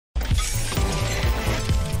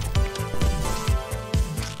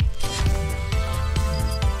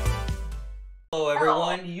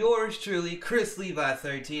everyone, yours truly,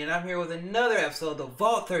 Chrislevi13, and I'm here with another episode of the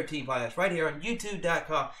Vault 13 podcast right here on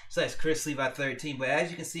youtube.com/Chrislevi13. But as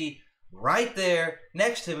you can see right there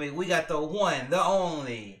next to me, we got the one, the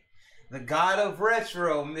only, the god of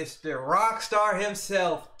retro, Mr. Rockstar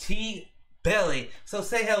himself, TBelly. So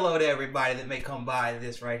say hello to everybody that may come by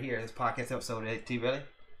this right here, this podcast episode of TBelly.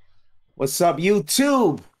 What's up,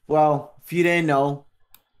 YouTube? Well, if you didn't know,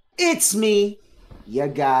 it's me, your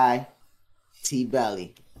guy,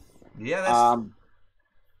 TBelly. Yeah,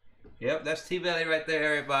 that's TBelly right there,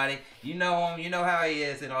 everybody. You know him, you know how he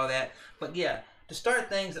is and all that. But yeah, to start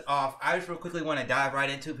things off, I just real quickly want to dive right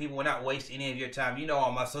into people. We'll not waste any of your time. You know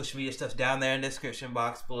all my social media stuff's down there in the description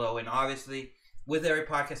box below. And obviously, with every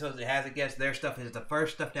podcast host that has a guest, their stuff is the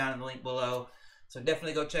first stuff down in the link below. So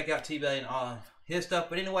definitely go check out TBelly and all his stuff.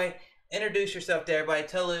 But anyway, introduce yourself to everybody.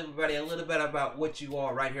 Tell everybody a little bit about what you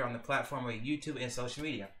are right here on the platform of YouTube and social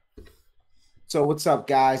media. So what's up,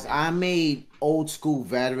 guys? I'm a old school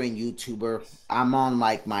veteran YouTuber. I'm on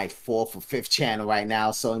like my 4th or 5th channel right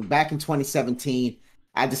now. So back in 2017,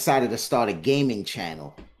 I decided to start a gaming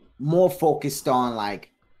channel, more focused on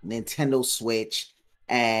like Nintendo Switch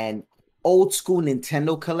and old school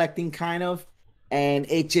Nintendo collecting kind of. And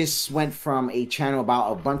it just went from a channel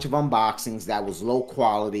about a bunch of unboxings that was low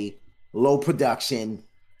quality, low production.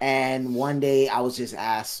 And one day I was just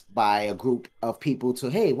asked by a group of people to,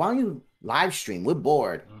 hey, why don't you live stream? We're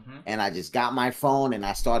bored. And I just got my phone and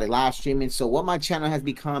I started live streaming. So what my channel has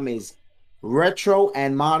become is retro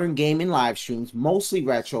and modern gaming live streams, mostly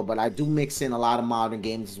retro, but I do mix in a lot of modern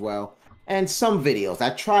games as well, and some videos.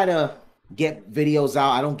 I try to get videos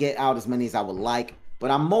out. I don't get out as many as I would like,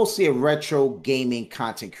 but I'm mostly a retro gaming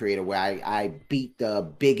content creator where I beat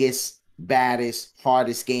the biggest, baddest,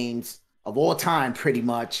 hardest games of all time pretty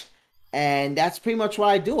much. And that's pretty much what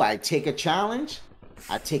I do. I take a challenge,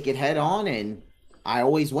 I take it head on, and I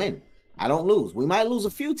always win. I don't lose. We might lose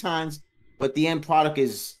a few times, but the end product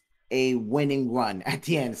is a winning run at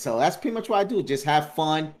the end. So that's pretty much what I do. Just have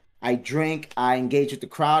fun. I drink. I engage with the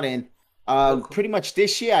crowd. And pretty much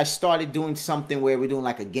this year, I started doing something where we're doing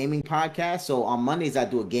like a gaming podcast. So on Mondays, I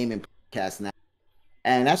do a gaming podcast now.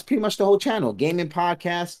 And that's pretty much the whole channel. Gaming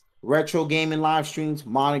podcast, retro gaming live streams,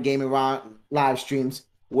 modern gaming live streams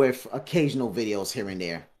with occasional videos here and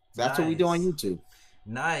there. So that's what we do on YouTube.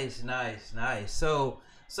 Nice.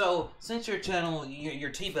 So since your channel, your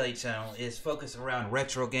TBelly channel is focused around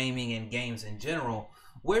retro gaming and games in general,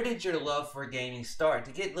 where did your love for gaming start?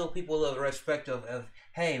 To get little people a little respect of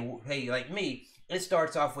hey, like me, it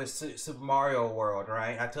starts off with Super Mario World,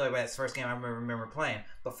 right? I tell you about the first game I remember playing.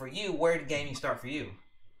 But for you, where did gaming start for you?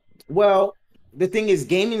 Well, the thing is,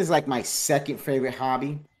 gaming is like my second favorite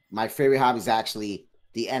hobby. My favorite hobby is actually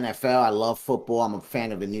the NFL. I love football. I'm a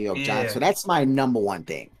fan of the New York Giants. So that's my number one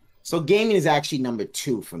thing. So gaming is actually number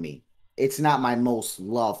 2 for me. It's not my most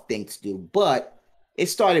loved thing to do, but it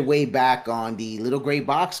started way back on the little gray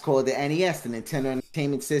box called the NES, the Nintendo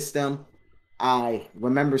Entertainment System. I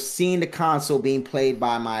remember seeing the console being played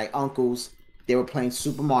by my uncles. They were playing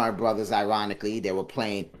Super Mario Brothers, ironically. They were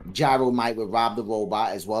playing Gyro Mite with Rob the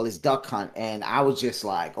Robot, as well as Duck Hunt. And I was just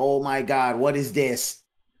like, oh my God, what is this?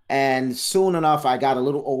 And soon enough, I got a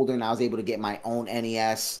little older and I was able to get my own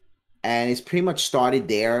NES. And it's pretty much started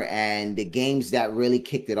there. And the games that really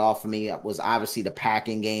kicked it off for me was obviously the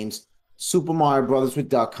packing games. Super Mario Brothers with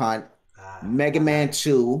Duck Hunt, Mega Man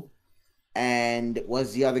 2, and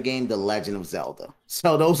what's the other game? The Legend of Zelda.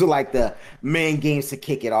 So those are like the main games to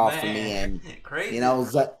kick it off for me. And crazy. You know, it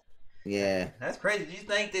was like, yeah. That's crazy. Do you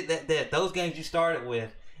think that those games you started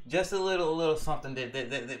with, just a little something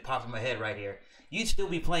that pops in my head right here, you'd still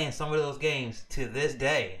be playing some of those games to this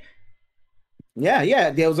day?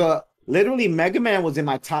 Yeah. There was literally Mega Man was in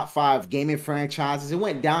my top 5 gaming franchises. It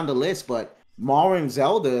went down the list, but Mario and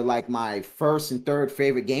Zelda are like my first and third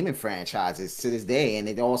favorite gaming franchises to this day. And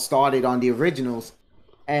it all started on the originals.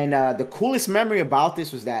 And the coolest memory about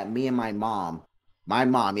this was that me and my mom, me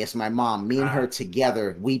and her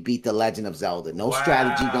together, we beat the Legend of Zelda. No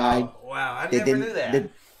strategy guide. Wow, I never knew that.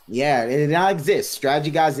 It did not exist.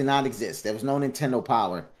 Strategy guides did not exist. There was no Nintendo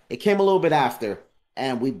Power. It came a little bit after.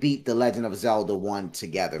 And we beat the Legend of Zelda 1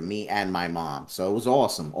 together, me and my mom. So it was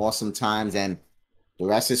awesome. Awesome times. And the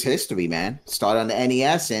rest is history, man. Started on the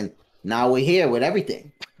NES, and now we're here with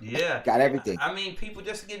everything. Yeah. Got everything. I mean, people,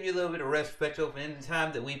 just to give you a little bit of respect over in the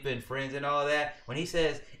time that we've been friends and all that, when he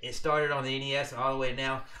says it started on the NES all the way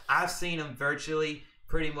now, I've seen him virtually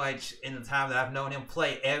pretty much in the time that I've known him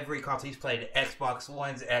play every console. He's played the Xbox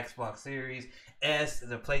Ones, Xbox Series S,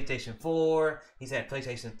 the PlayStation 4. He's had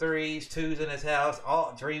PlayStation 3s, 2s in his house,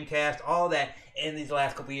 all Dreamcast, all that in these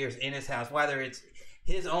last couple years in his house. Whether it's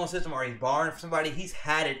his own system or he's borrowing from somebody, he's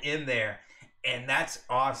had it in there, and that's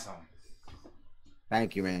awesome.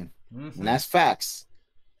 Thank you, man. And that's facts.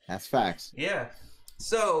 That's facts. Yeah.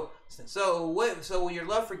 So when your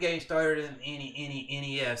love for games started in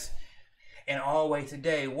NES and all the way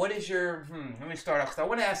today, what is your? Let me start off because I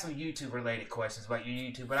want to ask some YouTube related questions about your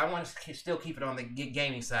YouTube, but I want to still keep it on the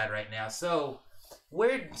gaming side right now. So,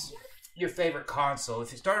 where's your favorite console?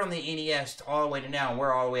 If you start on the NES all the way to now,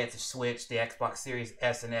 we're all the way at the Switch, the Xbox Series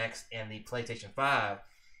S and X, and the PlayStation 5,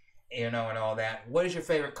 and all that. What is your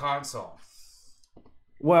favorite console?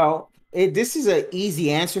 Well, this is an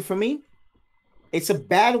easy answer for me. It's a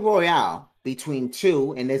battle royale between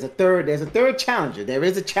two, and there's a third challenger. There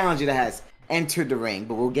is a challenger that has entered the ring,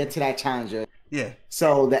 but we'll get to that challenger. Yeah.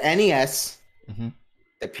 So the NES,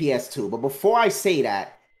 the PS2. But before I say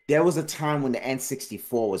that, there was a time when the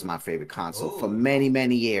N64 was my favorite console for many,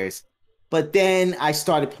 many years. But then I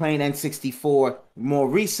started playing N64 more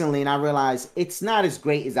recently, and I realized it's not as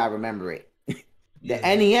great as I remember it. The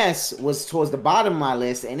NES was towards the bottom of my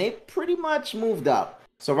list, and it pretty much moved up.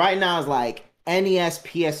 So right now it's like NES,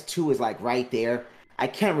 PS2 is like right there. I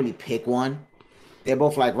can't really pick one. They're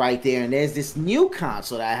both like right there. And there's this new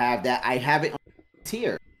console that I have it on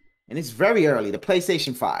tier. And it's very early, the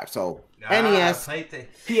PlayStation 5. So NES,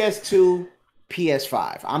 PS2,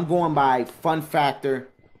 PS5. I'm going by fun factor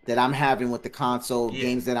that I'm having with the console,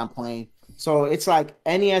 games that I'm playing. So it's like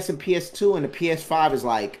NES and PS2, and the PS5 is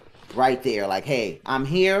like right there. Like, hey, I'm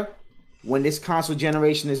here. When this console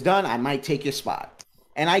generation is done, I might take your spot.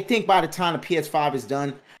 And I think by the time the PS5 is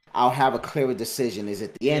done, I'll have a clearer decision. Is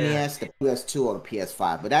it the NES, the PS2, or the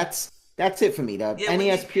PS5? But that's it for me. The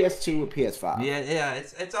NES, PS2, or PS5. Yeah.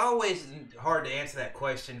 It's always hard to answer that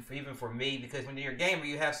question, even for me, because when you're a gamer,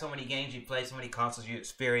 you have so many games you play, so many consoles you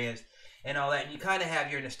experience, and all that. And you kind of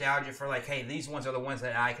have your nostalgia for like, hey, these ones are the ones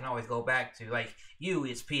that I can always go back to. Like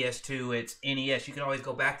it's PS2, it's NES. You can always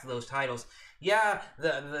go back to those titles. Yeah,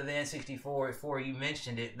 the N64, before you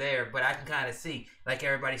mentioned it there, but I can kind of see, like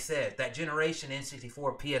everybody said, that generation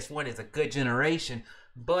N64, PS1 is a good generation,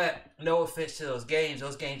 but no offense to those games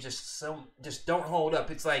just don't hold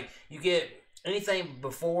up. It's like you get anything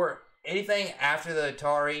after the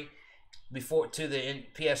Atari, before to the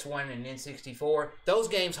PS1 and N64, those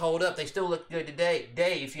games hold up. They still look good today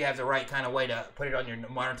if you have the right kind of way to put it on your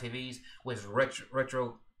modern TVs with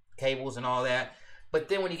retro cables and all that. But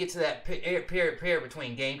then when you get to that period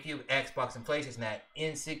between GameCube, Xbox, and PlayStation, that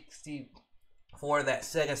N64, that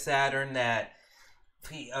Sega Saturn, that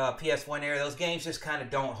PS1 era, those games just kind of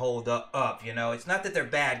don't hold up, you know? It's not that they're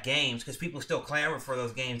bad games, because people still clamor for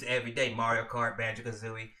those games every day. Mario Kart,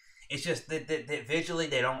 Banjo-Kazooie. It's just that visually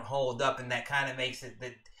they don't hold up, and that kind of makes it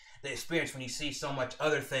the experience when you see so much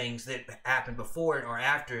other things that happened before it or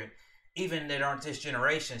after it, even that aren't this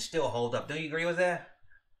generation, still hold up. Don't you agree with that?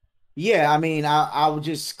 Yeah, I mean, I will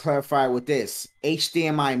just clarify with this.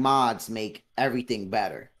 HDMI mods make everything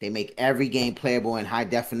better. They make every game playable in high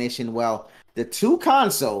definition. Well, the two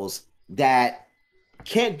consoles that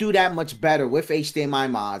can't do that much better with HDMI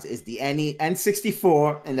mods is the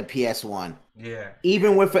N64 and the PS1. Yeah.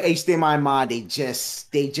 Even with an HDMI mod, they just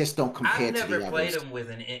don't compare to the others. I've never played them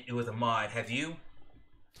with a mod. Have you?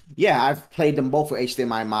 Yeah, I've played them both with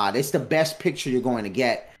HDMI mod. It's the best picture you're going to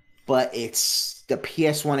get, but it's the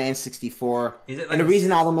PS1 and N64. And the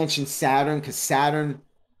reason I don't mention Saturn, because Saturn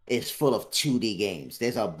is full of 2D games.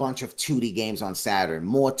 There's a bunch of 2D games on Saturn,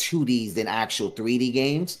 more 2Ds than actual 3D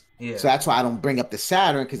games. Yeah. So that's why I don't bring up the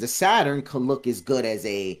Saturn, because the Saturn could look as good as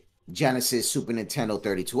a Genesis, Super Nintendo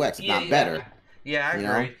 32X, if not better. Yeah, I agree.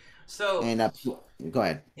 Know? So and go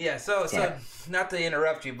ahead. Yeah, so not to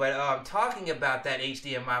interrupt you, but talking about that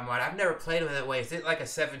HDMI mod, I've never played with it that way. Is it like a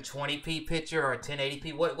 720p picture or a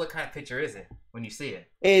 1080p? What kind of picture is it when you see it?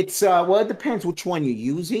 It's well, it depends which one you're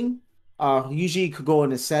using. Usually you could go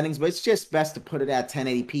in the settings, but it's just best to put it at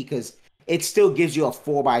 1080p because it still gives you a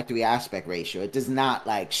 4:3 aspect ratio. It does not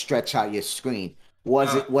like stretch out your screen.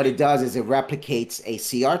 What it does is it replicates a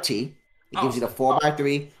CRT. It gives you the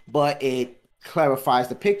 4:3, but it clarifies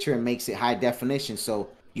the picture and makes it high definition so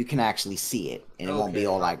you can actually see it and it won't be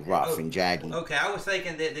all like rough and jaggy. Okay, I was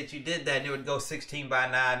thinking that you did that and it would go 16:9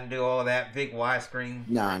 and do all that big widescreen.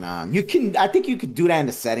 No. You can. I think you could do that in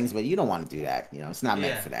the settings, but you don't want to do that. You know, it's not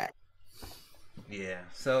meant for that. Yeah.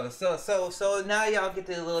 So now y'all get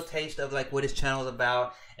the little taste of like what his channel is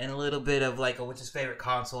about and a little bit of like what's his favorite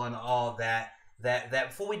console and all that. That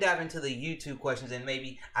before we dive into the YouTube questions and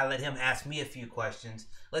maybe I let him ask me a few questions,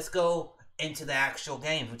 let's go into the actual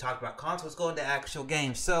games. We talked about consoles. Let's go into actual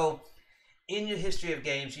games. So, in your history of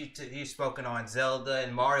games, you've spoken on Zelda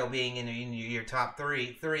and Mario being in your top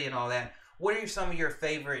three and all that. What are some of your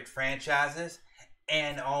favorite franchises?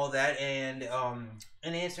 and all that, and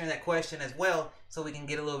answering that question as well, so we can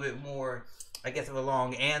get a little bit more, I guess, of a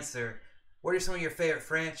long answer. What are some of your favorite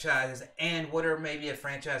franchises, and what are maybe a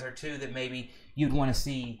franchise or two that maybe you'd want to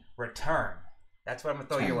see return? That's what I'm gonna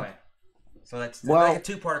throw your way. So that's like a Well,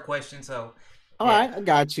 two-part question. So all yeah, right, I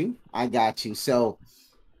got you. I got you. So,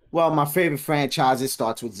 well, my favorite franchises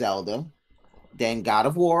starts with Zelda, then God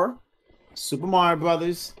of War, Super Mario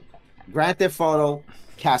Brothers, Grand Theft Auto,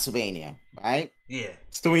 Castlevania, right? yeah,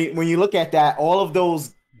 So when you look at that, all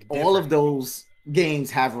different. of those games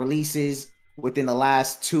have releases within the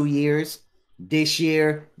last 2 years, this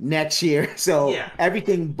year, next year. So Yeah,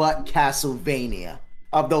 everything but Castlevania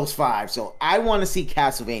of those five. So I want to see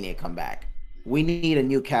Castlevania come back. We need a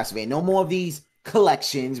new Castlevania. No more of these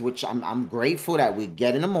collections, which I'm grateful that we're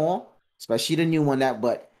getting them all, especially the new one that,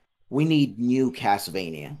 but we need new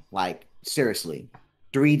Castlevania. Like seriously.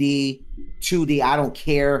 3D, 2D, I don't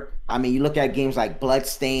care. I mean, you look at games like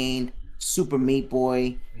Bloodstained, Super Meat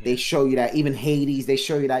Boy, yeah, they show you that. Even Hades, they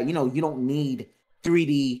show you that, you don't need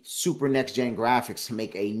 3D super next gen graphics to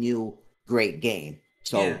make a new great game. yeah,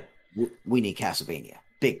 So we need Castlevania.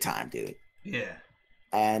 Big time, dude. yeah,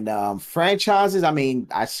 And franchises, I mean,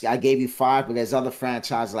 I gave you five, but there's other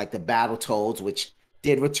franchises like the Battletoads, which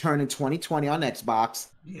did return in 2020 on Xbox.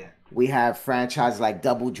 yeah. We have franchises like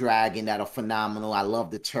Double Dragon that are phenomenal. I love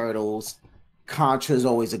the Turtles. Contra's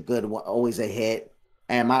always a good one, always a hit.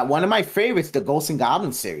 And one of my favorites, the Ghosts and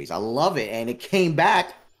Goblins series. I love it. And it came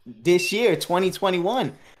back this year,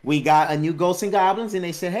 2021. We got a new Ghosts and Goblins, and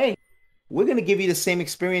they said, hey, we're gonna give you the same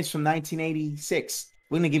experience from 1986.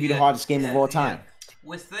 We're gonna give you the Yeah, hardest game of yeah, all yeah. time.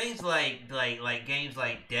 With things like games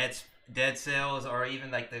like Dead Cells, or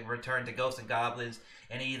even like the Return to Ghosts and Goblins,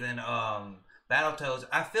 and even Battletoads,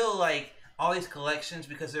 I feel like all these collections,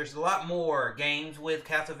 because there's a lot more games with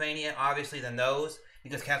Castlevania obviously than those,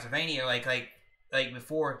 because Castlevania like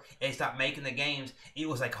before they stopped making the games, it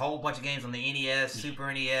was like a whole bunch of games on the NES,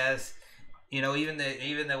 Super NES, even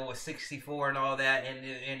the 64 and all that,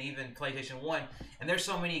 and even PlayStation 1. And there's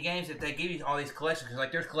so many games that they give you all these collections, because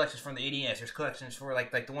like there's collections from the NES, there's collections for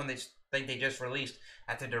like the one they think they just released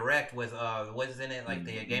at the Direct with what's in it, like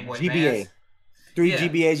the Game Boy Advance. GBA, three Yeah,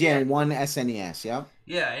 GBAs, yeah, yeah, and one SNES. Yep.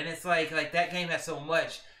 yeah. And it's like that game has so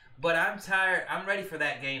much. But I'm tired. I'm ready for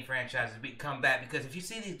that game franchise to come back, because if you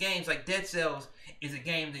see these games like Dead Cells is a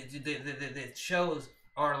game that shows,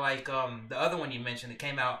 or like the other one you mentioned that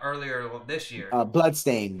came out earlier this year,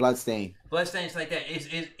 Bloodstain. Bloodstains, like that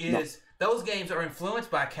is No, those games are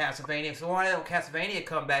influenced by Castlevania. So why don't Castlevania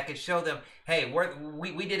come back and show them, hey,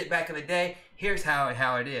 we did it back in the day. Here's how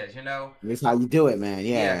it is, you know? that's how you do it, man.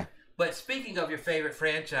 Yeah. Yeah. But speaking of your favorite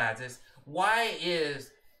franchises, why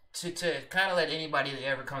is to kind of let anybody that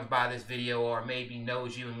ever comes by this video or maybe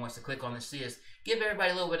knows you and wants to click on this, give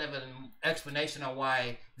everybody a little bit of an explanation on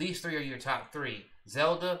why these three are your top three: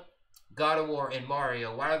 Zelda, God of War, and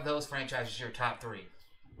Mario. Why are those franchises your top three?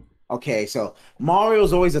 Okay, so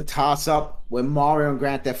Mario's always a toss up with Mario and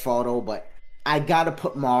Grand Theft Auto, but I gotta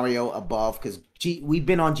put Mario above because we've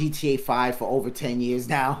been on GTA 5 for over 10 years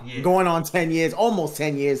now, Yeah. going on 10 years, almost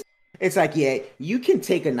 10 years. It's like, yeah, you can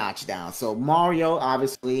take a notch down. So Mario,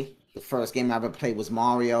 obviously, the first game I ever played was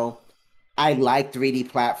Mario. I like 3D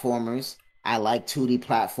platformers. I like 2D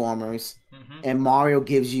platformers. Mm-hmm. And Mario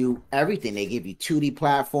gives you everything. They give you 2D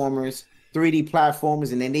platformers, 3D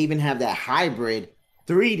platformers, and then they even have that hybrid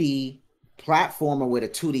 3D platformer with a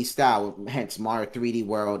 2D style, hence Mario 3D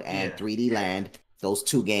World and Yeah. 3D Land, those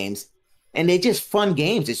two games. And they're just fun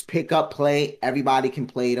games. Just pick up, play. Everybody can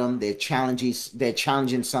play them. They're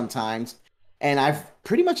challenging sometimes. And I've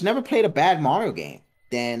pretty much never played a bad Mario game.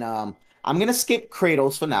 Then I'm gonna skip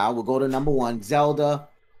Kratos for now. We'll go to number one, Zelda.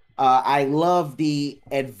 I love the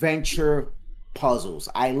adventure puzzles.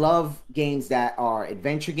 I love games that are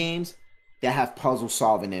adventure games that have puzzle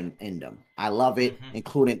solving in them. I love it, Mm-hmm.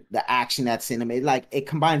 including the action that's in them. It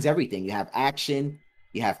combines everything. You have action,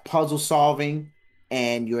 you have puzzle solving,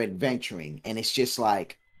 and you're adventuring. And it's just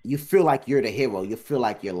like you feel like you're the hero. You feel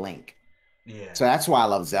like you're Link. Yeah. So that's why I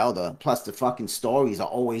love Zelda. Plus the fucking stories are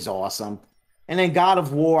always awesome. And then God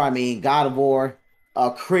of War, I mean, God of War,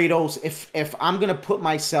 Kratos. If I'm gonna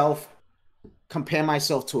compare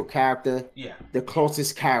myself to a character, Yeah. the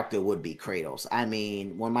closest character would be Kratos. I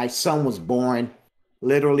mean, when my son was born,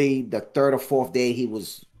 literally the third or fourth day he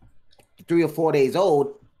was 3 or 4 days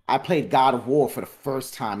old, I played God of War for the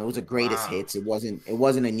first time. It was a greatest Wow. hits. It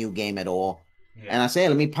wasn't a new game at all. And Yeah. I said,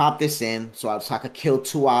 let me pop this in so I could kill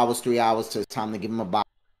 2 hours, 3 hours till it's time to give him a bite.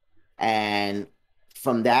 And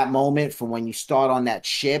from that moment, from when you start on that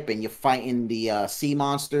ship and you're fighting the sea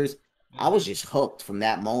monsters, I Mm-hmm. was just hooked from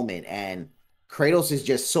that moment. And Kratos is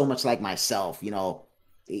just so much like myself. You know,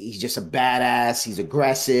 he's just a badass. He's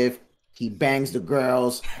aggressive. He bangs the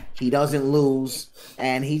girls. He doesn't lose,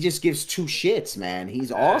 and he just gives two shits, man.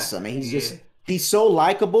 He's awesome, and he's so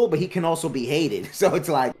likable, but he can also be hated. So it's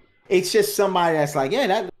like it's just somebody that's like, yeah,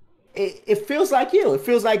 that it feels like you. It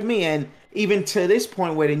feels like me. And even to this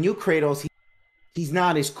point where the new Kratos, he's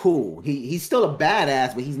not as cool. He's still a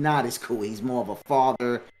badass, but he's not as cool. He's more of a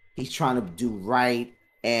father. He's trying to do right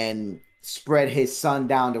and spread his son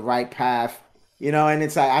down the right path. You know, and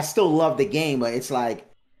it's like I still love the game, but it's like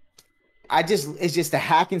it's just the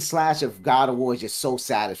hack and slash of God of War is just so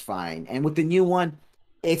satisfying. And with the new one,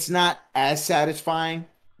 it's not as satisfying,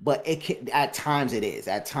 but it can, at times it is.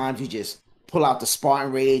 At times you just pull out the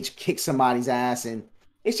Spartan rage, kick somebody's ass, and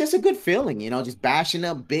it's just a good feeling, you know, just bashing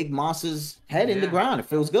up big monsters' head in the ground. It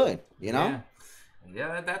feels good, you know?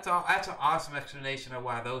 Yeah, that's all. That's an awesome explanation of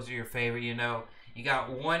why those are your favorite. You know, you got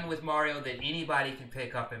one with Mario that anybody can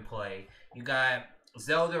pick up and play. You got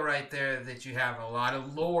Zelda right there that you have a lot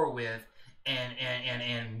of lore with,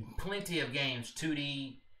 and plenty of games,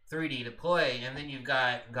 2D, 3D to play. And then you've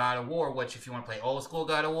got God of War, which if you want to play old school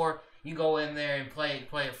God of War, you go in there and play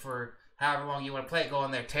it for however long you want to play it. Go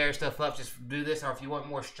in there, tear stuff up, just do this. Or if you want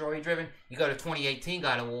more story driven, you go to 2018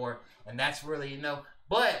 God of War, and that's really, you know.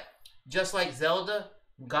 But just like Zelda,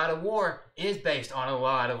 God of War is based on a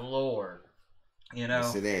lot of lore. You know,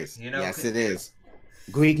 yes, it is. You know, yes, it is.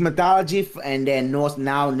 Greek mythology, and then Norse.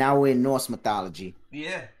 Now we're in Norse mythology.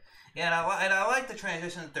 Yeah, and I like the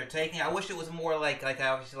transition that they're taking. I wish it was more like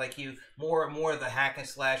obviously like you more of the hack and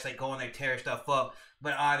slash, like going there tear stuff up.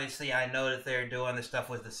 But obviously, I know that they're doing the stuff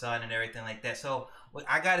with the sun and everything like that. So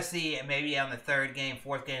I got to see maybe on the third game,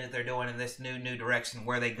 fourth game that they're doing in this new direction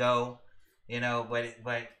where they go. You know, but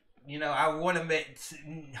you know, I want to make.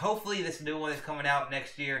 Hopefully, this new one that's coming out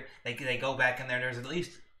next year, they go back in there. There's at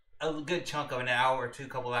least a good chunk of an hour or two,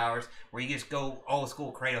 couple hours where you just go old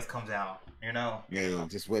school. Kratos comes out. You know, yeah,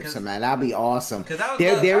 just whip some man. That'd be awesome. Because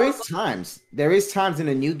there is times in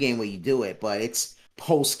the new game where you do it, but it's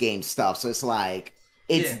post game stuff, so it's like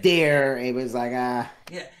it's there. It was like yeah,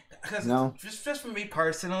 because just for me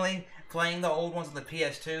personally, playing the old ones on the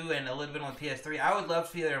PS2 and a little bit on the PS3, I would love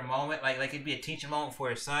to see there a moment like it'd be a teaching moment for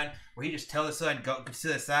his son where he just tell his son go to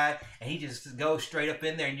the side and he just goes straight up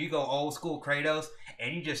in there and you go old school Kratos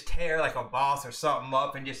and you just tear like a boss or something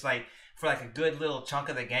up and just like for like a good little chunk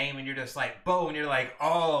of the game and you're just like boom and you're like,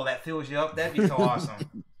 oh, that fills you up. That'd be so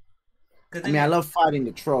awesome. I mean, I love fighting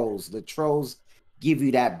the trolls. The trolls give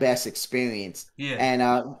you that best experience. Yeah. And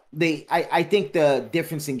I think the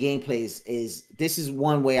difference in gameplay is this is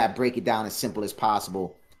one way I break it down as simple as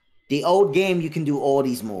possible. The old game, you can do all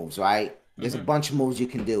these moves, right? There's a bunch of moves you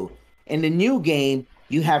can do. In the new game,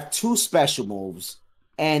 you have two special moves.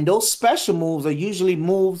 And those special moves are usually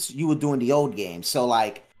moves you would do in the old game. So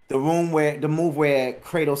like the move where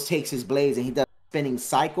Kratos takes his blades and he does a spinning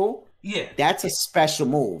cycle. Yeah. That's a special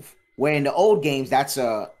move. Where in the old games,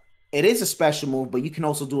 it is a special move, but you can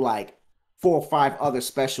also do like 4 or 5 other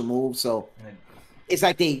special moves. So it's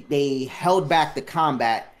like they held back the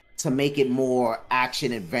combat to make it more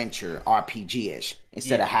action adventure RPG-ish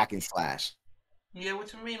instead of hack and slash. Yeah,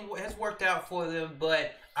 which I mean has worked out for them,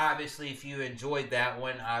 but obviously if you enjoyed that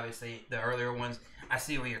one, obviously the earlier ones, I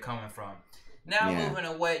see where you're coming from. Now moving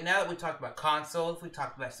away, now that we talked about consoles, we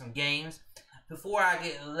talked about some games. Before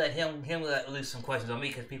I let him let loose some questions on me,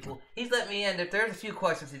 because he's let me in. There's a few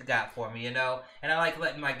questions he's got for me, you know, and I like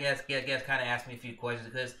letting my guests kind of ask me a few questions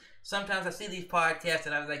because sometimes I see these podcasts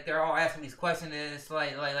and I was like, they're all asking these questions, and it's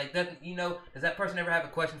like doesn't, you know, does that person ever have a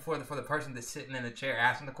question for the person that's sitting in the chair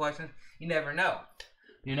asking the questions? You never know.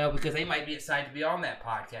 You know, because they might be excited to be on that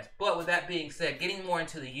podcast. But with that being said, getting more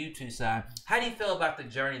into the YouTube side, how do you feel about the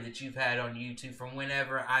journey that you've had on YouTube from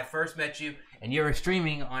whenever I first met you and you were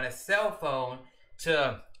streaming on a cell phone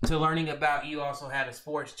to learning about you also had a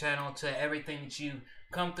sports channel to everything that you've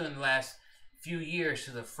come through in the last few years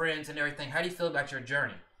to the friends and everything? How do you feel about your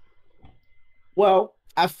journey? Well,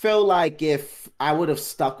 I feel like if I would have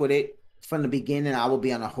stuck with it from the beginning, I would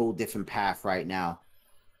be on a whole different path right now.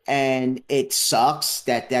 And it sucks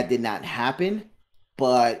that did not happen.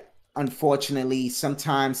 But unfortunately,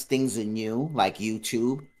 sometimes things are new, like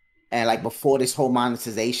YouTube. And like before this whole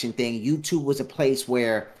monetization thing, YouTube was a place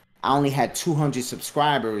where I only had 200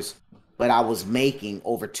 subscribers, but I was making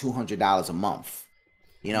over $200 a month.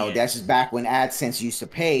 You know, that's just back when AdSense used to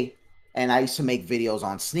pay. And I used to make videos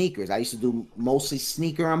on sneakers. I used to do mostly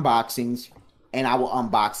sneaker unboxings. And I will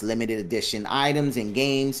unbox limited edition items and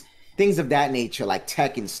games. Things of that nature, like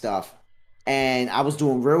tech and stuff. And I was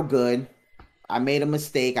doing real good. I made a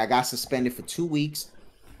mistake. I got suspended for 2 weeks.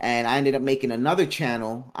 and I ended up making another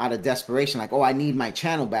channel out of desperation, like, oh, I need my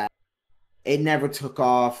channel back. It never took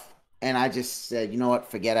off, and I just said, you know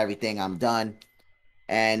what, forget everything, I'm done.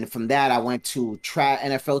 And from that, I went to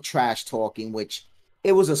NFL trash talking, which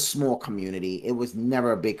it was a small community. It was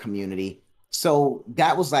never a big community. So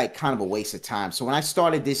that was like kind of a waste of time. So when I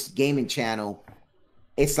started this gaming channel,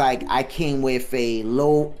 it's like I came with a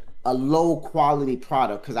low quality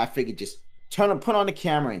product because I figured just put on the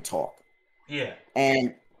camera and talk. Yeah.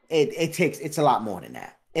 And it's a lot more than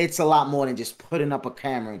that. It's a lot more than just putting up a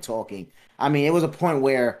camera and talking. I mean, it was a point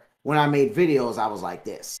where when I made videos, I was like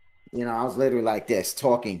this. I was literally like this,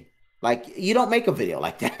 talking. Like, you don't make a video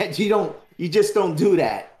like that. You just don't do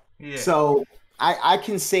that. Yeah. So I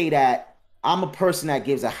can say that I'm a person that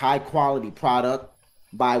gives a high quality product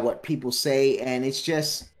by what people say, and it's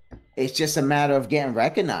just a matter of getting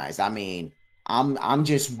recognized. I mean, I'm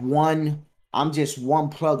just one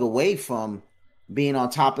plug away from being on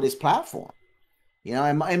top of this platform.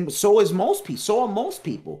 And so is most people. So are most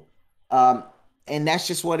people. And that's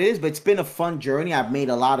just what it is. But it's been a fun journey. I've made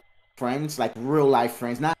a lot of friends, like real life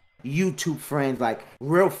friends, not YouTube friends, like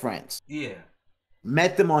real friends. Yeah.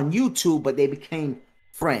 Met them on YouTube, but they became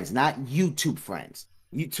friends, not YouTube friends.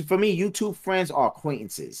 For me, YouTube friends are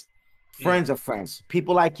acquaintances. Friends are friends.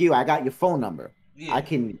 People like you, I got your phone number. Yeah. I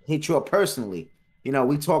can hit you up personally.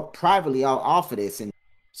 We talk privately off of this, and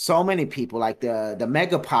so many people like the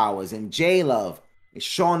Mega Powers and J Love and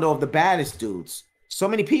Sean of the baddest dudes. So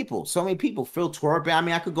many people. Phil Twerp. I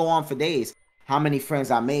mean, I could go on for days. How many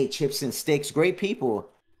friends I made, Chips and Sticks, great people.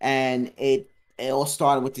 And it all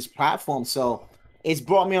started with this platform. So it's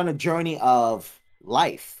brought me on a journey of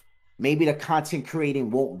life. Maybe the content creating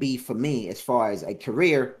won't be for me as far as a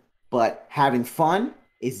career, but having fun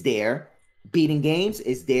is there. Beating games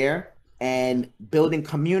is there. And building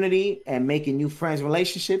community and making new friends,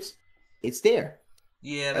 relationships, it's there.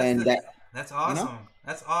 Yeah, that's awesome.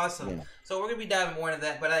 That's awesome. Yeah. So we're gonna be diving more into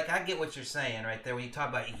that, but like I get what you're saying right there when you talk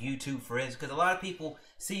about YouTube friends, because a lot of people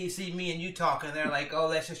see me and you talking, and they're like, "Oh,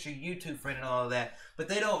 that's just your YouTube friend and all of that," but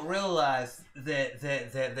they don't realize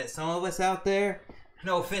that some of us out there,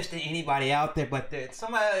 no offense to anybody out there, but there's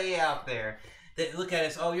somebody out there that look at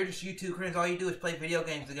us, "Oh, you're just YouTube friends. All you do is play video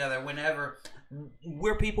games together." Whenever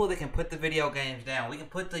we're people that can put the video games down, we can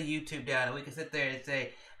put the YouTube down, and we can sit there and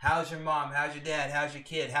say, how's your mom? How's your dad? How's your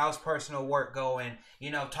kid? How's personal work going?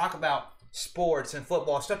 Talk about sports and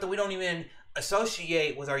football, stuff that we don't even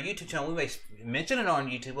associate with our YouTube channel. We may mention it on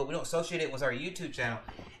YouTube, but we don't associate it with our YouTube channel.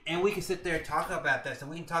 And we can sit there and talk about that. So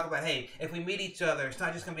we can talk about, hey, if we meet each other, it's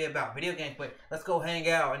not just going to be about video games, but let's go hang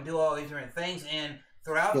out and do all these different things. And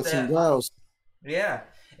throughout that... some girls. Yeah.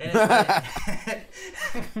 And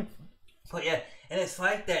it's but yeah, and it's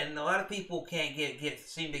like that, and a lot of people can't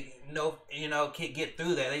seem to can't get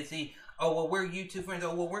through that. They see, oh well, we're YouTube friends,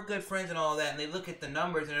 oh well, we're good friends and all that, and they look at the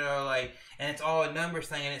numbers and they're like, and it's all a numbers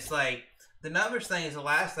thing, and it's like the numbers thing is the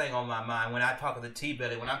last thing on my mind when I talk to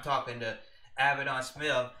TBelly, when I'm talking to Abaddon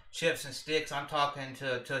Smith, Chips and Sticks, I'm talking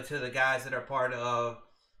to the guys that are part of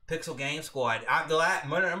Pixel Game Squad.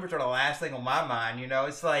 My numbers are the last thing on my mind.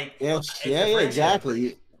 It's like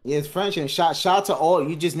exactly. Yeah, it's friendship. Shout to all.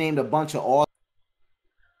 You just named a bunch of all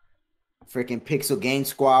freaking Pixel Game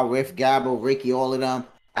Squad, Riff, Gabble, Ricky, all of them,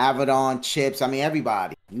 Abaddon, Chips. I mean,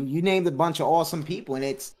 everybody. You named a bunch of awesome people,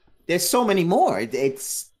 and there's so many more.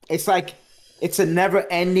 It's like it's a never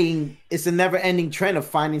ending trend of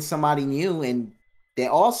finding somebody new, and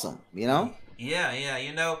they're awesome. Yeah.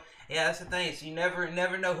 That's the thing. Is you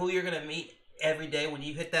never know who you're gonna meet every day when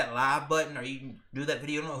you hit that live button or you do that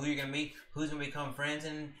video. You don't know who you're gonna meet, who's gonna become friends,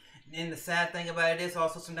 and the sad thing about it is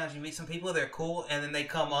also sometimes you meet some people, they're cool and then they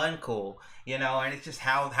come uncool, and it's just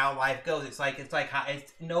how life goes. It's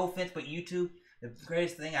no offense, but YouTube, the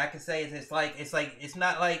greatest thing I can say is it's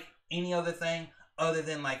not like any other thing other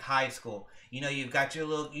than like high school. You've got your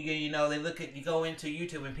little, they look at, you go into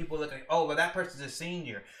YouTube and people look like, oh, well, that person's a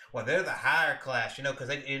senior. Well, they're the higher class, because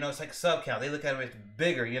they, it's like sub count. They look at them as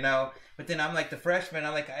bigger, But then I'm like the freshman.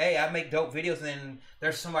 I'm like, hey, I make dope videos, and then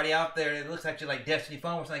there's somebody out there that looks like you're like Destiny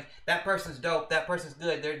Phone. It's like, that person's dope. That person's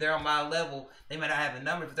good. They're on my level. They might not have the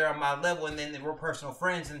numbers, but they're on my level. And then we're personal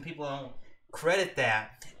friends, and people don't credit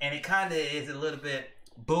that. And it kind of is a little bit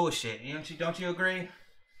bullshit. Don't you agree?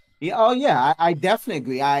 Yeah, oh yeah, I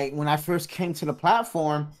definitely agree. When I first came to the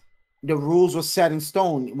platform, the rules were set in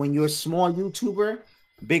stone. When you're a small YouTuber,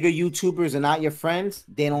 bigger YouTubers are not your friends.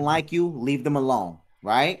 They don't like you. Leave them alone,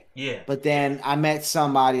 right? Yeah. But then I met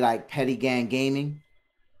somebody like Petty Gang Gaming,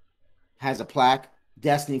 has a plaque.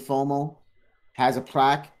 Destiny FOMO has a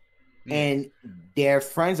plaque, and they're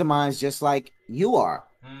friends of mine, just like you are,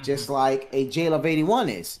 just like a J Love 81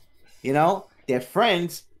 is. They're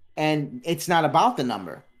friends. And it's not about the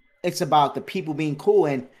number. It's about the people being cool.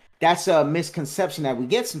 And that's a misconception that we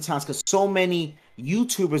get sometimes because so many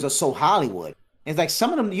YouTubers are so Hollywood. It's like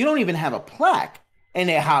some of them, you don't even have a plaque and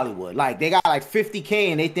they're Hollywood. Like they got like 50K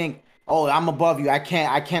and they think, oh, I'm above you. I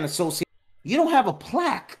can't associate. You don't have a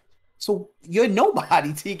plaque. So you're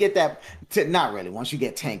nobody till you get that. Not really. Once you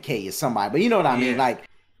get 10K, you're somebody. But you know what I mean? Yeah. Like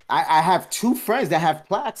I have two friends that have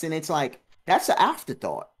plaques, and it's like that's an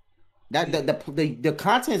afterthought. That the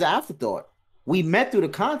content is an afterthought. We met through the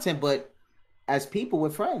content, but as people, we're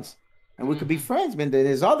friends, and we could be friends. But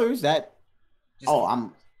there's others that, Just,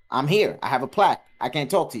 oh, I'm here. I have a plaque. I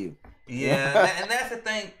can't talk to you. yeah, and that's the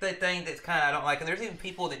thing. The thing that's kind of I don't like. And there's even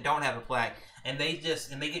people that don't have a plaque, and they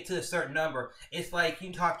get to a certain number. It's like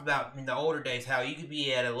you talked about in the older days how you could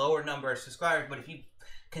be at a lower number of subscribers, but if you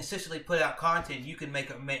consistently put out content, you can make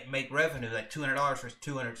revenue like $200 for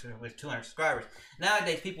 200 subscribers.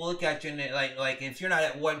 Nowadays, people look at you and like if you're not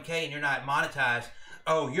at 1K and you're not monetized,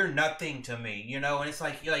 oh, you're nothing to me, you know. And it's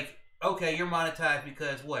like you're like, okay, you're monetized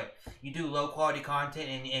because what? You do low quality content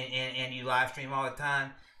and you live stream all the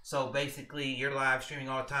time. So basically, you're live streaming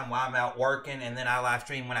all the time while I'm out working, and then I live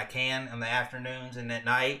stream when I can in the afternoons and at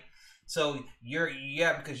night. So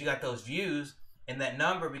because you got those views and that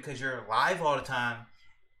number because you're live all the time.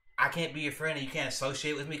 I can't be your friend and you can't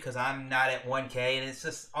associate with me because I'm not at 1K. And it's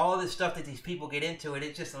just all this stuff that these people get into, and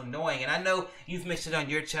it's just annoying. And I know you've mentioned it on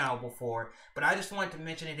your channel before, but I just wanted to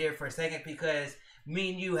mention it here for a second because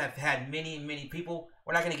me and you have had many, many people.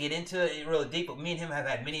 We're not going to get into it really deep, but me and him have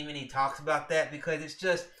had many, many talks about that because it's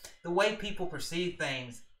just the way people perceive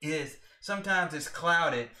things is sometimes it's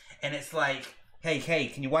clouded. And it's like, hey,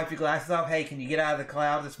 can you wipe your glasses off? Hey, can you get out of the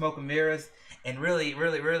clouds and smoke and mirrors? And really,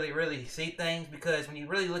 really, really, really see things because when you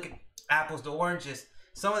really look at apples to oranges,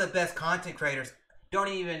 some of the best content creators don't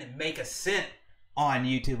even make a cent on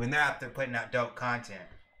YouTube, and they're out there putting out dope content.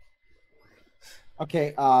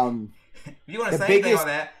 Okay. You want to say anything on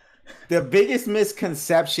that? The biggest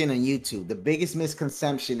misconception on YouTube, the biggest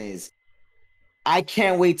misconception is, I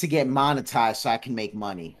can't wait to get monetized so I can make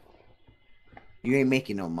money. You ain't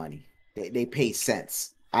making no money. They pay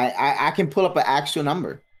cents. I can pull up an actual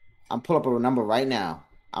number. I'm pull up a number right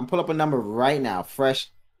now. Fresh,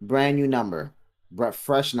 brand new number.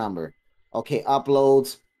 Fresh number. Okay,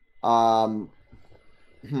 uploads. How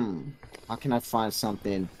can I find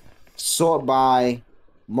something? Sort by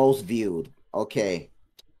most viewed. Okay.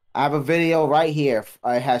 I have a video right here.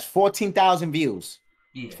 It has 14,000 views.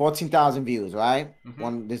 Yeah. 14,000 views, right?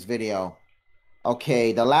 On this video.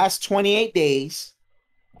 Okay, the last 28 days,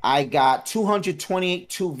 I got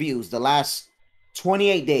 222 views. The last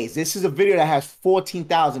 28 days. This is a video that has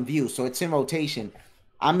 14,000 views, so it's in rotation.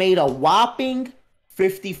 I made a whopping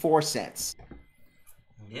 54 cents.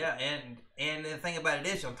 Yeah, and the thing about it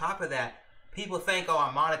is, on top of that, people think, oh,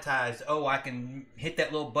 I'm monetized. Oh, I can hit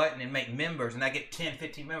that little button and make members, and I get 10,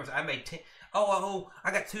 15 members. I made 10. Oh,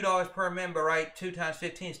 I got $2 per member, right? 2 times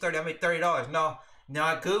 15 is 30. I made $30.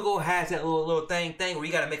 No, Google has that little thing where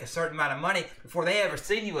you got to make a certain amount of money before they ever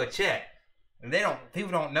send you a check, and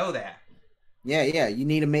people don't know that. Yeah. You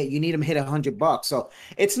need them hit $100. So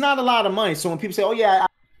it's not a lot of money. So when people say, "Oh yeah,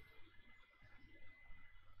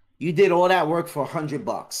 you did all that work for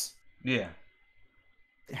 $100," yeah,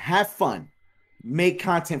 have fun, make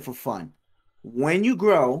content for fun. When you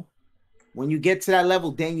grow, when you get to that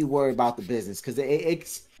level, then you worry about the business because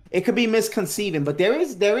it could be misconceiving. But there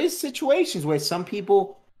is situations where some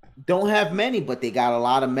people don't have many, but they got a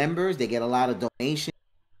lot of members. They get a lot of donations.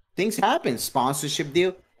 Things happen. Sponsorship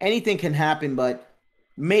deal. Anything can happen, but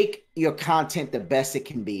make your content the best it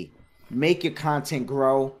can be. Make your content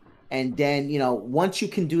grow, and then once you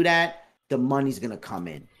can do that, the money's gonna come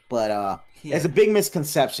in. But there's a big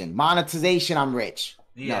misconception. Monetization, I'm rich.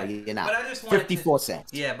 Yeah. No, you're not. But I just 54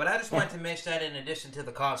 cents. Yeah, but I just wanted to mention that in addition to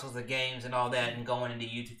the consoles, the games, and all that, and going into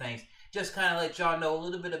YouTube things, just kind of let y'all know a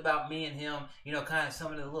little bit about me and him. Kind of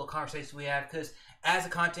some of the little conversations we have. Because as a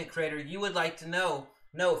content creator, you would like to know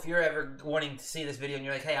if you're ever wanting to see this video and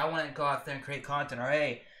you're like, hey, I want to go out there and create content, or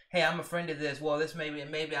hey, I'm a friend of this. Well, this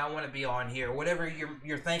maybe I want to be on here. Whatever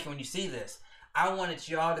you're thinking when you see this, I wanted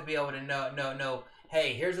y'all to be able to know.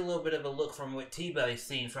 Hey, here's a little bit of a look from what TBelly's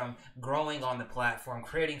seen from growing on the platform,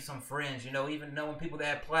 creating some friends, even knowing people that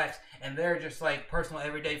have plaques, and they're just like personal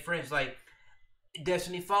everyday friends, like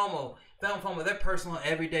Destiny FOMO, they're personal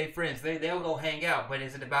everyday friends. They'll go hang out, but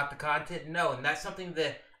is it about the content? No, and that's something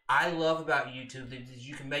that I love about YouTube, that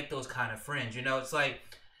you can make those kind of friends. It's like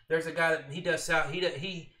there's a guy that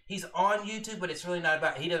he he's on YouTube, but it's really not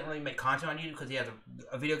about. He doesn't really make content on YouTube because he has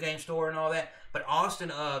a video game store and all that. But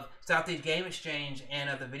Austin of Southeast Game Exchange and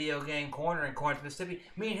of the Video Game Corner in Corinth, Mississippi,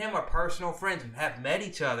 me and him are personal friends and have met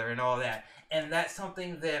each other and all that. And that's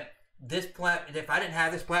something that if I didn't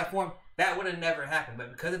have this platform, that would have never happened.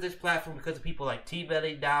 But because of this platform, because of people like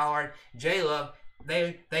TBelly, Diehard, J-Love,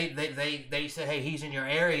 they said, hey, he's in your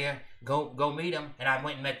area, go meet him. And I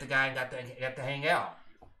went and met the guy and got to hang out.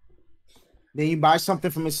 Then you buy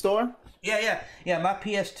something from his store? Yeah. My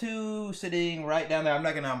PS2 sitting right down there. I'm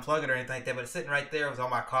not gonna unplug it or anything like that, but it's sitting right there. It was on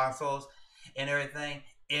my consoles and everything.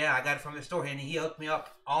 Yeah, I got it from his store, and he hooked me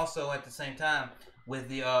up also at the same time with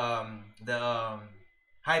the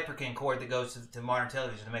Hyperkin cord that goes to modern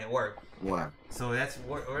television to make it work. Wow. So that's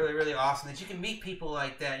really, really awesome that you can meet people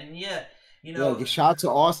like that. And yeah, you know. Yo, shout out to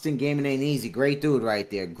Austin. Gaming Ain't Easy. Great dude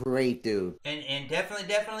right there. Great dude. And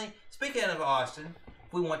definitely. Speaking of Austin,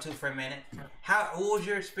 if we want to for a minute, what was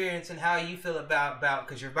your experience and how you feel about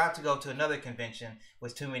because you're about to go to another convention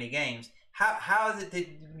with Too Many Games. How is it that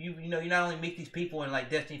you not only meet these people in like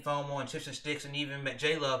Destiny FOMO and Chips and Sticks and even met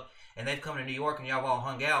J-Love and they've come to New York and y'all all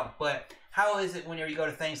hung out, but how is it when you go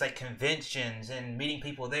to things like conventions and meeting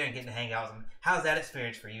people there and getting to hang out with them? How's that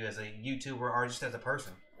experience for you as a YouTuber or just as a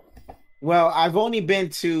person? Well, I've only been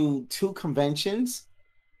to 2 conventions,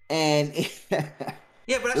 and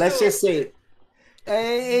yeah, but let's just say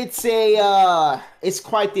it's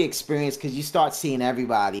quite the experience because you start seeing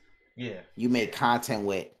everybody. Yeah, you make content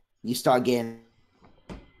with. You start getting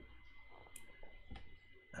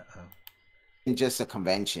just a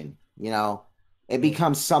convention. You know, it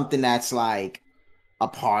becomes something that's like a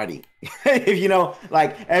party. You know,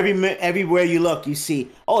 like everywhere you look, you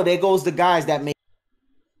see, oh, there goes the guys that make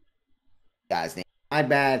guys' name. My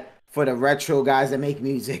bad for the retro guys that make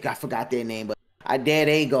music. I forgot their name, but there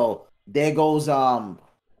they go. There goes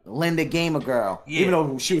Linda Gamer Girl. Yeah. Even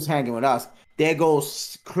though she was hanging with us. There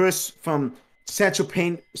goes Chris from Central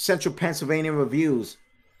Pennsylvania Reviews.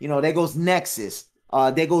 You know, there goes Nexus.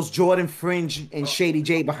 There goes Jordan Fringe and Shady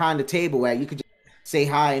J behind the table where you could just say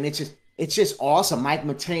hi, and it's just awesome. Mike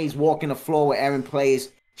Matei's walking the floor where Aaron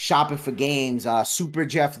plays, shopping for games. Super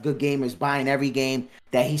Jeff, Good Gamers, buying every game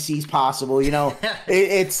that he sees possible. You know,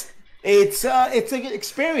 it's an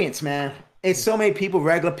experience, man. It's so many people,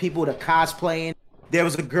 regular people that cosplaying. There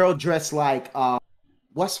was a girl dressed like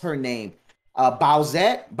what's her name?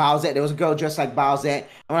 Bowsette. There was a girl dressed like Bowsette. And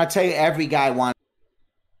when I tell you, every guy wanted,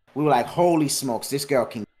 we were like, holy smokes, this girl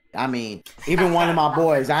can. I mean, even one of my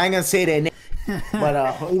boys, I ain't gonna say their name,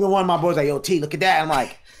 but even one of my boys like, yo, T, look at that. I'm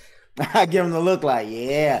like, I give him the look like,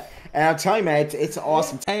 yeah. And I'm telling you, man, it's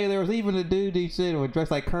awesome. Hey, there was even a dude he said was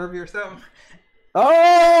dressed like Kirby or something.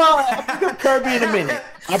 Oh, I'll bring up Kirby in a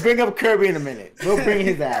minute. We'll bring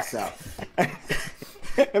his ass out.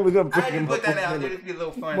 We're gonna bring him put that out there to be a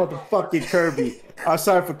little fun. Motherfucking Kirby. I'm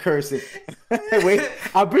sorry for cursing. Wait,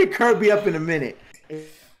 I'll bring Kirby up in a minute.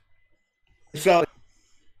 So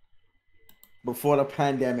before the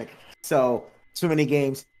pandemic, so Too Many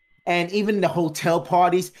Games, and even the hotel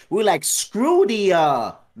parties, we were like, screw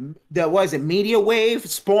the Media Wave,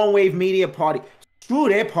 Spawn Wave Media Party. Screw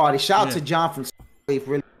their party. Shout out to John from Wave.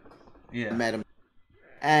 Really, met him,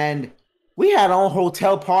 and we had our own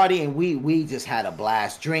hotel party, and we just had a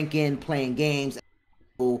blast, drinking, playing games.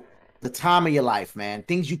 The time of your life, man.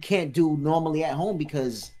 Things you can't do normally at home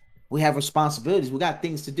because we have responsibilities. We got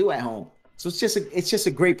things to do at home. So it's just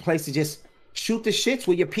a great place to just shoot the shits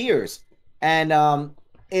with your peers. And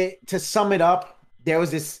to sum it up, there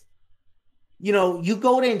was this, you know, you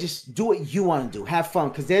go there and just do what you want to do, have fun.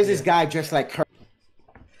 Because there's this guy dressed like Kurt,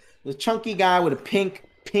 the chunky guy with a pink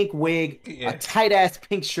wig, a tight ass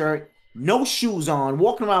pink shirt, no shoes on,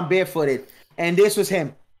 walking around barefooted, and this was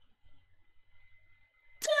him.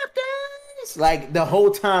 Like the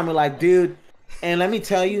whole time, we're like, dude. And let me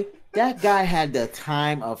tell you, that guy had the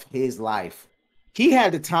time of his life. He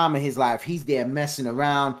had the time of his life. He's there messing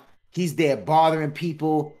around. He's there bothering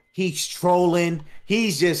people. He's trolling.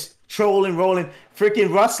 He's just trolling, rolling.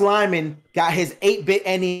 Freaking Russ Lyman got his 8-bit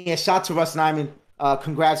NES. Shout out to Russ Lyman.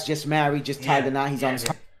 Congrats, just married, just tied the knot. He's on his.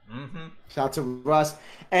 Mm-hmm. Shout out to Russ.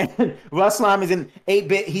 And Russ Lyman's in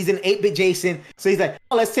 8-bit. He's in 8-bit Jason. So he's like,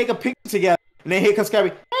 oh, let's take a picture together. And then here comes Scary.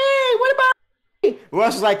 Hey, what about me?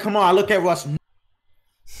 Russ is like, come on, look at Russ.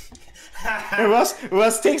 And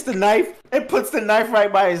Russ takes the knife and puts the knife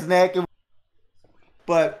right by his neck.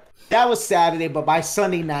 But that was Saturday. But by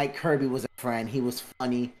Sunday night, Kirby was a friend. He was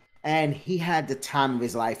funny. And he had the time of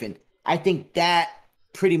his life. And I think that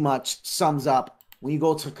pretty much sums up when you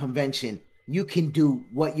go to a convention, you can do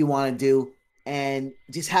what you want to do and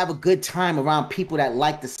just have a good time around people that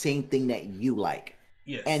like the same thing that you like.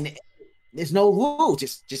 Yes. And there's no rule.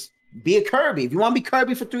 Just be a Kirby. If you want to be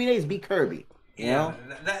Kirby for 3 days, be Kirby. You know?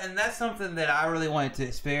 And that's something that I really wanted to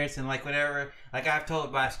experience. And like whenever, like I've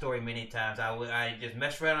told my story many times, I just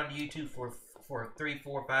messed around on YouTube for 3,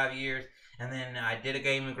 4, 5 years, and then I did a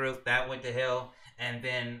gaming group that went to hell, and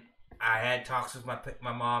then I had talks with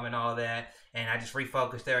my mom and all that, and I just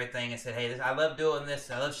refocused everything and said, hey, I love doing this.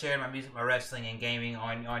 I love sharing my music, my wrestling, and gaming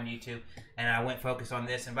on YouTube, and I went focused on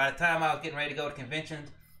this. And by the time I was getting ready to go to conventions,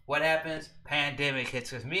 what happens? Pandemic hits.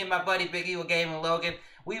 Because me and my buddy Big Evil Gaming Logan,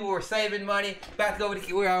 we were saving money, about to go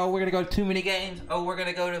to, we're going to go to too many games. Oh, we're going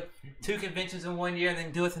to go to 2 conventions in 1 year and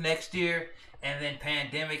then do it the next year. And then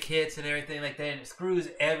pandemic hits and everything like that, and it screws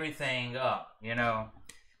everything up, you know?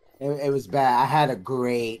 It was bad. I had a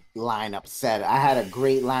great lineup set. I had a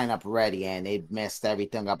great lineup ready, and it messed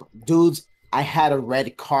everything up. Dudes, I had a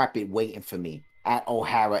red carpet waiting for me at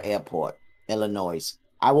O'Hara Airport, Illinois.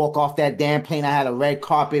 I walk off that damn plane. I had a red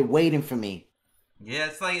carpet waiting for me. Yeah,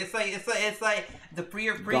 it's like the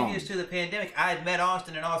year previous to the pandemic. I had met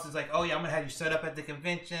Austin, and Austin's like, "Oh yeah, I'm gonna have you set up at the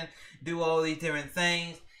convention, do all these different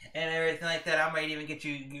things and everything like that. I might even get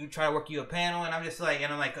you try to work you a panel." And I'm just like,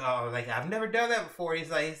 oh, like I've never done that before.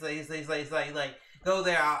 He's like, go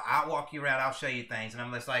there. I'll walk you around. I'll show you things. And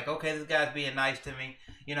I'm just like, okay, this guy's being nice to me,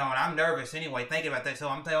 you know. And I'm nervous anyway, thinking about that. So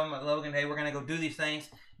I'm telling Logan, hey, we're gonna go do these things,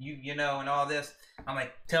 you know, and all this. I'm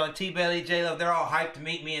like telling TBelly, J-Lo, they're all hyped to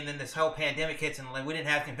meet me, and then this whole pandemic hits, and we didn't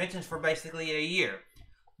have conventions for basically a year.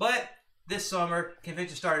 But this summer,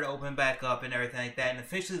 conventions started to open back up and everything like that, and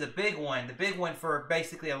officially the big one for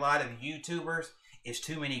basically a lot of YouTubers is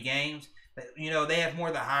Too Many Games. You know, they have more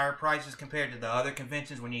of the higher prices compared to the other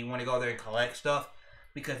conventions when you want to go there and collect stuff,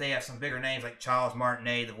 because they have some bigger names like Charles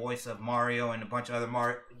Martinet, the voice of Mario, and a bunch of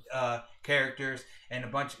other characters, and a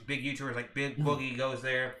bunch of big YouTubers like Big Boogie goes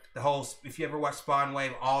there. The whole, if you ever watch Spawn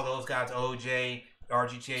Wave, all those guys, OJ,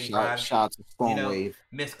 RGT85, shout to Spawn Wave,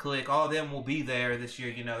 Miss Click, all of them will be there this year.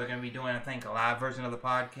 You know, they're going to be doing, I think, a live version of the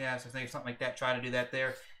podcast, I think, something like that, try to do that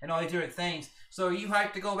there, and all these different things. So are you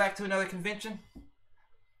hyped to go back to another convention?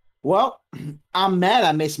 Well, I'm mad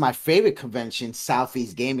I missed my favorite convention,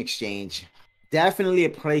 Southeast Game Exchange. Definitely a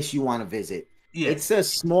place you want to visit. Yeah. It's a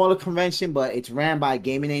smaller convention, but it's ran by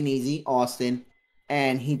Gaming Ain't Easy, Austin,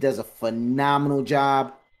 and he does a phenomenal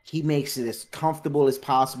job. He makes it as comfortable as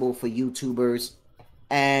possible for YouTubers,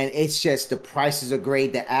 and it's just the prices are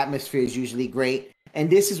great. The atmosphere is usually great, and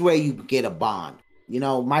this is where you get a bond. You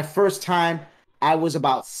know, my first time, I was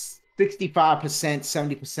about 65%,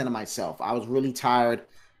 70% of myself. I was really tired.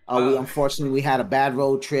 Unfortunately, we had a bad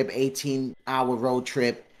road trip, 18-hour road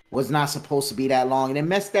trip. Was not supposed to be that long, and it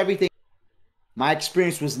messed everything. My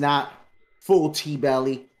experience was not full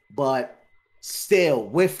TBelly, but still,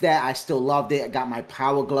 with that, I still loved it. I got my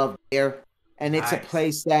Power Glove there, and it's nice. A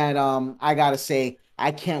place that I gotta say,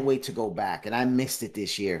 I can't wait to go back, and I missed it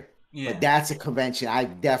this year. Yeah. But that's a convention I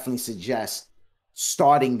definitely suggest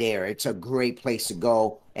starting there. It's a great place to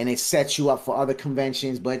go, and it sets you up for other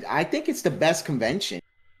conventions. But I think it's the best convention,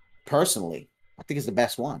 personally. I think it's the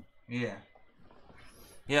best one. Yeah.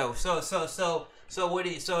 Yeah, so what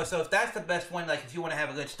do you, so if that's the best one, like if you want to have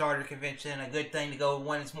a good starter convention, a good thing to go,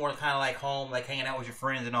 one that's more kind of like home, like hanging out with your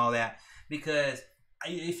friends and all that, because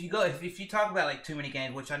if you talk about like Too Many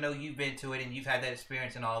Games, which I know you've been to it and you've had that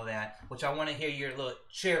experience and all of that, which I want to hear your little,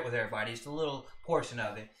 share it with everybody, just a little portion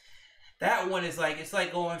of it. That one is like, it's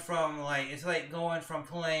like going from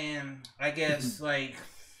playing, I guess, like,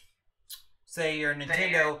 say your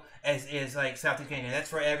Nintendo is like Southeast Game. That's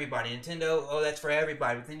for everybody. Nintendo, oh, that's for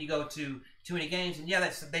everybody. But then you go to Too Many Games, and yeah,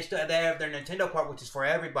 they have their Nintendo part, which is for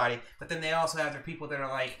everybody. But then they also have their people that are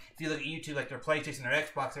like, if you look at YouTube, like their PlayStation or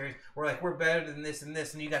Xbox areas, we're like, we're better than this and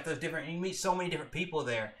this, and you got those different. And you meet so many different people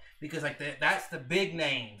there because like that's the big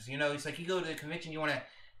names. You know, it's like you go to the convention, you want to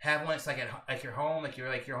have one. It's like at your home, like your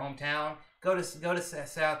hometown. Go to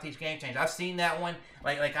Southeast Game Change. I've seen that one.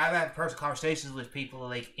 Like I've had personal conversations with people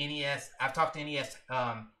like NES. I've talked to NES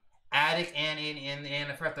Addict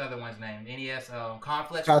and I forgot the other one's name. NES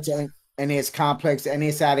Complex. Shout out to NES Complex,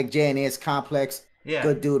 NES Addict J, NES Complex. Yeah,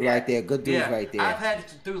 good dude right there. Good dude right there. I've had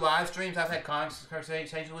through live streams. I've had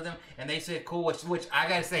conversations with them, and they said cool. Which I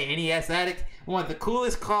gotta say, NES Addict, one of the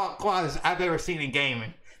coolest closets I've ever seen in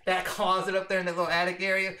gaming. That closet up there in the little attic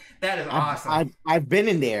area, that is awesome. I've been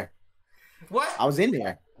in there. What? I was in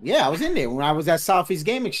there. Yeah, I was in there when I was at Southeast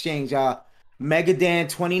Game Exchange. Megadan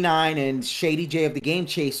 29 and Shady J of the Game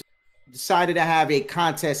Chase decided to have a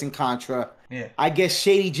contest in Contra. Yeah. I guess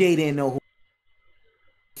Shady J didn't know who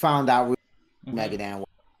found out who Megadan was.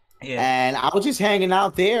 Yeah. And I was just hanging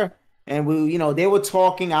out there, and they were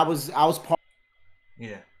talking. I was part.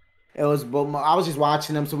 Yeah. I was just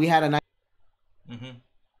watching them, so we had a night.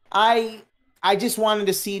 I I just wanted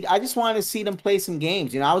to see them play some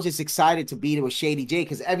games. I was just excited to be there with Shady J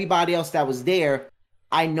because everybody else that was there,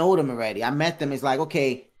 I know them already. I met them. It's like,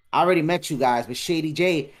 okay, I already met you guys, but Shady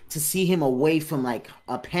J, to see him away from like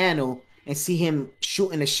a panel and see him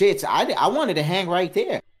shooting the shits, I wanted to hang right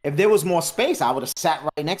there. If there was more space, I would have sat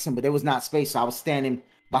right next to him, but there was not space. So I was standing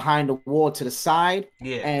behind the wall to the side,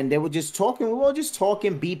 Yeah. and they were just talking. We were just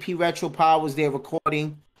talking. BP Retro Power was there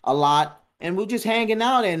recording a lot, and we are just hanging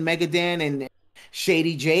out. And Megadan and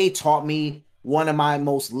Shady J taught me one of my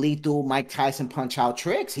most lethal Mike Tyson punch out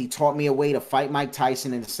tricks. He taught me a way to fight Mike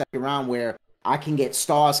Tyson in the second round where I can get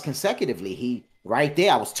stars consecutively. He right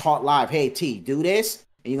there, I was taught live. Hey T, do this,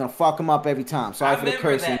 and you're gonna fuck him up every time. Sorry for the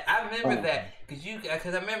cursing. I remember that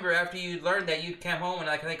because I remember after you learned that, you came home and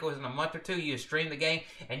like, I think it was in a month or two, you streamed the game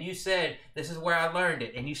and you said, "This is where I learned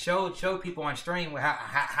it," and you showed people on stream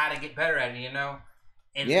how to get better at it.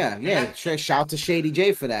 And, yeah. Shout to Shady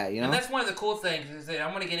J for that. And that's one of the cool things is that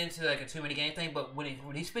I'm going to get into like a too many game thing, but when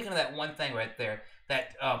he's speaking of that one thing right there,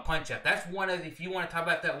 that punch up, that's one of, if you want to talk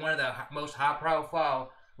about that, one of the most high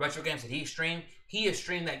profile retro games that he streamed. He has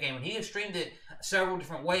streamed that game, and he has streamed it several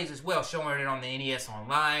different ways as well, showing it on the NES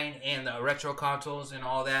Online and the retro consoles and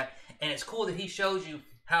all that. And it's cool that he shows you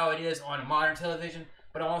how it is on a modern television,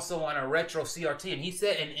 but also on a retro CRT. And he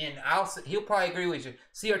said, he'll probably agree with you,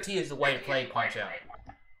 CRT is the way to play Punch Out.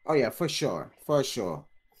 Oh yeah, for sure,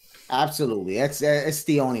 absolutely. It's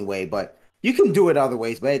the only way, but you can do it other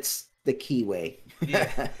ways, but it's the key way.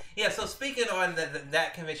 yeah. So speaking on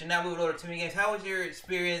that convention, now moving over to Too Many Games, how was your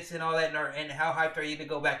experience and all that, and how hyped are you to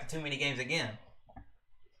go back to Too Many Games again?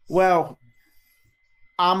 Well,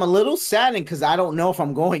 I'm a little saddened because I don't know if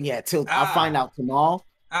I'm going yet. I'll find out tomorrow.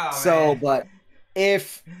 Oh, so, man. But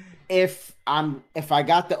if I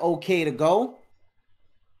got the okay to go,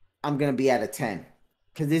 I'm gonna be at a 10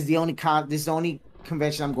 because this is the only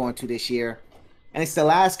convention I'm going to this year, and it's the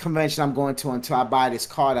last convention I'm going to until I buy this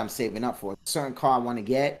car that I'm saving up for. A certain car I want to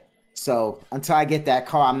get. So until I get that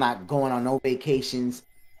car, I'm not going on no vacations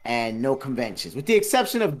and no conventions, with the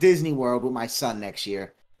exception of Disney World with my son next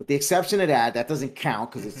year. With the exception of that doesn't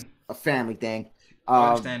count because it's a family thing.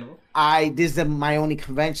 Understandable. This is my only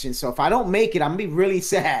convention, so if I don't make it, I'm gonna be really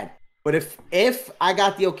sad. But if I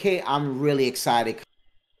got the okay, I'm really excited.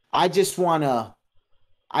 I just wanna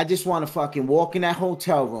fucking walk in that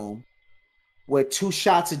hotel room with 2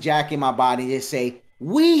 shots of Jack in my body and just say,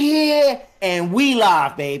 "We here and we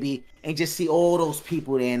live, baby," and just see all those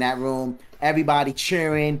people there in that room, everybody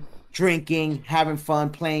cheering, drinking, having fun,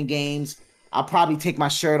 playing games. I'll probably take my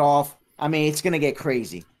shirt off. I mean, it's gonna get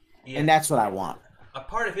crazy, and that's what I want. A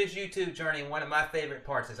part of his YouTube journey, one of my favorite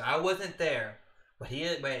parts is I wasn't there, but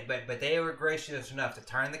they were gracious enough to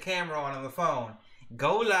turn the camera on the phone,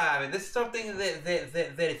 go live, and this is something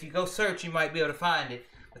that if you go search, you might be able to find it.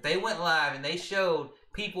 But they went live and they showed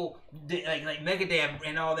people like Megadam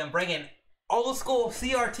and all them bringing old school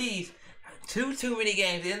CRTs to Too Many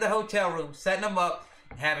Games in the hotel room, setting them up,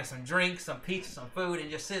 having some drinks, some pizza, some food, and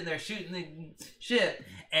just sitting there shooting the shit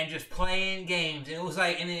and just playing games. And it was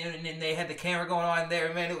like, and then they had the camera going on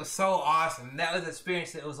there. Man, it was so awesome. That was an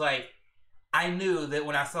experience that was like, I knew that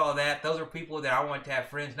when I saw that, those are people that I wanted to have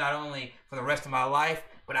friends, not only for the rest of my life,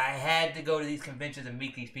 but I had to go to these conventions and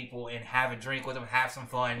meet these people and have a drink with them, have some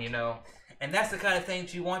fun, And that's the kind of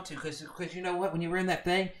things you want to, because you know what, when you were in that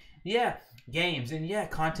thing, yeah, games and yeah,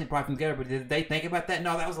 content brought them together, but did they think about that?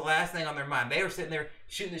 No, that was the last thing on their mind. They were sitting there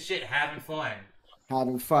shooting the shit, having fun.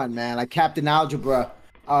 Having fun, man. Like Captain Algebra,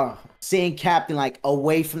 seeing Captain like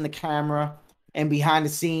away from the camera and behind the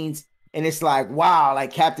scenes, and it's like, wow,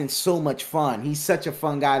 like Captain's so much fun. He's such a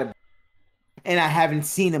fun guy to, and I haven't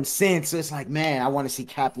seen him since. So it's like, man, I want to see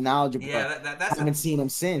Captain Algebra. Yeah, I haven't seen him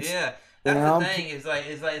since. Yeah, that's the thing. It's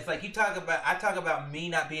like you talk about. I talk about me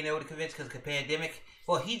not being able to convince because of the pandemic.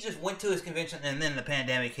 Well, he just went to his convention and then the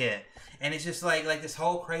pandemic hit, and it's just like this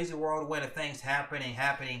whole crazy whirlwind of things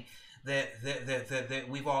happening that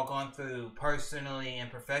we've all gone through personally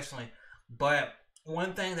and professionally. But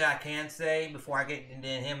one thing that I can say before I get into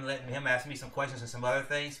him letting him ask me some questions and some other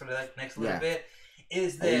things for the next little bit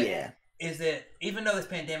is that even though this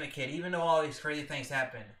pandemic hit, even though all these crazy things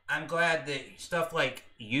happened, I'm glad that stuff like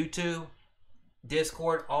YouTube,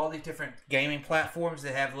 Discord, all these different gaming platforms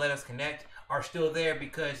that have let us connect are still there,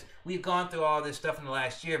 because we've gone through all this stuff in the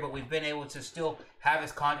last year, but we've been able to still have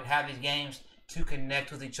this content, have these games to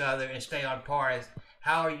connect with each other and stay on par. As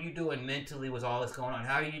how are you doing mentally with all this going on?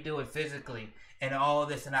 How are you doing physically and all of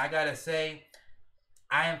this? And I gotta say,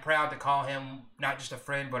 I am proud to call him not just a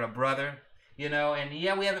friend but a brother, And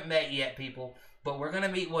yeah, we haven't met yet, people, but we're gonna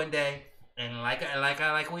meet one day. And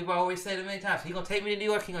like we've always said many times, he's gonna take me to New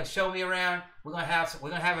York. He's gonna show me around. We're gonna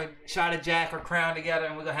have a shot of Jack or Crown together,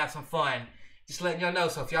 and we're gonna have some fun. Just letting y'all know.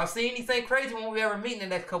 So if y'all see anything crazy when we ever meet in the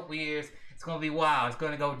next couple of years, it's gonna be wild. It's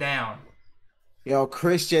gonna go down. Yo,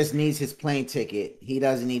 Chris just needs his plane ticket. He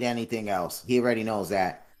doesn't need anything else. He already knows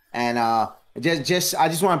that. And I just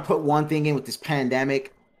want to put one thing in with this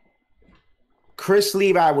pandemic. Chris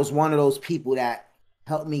Levi was one of those people that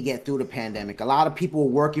helped me get through the pandemic. A lot of people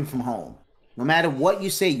were working from home. No matter what you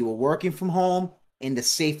say, you were working from home in the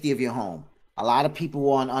safety of your home. A lot of people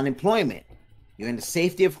were on unemployment. You're in the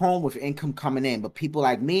safety of home with income coming in. But people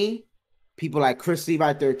like me, people like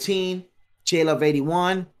Chrislevi13,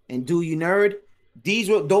 TBelly13, and Do You Nerd,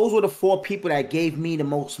 those were the four people that gave me the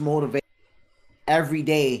most motivation every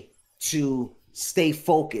day to stay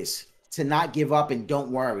focused, to not give up, and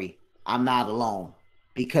don't worry, I'm not alone,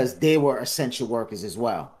 because they were essential workers as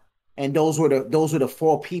well. And those were the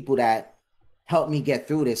four people that helped me get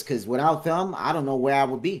through this, because without them, I don't know where I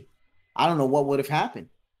would be. I don't know what would have happened.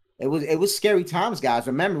 It was scary times, guys.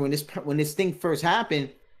 Remember when this thing first happened,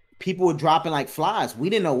 people were dropping like flies. We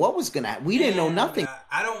didn't know what was gonna happen. We didn't know nothing.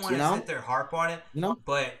 I don't want to sit there harp on it,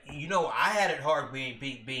 but I had it hard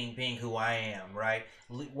being who I am, right?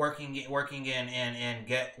 Working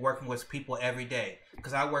with people every day,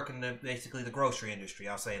 because I work in basically the grocery industry.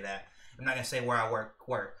 I'll say that. I'm not gonna say where I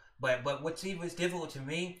work, but what's difficult to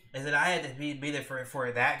me is that I had to be there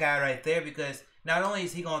for that guy right there, because not only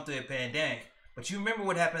is he going through a pandemic, but you remember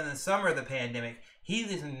what happened in the summer of the pandemic. He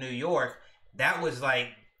lives in New York. That was like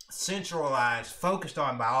centralized, focused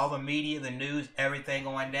on by all the media, the news, everything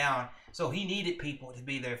going down. So he needed people to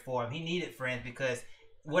be there for him. He needed friends, because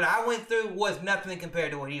what I went through was nothing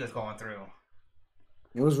compared to what he was going through.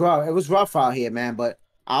 It was rough. It was rough out here, man. But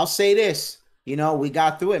I'll say this, we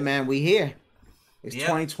got through it, man. We here. It's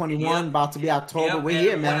 2021, about to be October. We're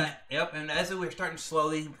here, man. And as we're starting to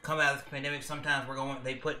slowly come out of the pandemic, sometimes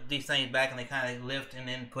they put these things back and they kind of lift and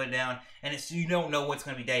then put it down. And you don't know what's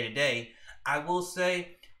going to be day to day. I will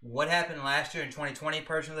say, what happened last year in 2020,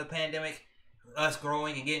 portion of the pandemic, us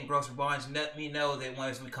growing and getting grocery bonds, let me know that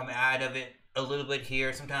once we come out of it a little bit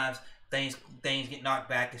here, sometimes things get knocked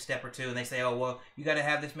back a step or two, and they say, oh, well, you got to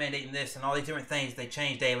have this mandate and this, and all these different things. They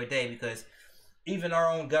change day by day, because even our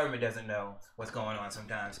own government doesn't know what's going on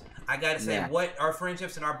sometimes. I got to say, what our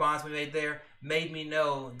friendships and our bonds we made there made me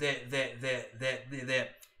know that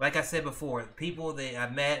like I said before, people that I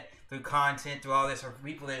met through content, through all this, are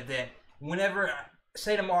people that whenever,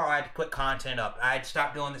 say tomorrow I had to put content up, I'd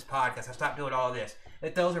stop doing this podcast, I stopped doing all this,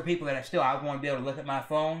 that those are people that I want to be able to look at my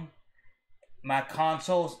phone, my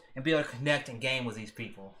consoles, and be able to connect and game with these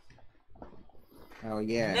people. Oh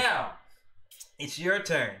yeah. Now, it's your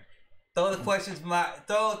turn. Throw a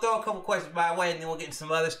couple questions my way, and then we'll get into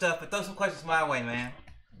some other stuff. But throw some questions my way, man.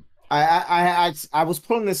 I was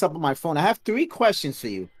pulling this up on my phone. I have 3 questions for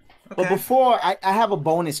you. Okay. But before, I have a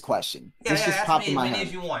bonus question. This just popped in my head.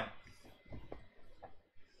 As you want.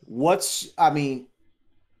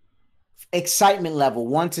 Excitement level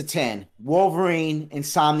 1 to 10. Wolverine,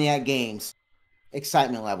 Insomniac Games.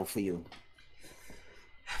 Excitement level for you.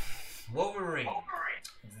 Wolverine.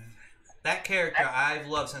 That character I've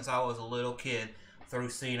loved since I was a little kid through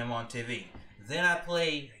seeing him on TV. Then I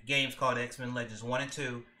played games called X-Men Legends 1 and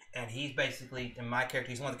 2, and he's basically, in my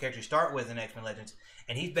character, he's one of the characters you start with in X-Men Legends,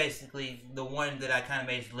 and he's basically the one that I kind of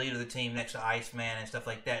made the leader of the team next to Iceman and stuff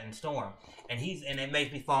like that, and Storm. And it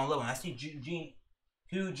makes me fall in love with him. I see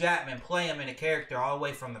Hugh Jackman play him in a character all the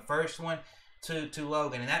way from the first one to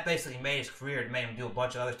Logan, and that basically made his career. It made him do a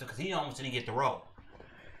bunch of other stuff, because he almost didn't get the role.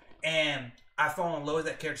 And I fall in love with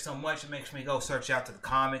that character so much, it makes me go search out to the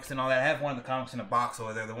comics and all that. I have one of the comics in a box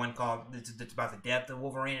over there, the one called, it's about the depth of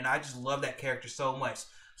Wolverine, and I just love that character so much.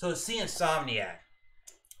 So to see Insomniac,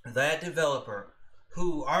 that developer,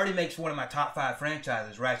 who already makes one of my top 5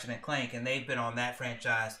 franchises, Ratchet and Clank, and they've been on that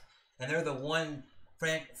franchise, and they're the one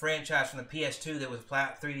franchise from the PS2 that was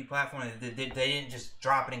 3D platform, they didn't just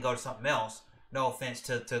drop it and go to something else. No offense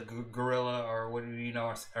to Gorilla or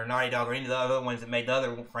or Naughty Dog or any of the other ones that made the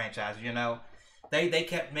other franchises, They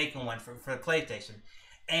kept making one for the PlayStation.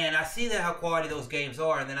 And I see that how quality those games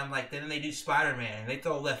are, and then I'm like, then they do Spider-Man, and they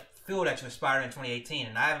throw left field at you with Spider-Man 2018,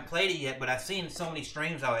 and I haven't played it yet, but I've seen so many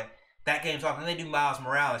streams of it. That game's off, and they do Miles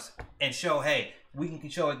Morales and show, hey, we can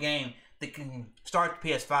show a game that can start the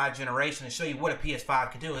PS5 generation and show you what a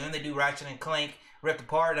PS5 can do. And then they do Ratchet and Clank Ripped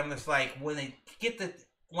Apart, and I'm just like, when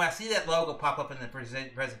I see that logo pop up in the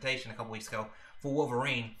presentation a couple weeks ago for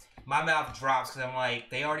Wolverine, my mouth drops, because I'm like,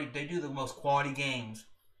 they do the most quality games,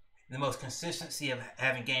 the most consistency of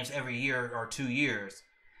having games every year or 2 years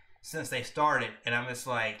since they started, and I'm just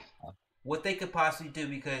like, what they could possibly do,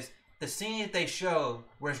 because the scene that they show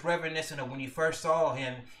was reminiscent of when you first saw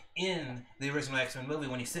him in the original X-Men movie,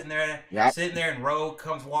 when he's sitting there, and Rogue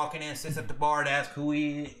comes walking in, sits at the bar and asks who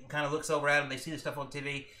he, kind of looks over at him. They see the stuff on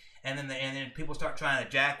TV, and then people start trying to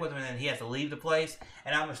jack with him, and then he has to leave the place.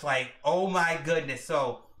 And I'm just like, oh my goodness.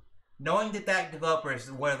 So knowing that developer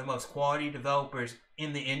is one of the most quality developers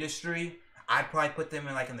in the industry, I'd probably put them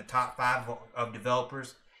in the top 5 of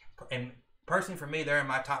developers. And personally, for me, they're in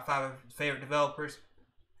my top 5 of favorite developers.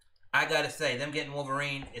 I gotta say, them getting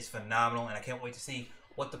Wolverine is phenomenal, and I can't wait to see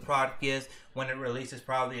what the product is when it releases,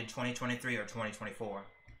 probably in 2023 or 2024.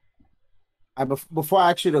 Before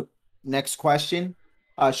I ask you the next question,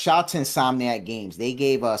 shout out to Insomniac Games. They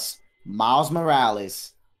gave us Miles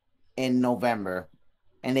Morales in November,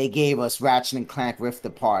 and they gave us Ratchet and Clank Rift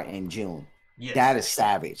Apart in June. Yes. That is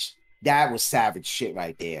savage. That was savage shit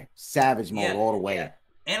right there. Savage mode all the way. Yeah.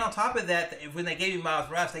 And on top of that, when they gave you Miles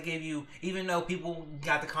Morales, they gave you, even though people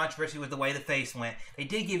got the controversy with the way the face went, they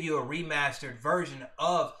did give you a remastered version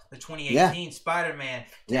of the 2018 Spider-Man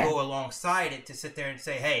to go alongside it, to sit there and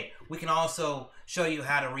say, hey, we can also show you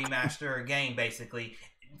how to remaster a game, basically.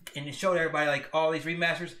 And it showed everybody, like, all these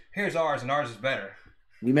remasters, here's ours, and ours is better.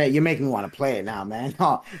 You're making me want to play it now, man.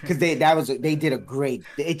 Because they did a great,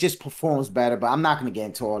 it just performs better, but I'm not going to get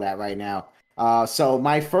into all that right now. So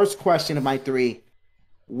my first question of my 3,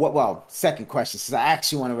 second question, since I asked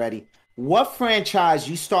you one already. What franchise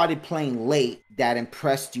you started playing late that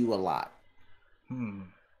impressed you a lot?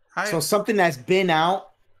 So something that's been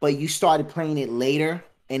out, but you started playing it later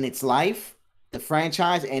in its life, the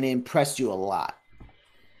franchise, and it impressed you a lot.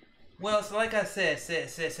 Well, so like I said,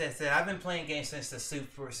 I've been playing games since the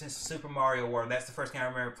Super Mario World. That's the first game I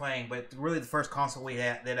remember playing, but really the first console we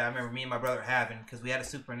had that I remember me and my brother having, because we had a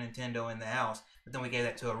Super Nintendo in the house, but then we gave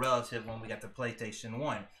that to a relative when we got the PlayStation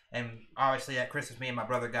 1. And obviously at Christmas, me and my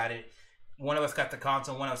brother got it. One of us got the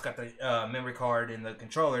console, one of us got the memory card and the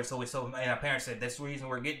controller. So and our parents said, that's the reason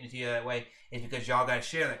we're getting it to you that way, is because y'all got to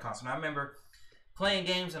share that console. And I remember playing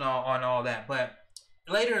games and all that, but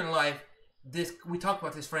later in life, we talked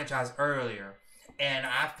about this franchise earlier, and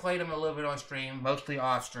I've played them a little bit on stream, mostly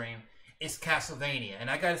off stream. It's Castlevania, and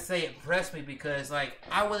I gotta say, it impressed me because, I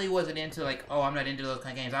really wasn't into, I'm not into those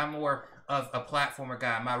kind of games. I'm more of a platformer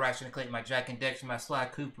guy. My Ratchet and Clank, my Jack and Dexter, my Sly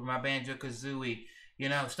Cooper, my Banjo-Kazooie,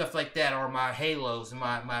 stuff like that, or my Halos and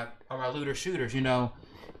my looter shooters,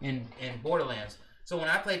 in Borderlands. So when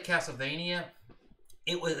I played Castlevania,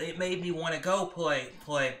 it made me want to go play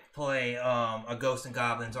a Ghosts and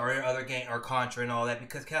Goblins or other game, or Contra and all that,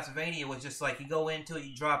 because Castlevania was just like, you go into it,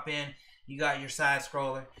 you drop in, you got your side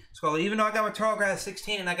scroller. Even though I got my TurboGrafx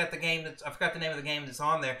 16 and I got the game I forgot the name of the game that's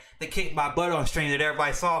on there, they kicked my butt on stream that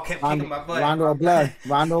everybody saw, kept kicking my butt. Rondo Blood. Yeah,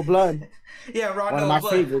 Rondo Blood. One of my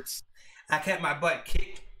favorites. I kept my butt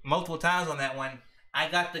kicked multiple times on that one. I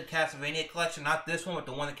got the Castlevania collection, not this one, but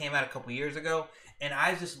the one that came out a couple years ago. And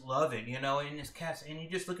I just love it, in this and you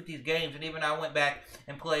just look at these games, and even I went back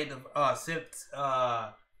and played the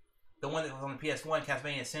one that was on the PS1,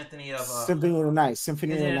 Castlevania Symphony of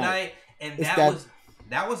the Night, and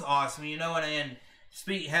that was awesome, and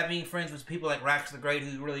having friends with people like Rax the Great,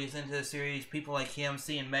 who really is into the series, people like him,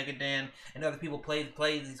 seeing Megadan and other people play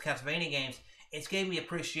these Castlevania games, it's gave me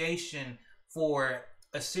appreciation for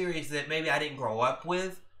a series that maybe I didn't grow up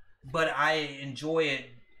with, but I enjoy it.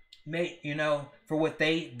 For what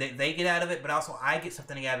they get out of it, but also I get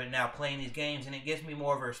something out of it now playing these games, and it gives me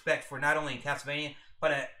more of a respect for not only Castlevania,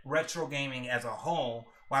 but retro gaming as a whole,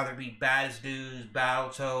 whether it be Bad Dudes,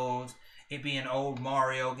 Battletoads, it be an old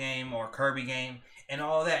Mario game or Kirby game, and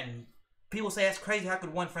all that. And people say, that's crazy, how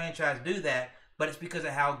could one franchise do that? But it's because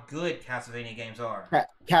of how good Castlevania games are.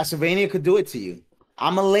 Castlevania could do it to you.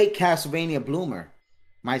 I'm a late Castlevania bloomer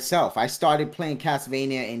myself. I started playing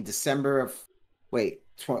Castlevania in December of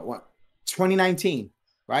 2019,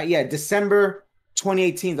 right? Yeah, December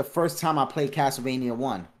 2018, the first time I played Castlevania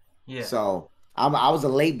 1. Yeah. So I was a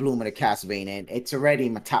late bloomer to Castlevania, and it's already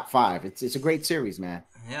in my top 5. It's a great series, man.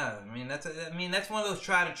 Yeah, that's one of those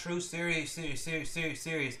tried and true series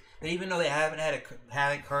that even though they haven't had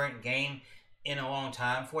a current game in a long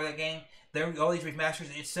time for that game, all these remasters,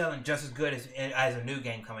 it's selling just as good as a new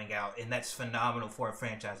game coming out, and that's phenomenal for a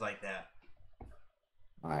franchise like that.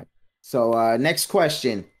 All right. So next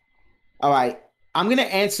question. All right, I'm gonna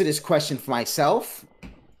answer this question for myself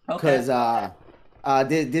because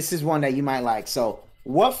this is one that you might like. So,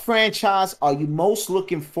 what franchise are you most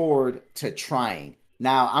looking forward to trying?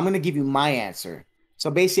 Now, I'm gonna give you my answer.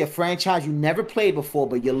 So, basically, a franchise you never played before,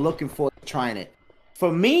 but you're looking forward to trying it.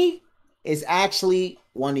 For me, it's actually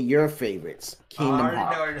one of your favorites, Kingdom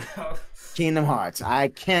Hearts. Kingdom Hearts. I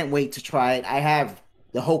can't wait to try it. I have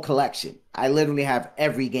the whole collection. I literally have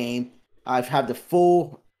every game. I've had the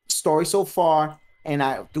full story so far, and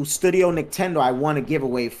I through Studio Nintendo, I won a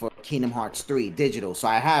giveaway for Kingdom Hearts 3 digital. So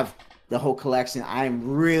I have the whole collection. I'm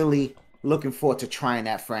really looking forward to trying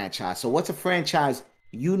that franchise. So what's a franchise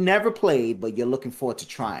you never played but you're looking forward to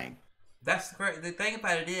trying? That's great. The thing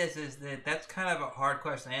about it is that that's kind of a hard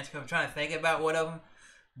question to answer. 'Cause I'm trying to think about one of them,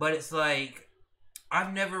 but it's like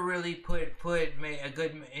I've never really put a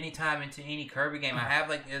good any time into any Kirby game. I have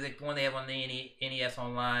like the one they have on the NES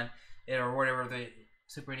Online or whatever, the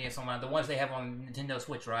Super NES Online, the ones they have on Nintendo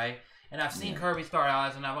Switch, right? And I've seen Kirby Star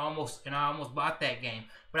Allies, and I almost bought that game,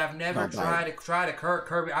 but I've never tried a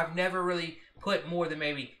Kirby. I've never really put more than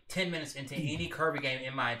maybe 10 minutes into any Kirby game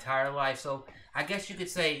in my entire life. So I guess you could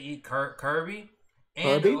say Kirby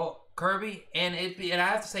and Kirby, and and I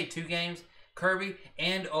have to say two games, Kirby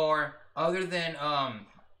and or other than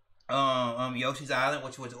Yoshi's Island,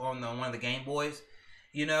 which was on one of the Game Boys.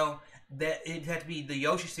 You know that it had to be the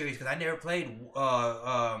Yoshi series because I never played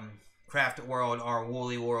Crafted World or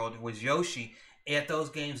Woolly World. It was Yoshi. Yet those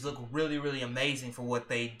games look really, really amazing for what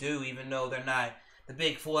they do, even though they're not the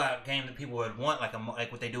big full-out game that people would want, like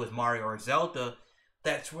what they do with Mario or Zelda.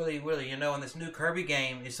 That's really, really, and this new Kirby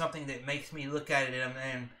game is something that makes me look at it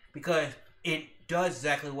and because it does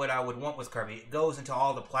exactly what I would want with Kirby. It goes into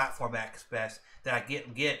all the platform aspects that I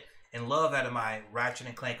get and love out of my Ratchet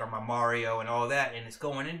and Clank or my Mario and all that, and it's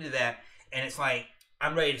going into that, and it's like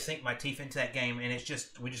I'm ready to sink my teeth into that game, and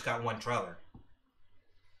we just got one trailer.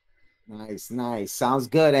 Nice, nice. Sounds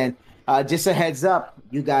good. And just a heads up,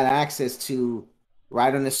 you got access to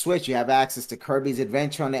right on the Switch. You have access to Kirby's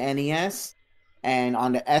Adventure on the NES, and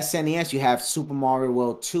on the SNES you have Super Mario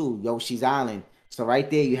World 2, Yoshi's Island. So right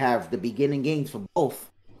there you have the beginning games for both.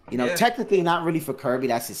 Technically not really for Kirby.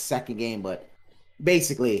 That's his second game, but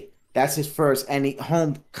basically that's his first any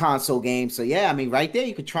home console game. So yeah, I mean, right there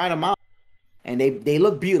you could try them out, and they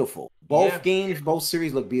look beautiful. Both games, both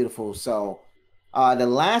series look beautiful. So the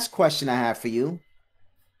last question I have for you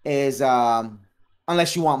is,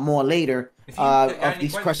 unless you want more later, of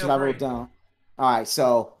these questions I wrote down. All right,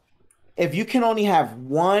 so if you can only have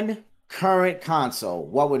one current console,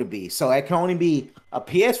 what would it be? So it can only be a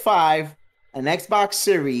PS5, an Xbox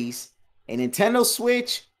Series, a Nintendo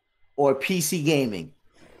Switch, or PC gaming.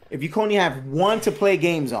 If you can only have one to play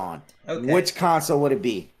games on, which console would it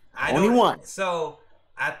be? Only one. So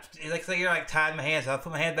it's like you're like tying my hands. I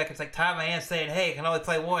put my hand back. It's like tying my hands, saying, "Hey, I can only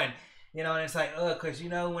play one." And it's like, because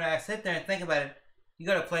when I sit there and think about it, you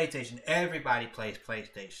go to PlayStation. Everybody plays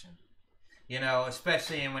PlayStation.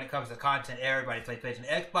 Especially when it comes to content, everybody plays PlayStation.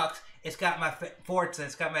 Xbox, it's got my Forza,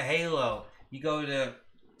 it's got my Halo. You go to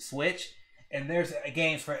Switch, and there's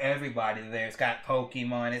games for everybody there. It's got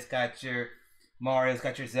Pokemon, it's got your Mario, it's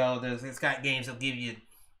got your Zeldas, it's got games that give you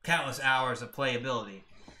countless hours of playability.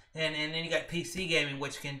 And then you got PC gaming,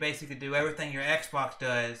 which can basically do everything your Xbox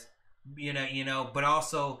does, but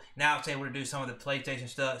also now it's able to do some of the PlayStation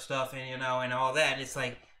stuff and and all that. It's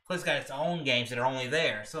like, plus it's got its own games that are only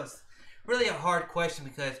there. So it's really a hard question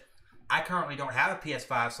because I currently don't have a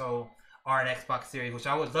PS5 or an Xbox Series, which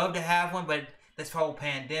I would love to have one, but this whole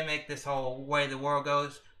pandemic, this whole way the world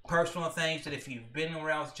goes, personal things that if you've been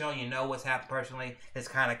around with Joe, you know what's happened personally, that's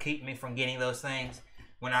kind of keeping me from getting those things.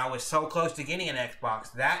 When I was so close to getting an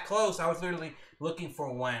Xbox, that close, I was literally looking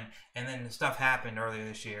for one, and then the stuff happened earlier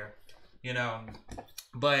this year,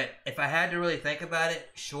 But if I had to really think about it,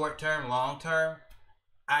 short term, long term,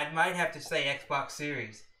 I might have to say Xbox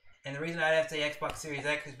Series. And the reason I'd have to say Xbox Series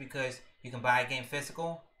X is because you can buy a game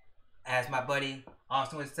physical. As my buddy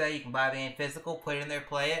Austin would say, you can buy the game physical, put it in there,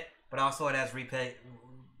 play it, but also it has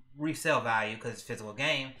resale value because it's a physical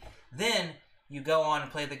game. Then you go on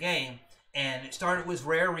and play the game. And it started with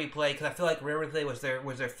Rare Replay because I feel like Rare Replay was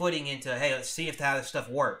their footing into, hey, let's see how this stuff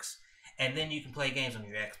works. And then you can play games on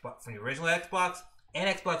your Xbox, from your original Xbox and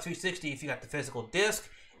Xbox 360 if you got the physical disc,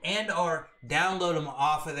 and or download them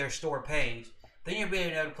off of their store page. Then you'll be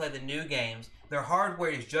able to play the new games. Their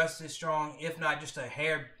hardware is just as strong, if not just a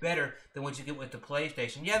hair better than what you get with the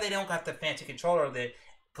PlayStation. Yeah, they don't got the fancy controller that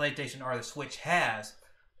PlayStation or the Switch has,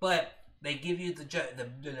 but they give you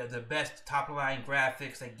the best top-of-line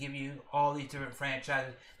graphics. They give you all these different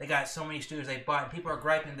franchises. They got so many studios they bought, and people are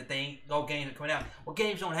griping that no games are coming out. Well,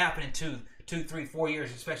 games don't happen in 2, 3, 4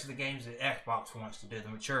 years, especially the games that Xbox wants to do, the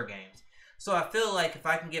mature games. So I feel like if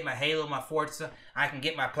I can get my Halo, my Forza, I can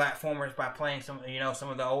get my platformers by playing some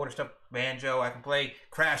of the older stuff, Banjo. I can play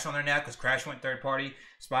Crash on there now because Crash went third party,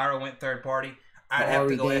 Spyro went third party. I'd have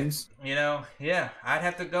to go, games. I'd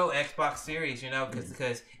have to go Xbox Series,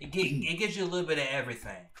 because it gives you a little bit of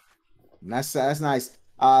everything. That's nice.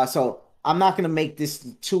 So I'm not gonna make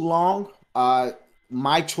this too long.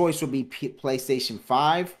 my choice would be PlayStation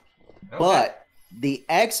 5, Okay. but the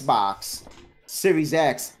Xbox Series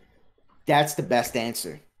X, that's the best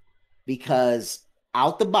answer because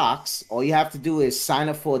out the box, all you have to do is sign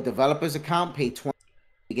up for a developer's account, pay 20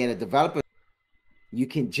 to get a developer. You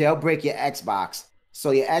can jailbreak your Xbox.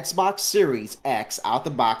 So your Xbox Series X out the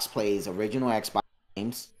box plays original Xbox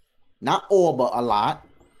games. Not all, but a lot.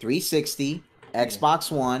 360, Xbox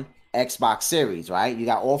One, Xbox Series, right? You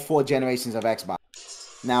got all 4 generations of Xbox.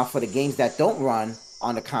 Now, for the games that don't run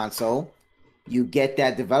on the console, you get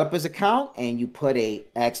that developer's account and you put a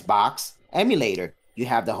Xbox emulator. You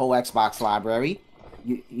have the whole Xbox library.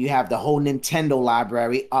 You have the whole Nintendo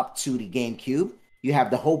library up to the GameCube. You have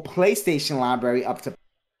the whole PlayStation library up to,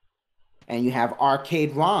 and you have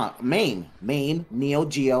arcade ROM, MAME, Neo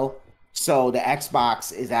Geo. So the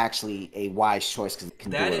Xbox is actually a wise choice because it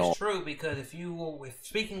can do it all. That is true because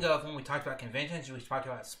speaking of when we talked about conventions, we talked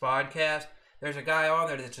about Spodcast. There's a guy on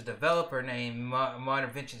there that's a developer named Modern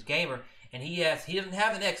Vintage Gamer, and he doesn't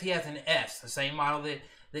have an X, he has an S, the same model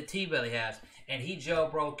that TBelly has, and he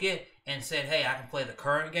jailbroke it and said, hey, I can play the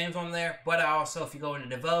current games on there, but I also, if you go into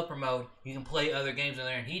developer mode, you can play other games on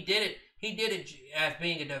there, and he did it as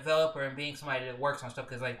being a developer and being somebody that works on stuff,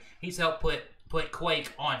 because like he's helped put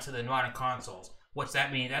Quake onto the modern consoles. What's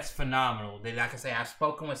that mean? That's phenomenal. That I can say I've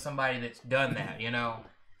spoken with somebody that's done that,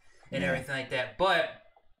 and everything like that. But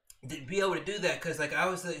to be able to do that, because like I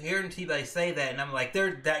was hearing TBelly say that, and I'm like,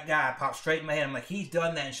 there's that guy popped straight in my head. I'm like, he's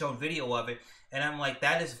done that and shown video of it, and I'm like,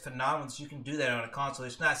 that is phenomenal that you can do that on a console.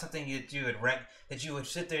 It's not something that you would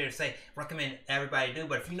sit there and say recommend everybody do.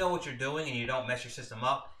 But if you know what you're doing and you don't mess your system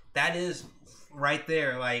up, that is right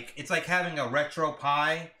there. Like it's like having a retro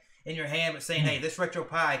Pi in your hand, but saying, hey, this retro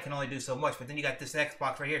Pi can only do so much. But then you got this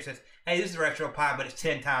Xbox right here that says, hey, this is a retro Pi, but it's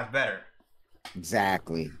 10 times better.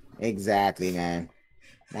 Exactly, man.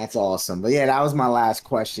 That's awesome. But yeah, that was my last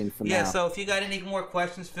question for now. Yeah, so if you got any more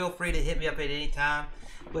questions, feel free to hit me up at any time.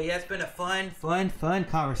 But yeah, it's been a fun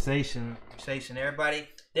conversation. Everybody,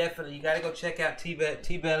 definitely, you got to go check out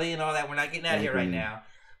TBelly and all that. We're not getting out of here right now.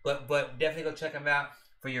 But definitely go check him out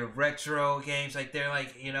for your retro games. Like they're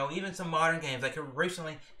like, even some modern games. Like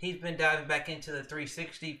recently, he's been diving back into the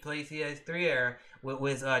 360 PlayStation 3 era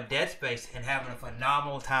with Dead Space and having a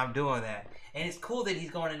phenomenal time doing that. And it's cool that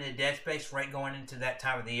he's going into Dead Space right going into that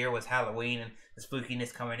time of the year with Halloween and the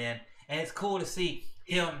spookiness coming in. And it's cool to see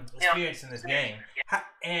him experiencing this game.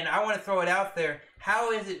 And I want to throw it out there.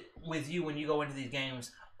 How is it with you when you go into these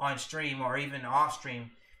games on stream or even off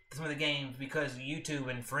stream? Some of the games, because YouTube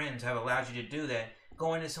and friends have allowed you to do that,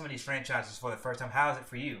 going into some of these franchises for the first time, how is it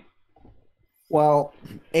for you? Well,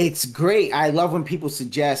 it's great. I love when people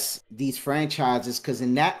suggest these franchises because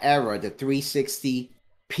in that era, the 360,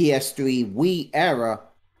 PS3, Wii era,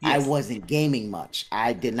 yes, I wasn't gaming much.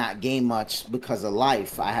 I did not game much because of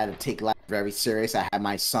life. I had to take life very serious. I had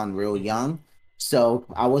my son real young, so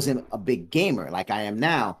I wasn't a big gamer like I am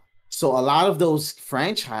now. So a lot of those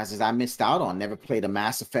franchises I missed out on. Never played a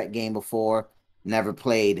Mass Effect game before. Never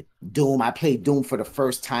played Doom. I played Doom for the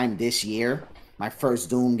first time this year. My first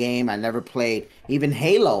Doom game. I never played even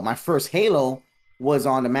Halo. My first Halo was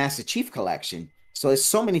on the Master Chief Collection. So there's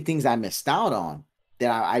so many things I missed out on that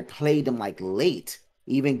I played them like late.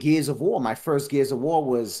 Even Gears of War. My first Gears of War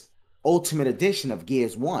was Ultimate Edition of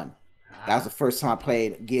Gears 1. That was the first time I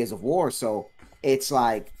played Gears of War. So it's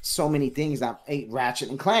like so many things. I ate Ratchet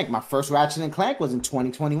and Clank. My first Ratchet and Clank was in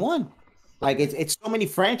 2021. Like it's so many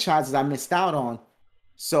franchises I missed out on.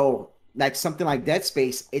 So like something like Dead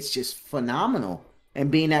Space, it's just phenomenal. And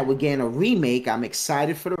being that we're getting a remake, I'm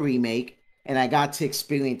excited for the remake. And I got to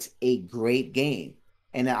experience a great game.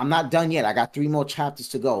 And I'm not done yet. I got 3 more chapters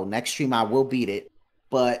to go. Next stream, I will beat it.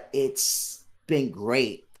 But it's been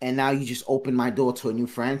great. And now you just opened my door to a new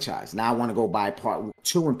franchise. Now I want to go buy part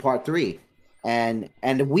 2 and part 3. And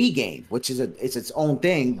the Wii game, which is it's its own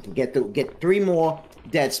thing, to get 3 more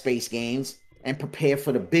Dead Space games and prepare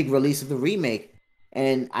for the big release of the remake.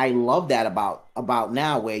 And I love that about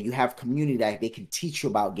now where you have community that they can teach you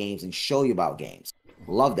about games and show you about games.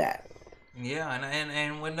 Love that. Yeah,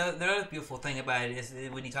 and when the other beautiful thing about it is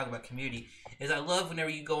when you talk about community is I love whenever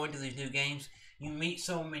you go into these new games, you meet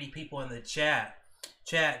so many people in the chat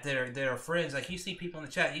that are friends. Like you see people in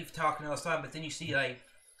the chat, you've talking all the time, but then you see like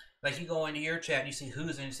you go into your chat and you see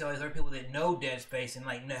who's in, you see all these other people that know Dead Space and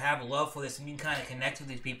like have a love for this, and you can kind of connect with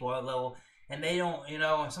these people at a level, and they don't,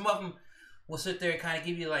 and some of them will sit there and kind of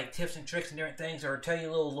give you like tips and tricks and different things, or tell you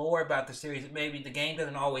a little lore about the series that maybe the game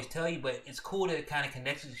doesn't always tell you, but it's cool to kind of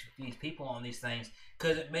connect with these people on these things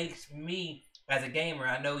because it makes me as a gamer,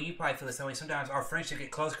 I know you probably feel the same way. Sometimes our friendship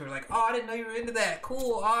get close because we're like, oh, I didn't know you were into that.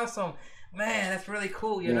 Cool, awesome, man, that's really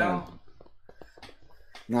cool, you know.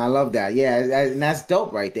 No, I love that. Yeah, and that's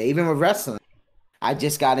dope right there. Even with wrestling, I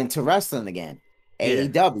just got into wrestling again. Yeah.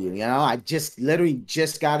 AEW, you know, I just literally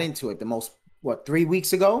just got into it 3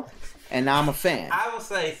 weeks ago, and now I'm a fan. I will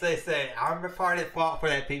say, I'm a part of the fault for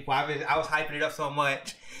that, people. I was hyping it up so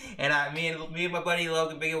much, and me and my buddy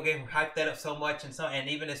Logan Big Game hyped that up so much, and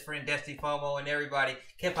even his friend Destiny Fomo and everybody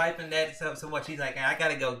kept hyping that up so much. He's like, I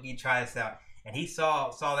gotta go try this out, and he saw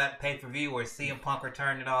that pay-per-view where CM Punk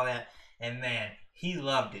returned and all that, and man, he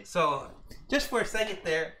loved it. So just for a second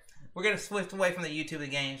there, we're gonna switch away from the YouTube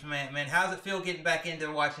games, man. How's it feel getting back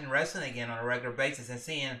into watching wrestling again on a regular basis and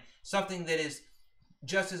seeing something that is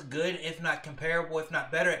just as good, if not comparable, if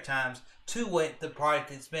not better at times, to what the product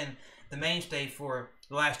that's been the mainstay for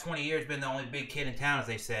the last 20 years, been the only big kid in town, as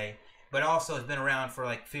they say, but also has been around for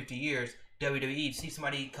like 50 years. WWE, see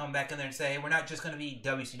somebody come back in there and say, hey, we're not just going to be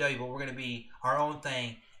WCW, but we're going to be our own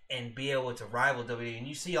thing and be able to rival WWE. And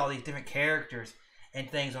you see all these different characters and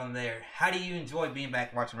things on there. How do you enjoy being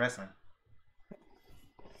back watching wrestling?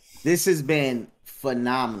 This has been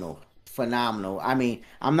phenomenal. I mean,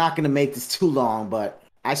 I'm not going to make this too long, but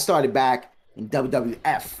I started back in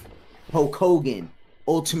WWF. Hulk Hogan,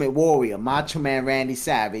 Ultimate Warrior, Macho Man Randy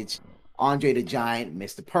Savage, Andre the Giant,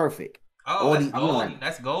 Mr. Perfect. Oh, that's golden.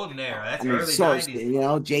 That's golden era. That's early 90s. You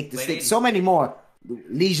know, Jake the Snake. So many more.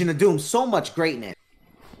 Legion of Doom. So much greatness.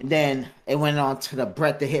 And then it went on to the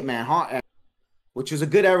Bret the Hitman Hart era, which was a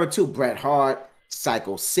good era too. Bret Hart,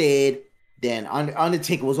 Psycho Sid. Then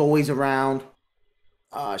Undertaker was always around.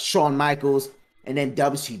 Shawn Michaels. And then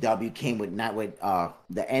WCW came with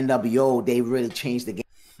the NWO. They really changed the game.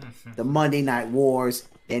 The Monday Night Wars.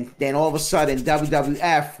 And then all of a sudden,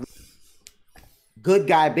 WWF, good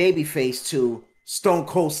guy babyface to Stone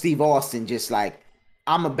Cold Steve Austin, just like,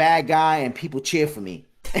 I'm a bad guy and people cheer for me.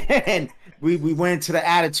 And we went to the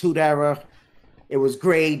Attitude Era. It was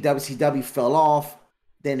great. WCW fell off.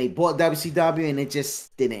 Then they bought WCW and it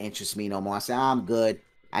just didn't interest me no more. I said, I'm good.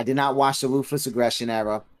 I did not watch the Ruthless Aggression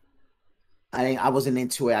Era. I wasn't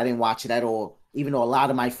into it. I didn't watch it at all. Even though a lot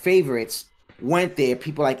of my favorites went there.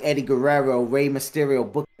 People like Eddie Guerrero, Rey Mysterio,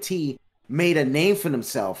 Booker T made a name for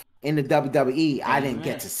themselves in the WWE. I didn't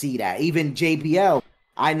get to see that. Even JBL,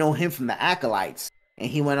 I know him from the Acolytes. And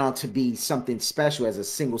he went on to be something special as a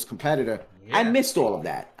singles competitor. Yeah. I missed all of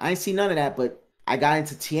that. I didn't see none of that, but I got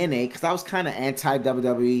into TNA because I was kind of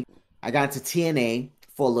anti-WWE. I got into TNA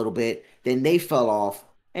for a little bit. Then they fell off.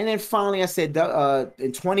 And then finally I said,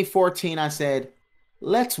 in 2014, I said,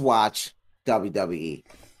 let's watch WWE.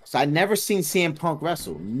 So I never seen CM Punk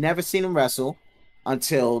wrestle. Never seen him wrestle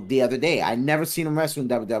until the other day. I never seen him wrestle in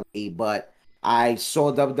WWE, but I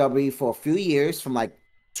saw WWE for a few years from like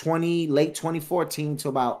late 2014 to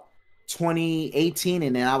about 2018.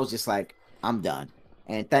 And then I was just like, I'm done.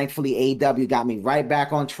 And thankfully, AEW got me right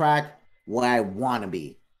back on track where I want to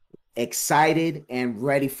be. Excited and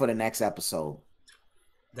ready for the next episode.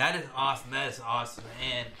 That is awesome.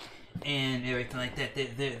 And everything like that.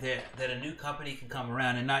 That a new company can come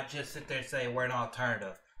around and not just sit there and say we're an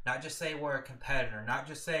alternative. Not just say we're a competitor. Not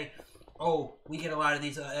just say, oh, we get a lot of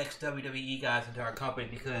these ex-WWE guys into our company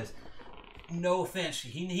because, no offense,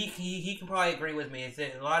 he can probably agree with me. It's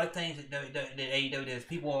that a lot of things that AEW does,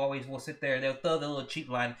 people always will sit there and they'll throw the little cheap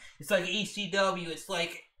line. It's like ECW. It's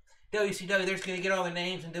like WCW. They're just going to get all the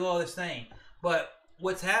names and do all this thing. But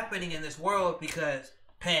what's happening in this world, because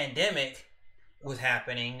pandemic was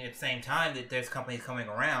happening at the same time that there's companies coming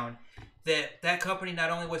around, that company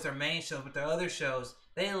not only was their main show, but their other shows,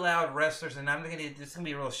 they allowed wrestlers, and this is gonna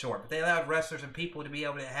be real short, but they allowed wrestlers and people to be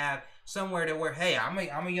able to have somewhere to where, hey, I'm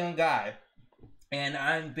a young guy, and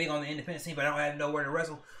I'm big on the independent scene, but I don't have nowhere to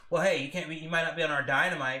wrestle. Well, hey, you might not be on our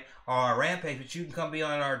Dynamite or our Rampage, but you can come be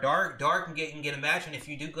on our Dark and get a match, and if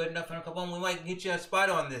you do good enough in a couple of them, we might get you a spot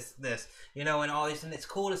on this, and all this, and it's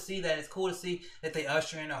cool to see that. It's cool to see that they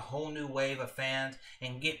usher in a whole new wave of fans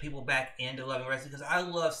and get people back into loving wrestling, because I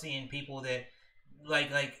love seeing people that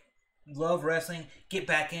like love wrestling get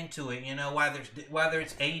back into it, whether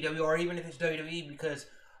it's AEW or even if it's WWE, because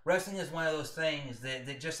wrestling is one of those things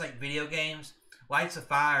that just like video games, lights a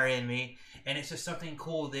fire in me, and it's just something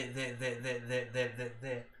cool that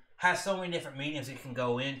has so many different mediums it can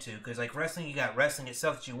go into. Because like wrestling, you got wrestling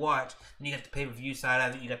itself that you watch, and you got the pay-per-view side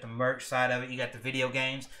of it, you got the merch side of it, you got the video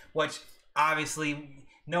games, which obviously,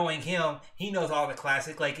 knowing him, he knows all the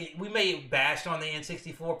classic. Like, we may have bashed on the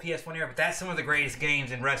N64, PS1 era, but that's some of the greatest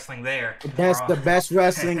games in wrestling there. The best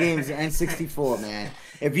wrestling games in N64, man.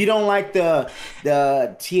 If you don't like the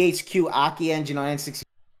THQ Aki engine on N64,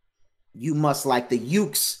 you must like the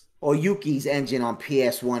Yuki's engine on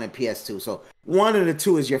PS1 and PS2. So one of the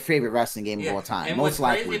two is your favorite wrestling game of all time. And most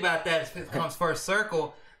what's crazy likely about that is, if it comes first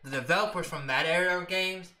circle, the developers from that era of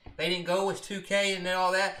games, they didn't go with 2K and then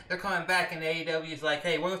all that. They're coming back and the AEW's like,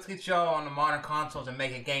 hey, we're going to get y'all on the modern consoles and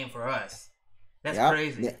make a game for us. That's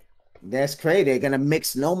crazy. Yeah. That's crazy. They're going to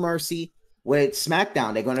mix No Mercy with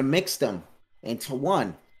SmackDown. They're going to mix them into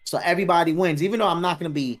one. So everybody wins. Even though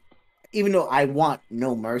I want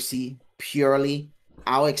No Mercy purely,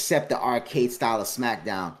 I'll accept the arcade style of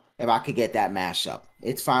SmackDown if I could get that mashup.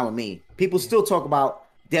 It's fine with me. People still talk about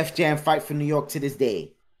Def Jam Fight for New York to this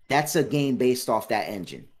day. That's a game based off that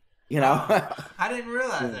engine. You know? I didn't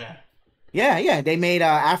realize that. Yeah. They made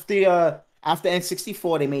after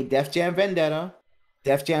N64, they made Def Jam Vendetta,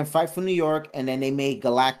 Def Jam Fight for New York, and then they made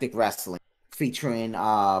Galactic Wrestling featuring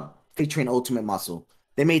Ultimate Muscle.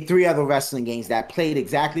 They made 3 other wrestling games that played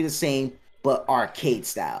exactly the same but arcade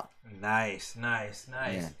style. Nice.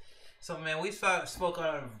 Yeah. So, man, we spoke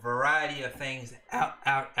on a variety of things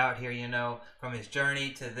out here, you know, from his journey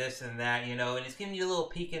to this and that, you know, and it's giving you a little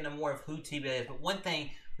peek into more of who TBelly is. But one thing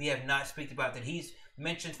we have not spoken about that he's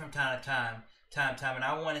mentioned from time to time, and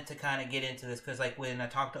I wanted to kind of get into this because, like, when I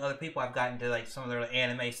talk to other people, I've gotten to, like, some of their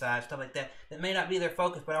anime side, stuff like that may not be their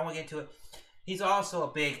focus, but I want to get into it. He's also a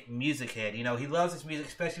big music head, you know, he loves his music,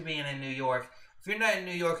 especially being in New York. If you're not in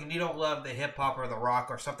New York and you don't love the hip hop or the rock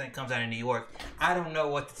or something that comes out of New York, I don't know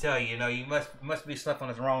what to tell you. You know, you must be slept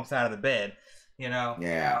on the wrong side of the bed. You know.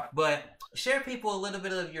 Yeah. But share people a little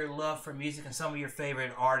bit of your love for music and some of your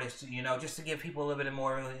favorite artists. You know, just to give people a little bit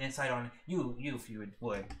more insight on you if you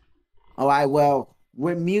would. All right. Well,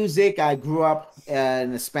 with music, I grew up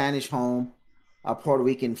in a Spanish home, a Puerto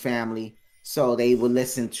Rican family, so they would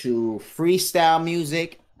listen to freestyle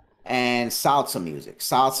music and salsa music,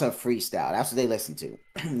 salsa freestyle. That's what they listen to.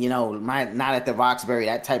 You know, not at the Roxbury,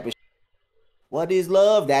 that type of. What is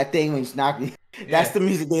love? That thing when it's not. That's the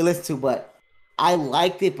music they listen to. But I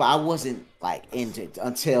liked it, but I wasn't like into it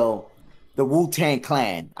until the Wu-Tang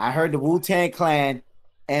Clan. I heard the Wu-Tang Clan,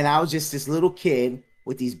 and I was just this little kid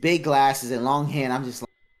with these big glasses and long hair. And I'm just like,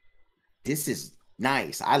 this is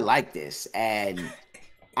nice. I like this, and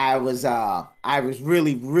I was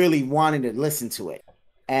really, really wanting to listen to it.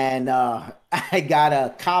 And I got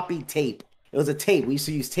a copy tape. It was a tape. We used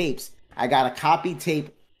to use tapes. I got a copy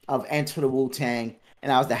tape of Enter the Wu-Tang,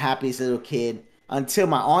 and I was the happiest little kid until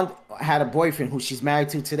my aunt had a boyfriend who she's married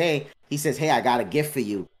to today. He says, hey, I got a gift for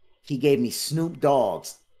you. He gave me Snoop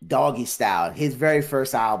Dogg's Doggy Style, his very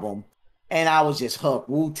first album. And I was just hooked.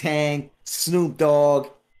 Wu-Tang, Snoop Dogg,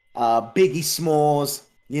 Biggie Smalls,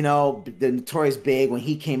 you know, the Notorious Big when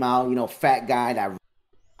he came out, you know, fat guy that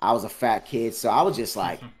I was a fat kid, so I was just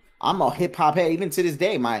like, I'm a hip hop head. Even to this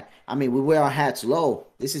day, we wear our hats low.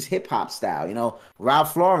 This is hip hop style, you know.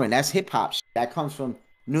 Ralph Lauren, that's hip hop. That comes from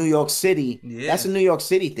New York City. Yeah. That's a New York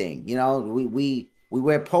City thing, you know. We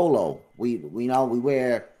wear polo. We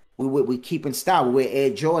keep in style. We wear Air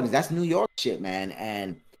Jordans. That's New York shit, man.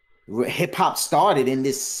 And hip hop started in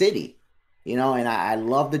this city, you know. And I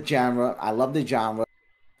love the genre.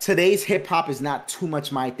 Today's hip hop is not too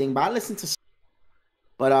much my thing, but I listen to.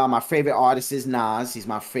 But my favorite artist is Nas. He's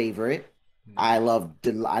my favorite. I love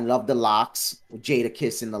the Locks,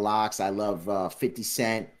 Jadakiss and the Locks. I love 50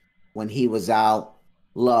 Cent when he was out.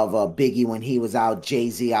 Love Biggie when he was out.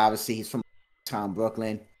 Jay-Z, obviously, he's from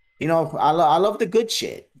Brooklyn. You know, I love the good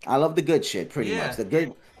shit. I love the good shit pretty much.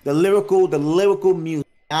 The lyrical music.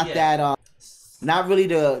 Not really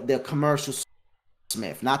the commercial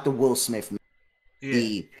Smith, not the Will Smith.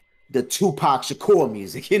 The Tupac Shakur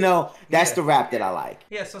music, you know, that's the rap that I like.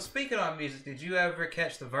 Yeah, so speaking on music, did you ever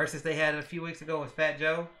catch the verses they had a few weeks ago with Fat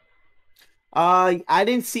Joe? I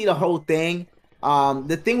didn't see the whole thing.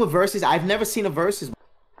 The thing with verses, I've never seen a verses.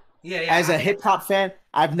 Yeah. As a hip hop fan,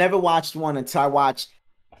 I've never watched one until I watched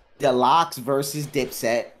the Locks versus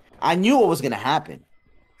Dipset. I knew what was gonna happen.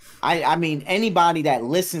 I mean, anybody that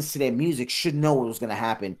listens to their music should know what was gonna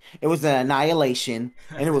happen. It was an annihilation,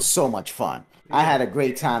 and it was so much fun. I had a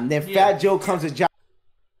great time. Then Fat Joe comes to John.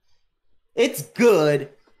 It's good,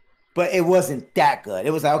 but it wasn't that good.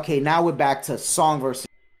 It was like, okay, now we're back to song versus.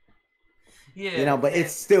 Yeah. You know, but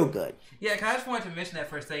it's still good. Yeah, cause I just wanted to mention that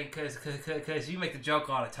first thing, cause you make the joke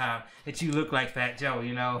all the time that you look like Fat Joe,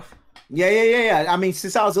 you know. Yeah. I mean,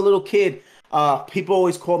 since I was a little kid, people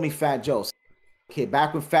always called me Fat Joe. Okay,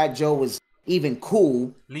 back when Fat Joe was even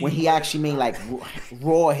cool, when he actually made like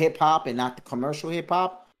raw hip hop and not the commercial hip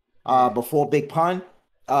hop. Before Big Pun,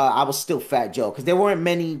 I was still Fat Joe because there weren't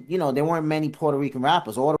many Puerto Rican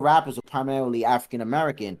rappers. All the rappers were primarily African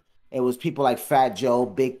American. It was people like Fat Joe,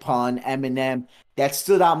 Big Pun, Eminem that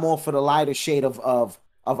stood out more for the lighter shade of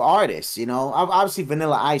artists. You know, obviously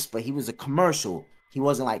Vanilla Ice, but he was a commercial. He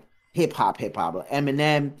wasn't like hip hop. But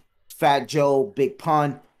Eminem, Fat Joe, Big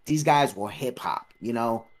Pun, these guys were hip hop. You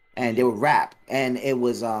know, and they would rap, and it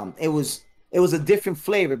was a different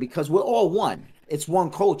flavor because we're all one. It's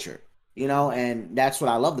one culture, and that's what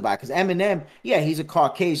I loved about it. Because Eminem, yeah, he's a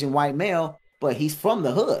Caucasian white male, but he's from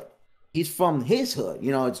the hood. He's from his hood.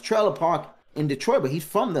 It's Trailer Park in Detroit, but he's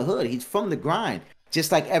from the hood. He's from the grind,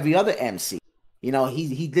 just like every other MC.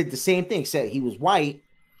 He did the same thing, except he was white.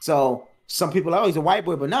 So some people are, oh, he's a white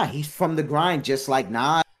boy, but nah, he's from the grind, just like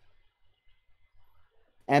Nas.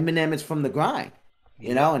 Eminem is from the grind,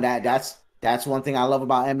 and that's one thing I love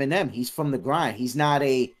about Eminem. He's from the grind. He's not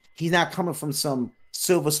coming from some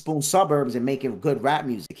silver spoon suburbs and making good rap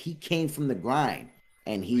music. He came from the grind,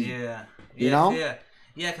 and yeah,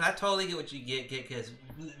 because I totally get what you get because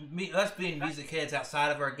us being music heads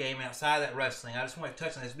outside of our game, outside of that wrestling, I just want to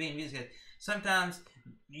touch on this being music heads. Sometimes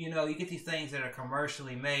you get these things that are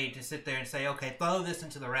commercially made to sit there and say, okay, throw this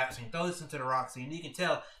into the rap scene, throw this into the rock scene. You can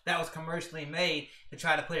tell that was commercially made to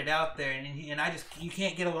try to put it out there, and you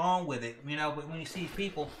can't get along with it, But when you see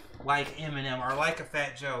people like Eminem or like a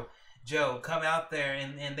Fat Joe come out there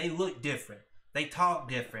and they look different, they talk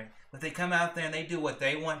different, but they come out there and they do what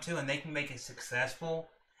they want to, and they can make it successful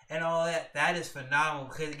and all that. That is phenomenal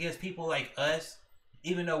because it gives people like us.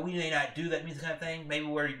 Even though we may not do that music kind of thing, maybe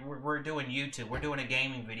we're doing YouTube, we're doing a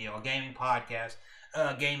gaming video, a gaming podcast,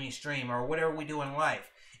 a gaming stream, or whatever we do in life.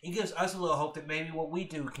 It gives us a little hope that maybe what we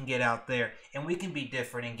do can get out there, and we can be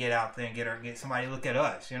different and get out there and get somebody to look at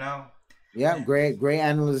us, Yeah, great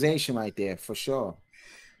analyzation right there for sure.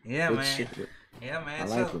 Yeah, good man. Shit. Yeah, man. I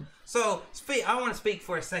like it. So I want to speak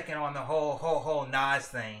for a second on the whole Nas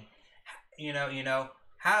thing.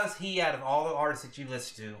 How's he out of all the artists that you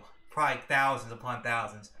listen to? Probably thousands upon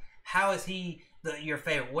thousands. How is he your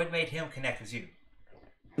favorite? What made him connect with you?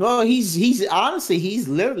 Well, he's honestly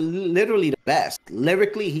literally the best.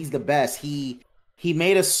 Lyrically, he's the best. He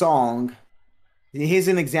made a song. Here's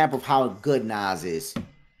an example of how good Nas is.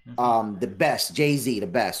 The best, Jay-Z, the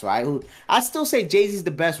best, right? I still say Jay-Z's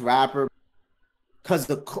the best rapper because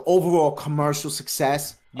the overall commercial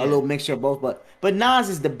success, a little mixture of both. But Nas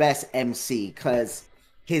is the best MC because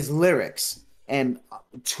his lyrics. And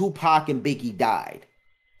Tupac and Biggie died.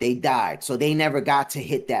 They died. So they never got to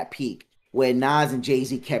hit that peak where Nas and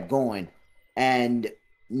Jay-Z kept going. And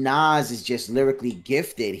Nas is just lyrically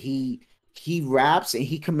gifted. He raps and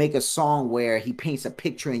he can make a song where he paints a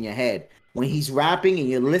picture in your head. When he's rapping and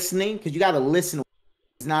you're listening, because you got to listen.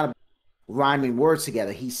 It's not rhyming words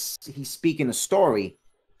together. He's speaking a story,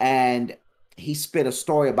 and he spit a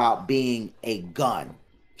story about being a gun.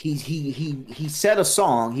 He said a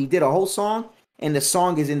song. He did a whole song. And the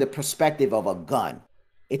song is in the perspective of a gun.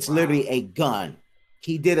 It's literally a gun.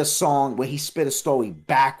 He did a song where he spit a story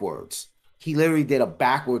backwards. He literally did a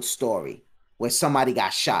backwards story where somebody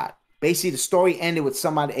got shot. Basically, the story ended with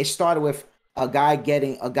somebody. It started with a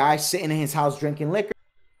guy sitting in his house drinking liquor.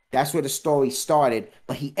 That's where the story started.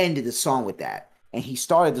 But he ended the song with that. And he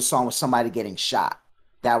started the song with somebody getting shot.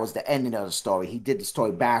 That was the ending of the story. He did the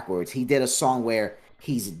story backwards. He did a song where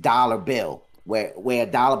he's a dollar bill. Where a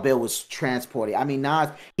dollar bill was transported. I mean, Nas,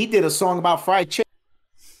 he did a song about fried chicken.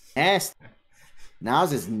 Nasty.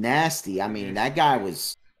 Nas is nasty. I mean, that guy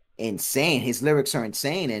was insane. His lyrics are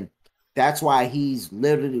insane, and that's why he's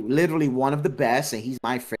literally one of the best, and he's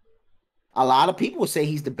my favorite. A lot of people would say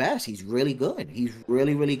he's the best. He's really good. He's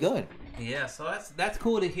really, really good. Yeah, so that's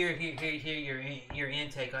cool to hear your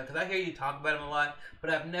intake on, because I hear you talk about him a lot,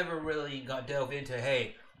 but I've never really delved into,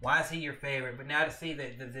 hey, why is he your favorite? But now to see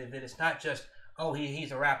that it's not just, oh,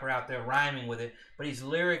 he's a rapper out there rhyming with it, but he's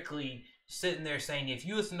lyrically sitting there saying, if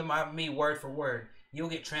you listen to me word for word, you'll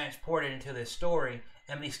get transported into this story,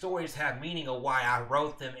 and these stories have meaning of why I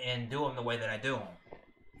wrote them and do them the way that I do them.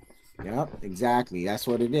 Yep, exactly. That's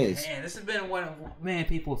what it is. Man, this has been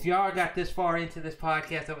people, if y'all got this far into this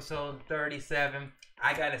podcast, episode 37,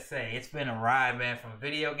 I gotta say, it's been a ride, man, from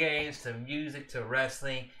video games to music to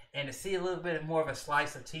wrestling, and to see a little bit more of a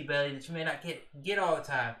slice of T-Belly that you may not get all the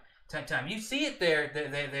time. You see it there,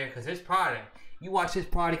 because his product. You watch his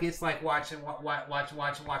product, it's like watching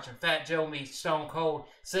Fat Joe meet Stone Cold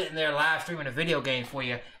sitting there live streaming a video game for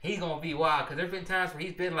you. He's gonna be wild, because there's been times where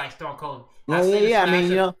he's been like Stone Cold.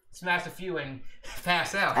 Smash a few and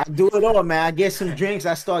pass out. I do it all, man. I get some drinks,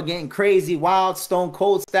 I start getting crazy, wild, Stone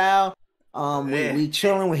Cold style. We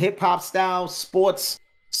chilling with hip hop style, sports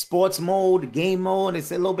mode, game mode.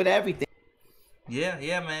 It's a little bit of everything. Yeah,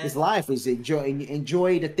 man. It's life. Is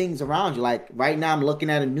enjoy the things around you. Like right now, I'm looking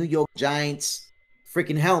at a New York Giants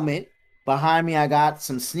freaking helmet. Behind me, I got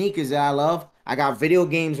some sneakers that I love. I got video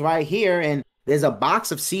games right here, and there's a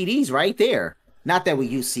box of CDs right there. Not that we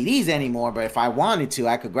use CDs anymore, but if I wanted to,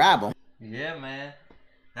 I could grab them. Yeah, man.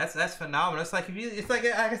 That's phenomenal. It's like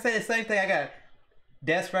I can say the same thing. I got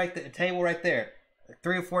desk right there, table right there,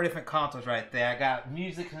 3 or 4 different consoles right there. I got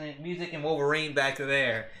music and Wolverine back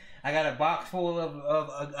there. I got a box full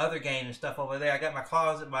of other games and stuff over there. I got my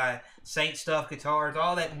closet, my Saint stuff, guitars,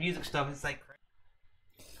 all that music stuff. It's like,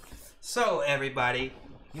 so everybody,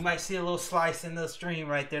 you might see a little slice in the stream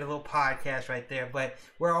right there, the little podcast right there, but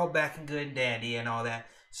we're all back and good and dandy and all that.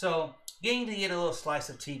 So getting to get a little slice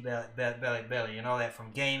of TBelly and all that,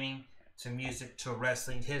 from gaming to music to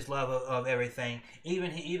wrestling, his love of everything.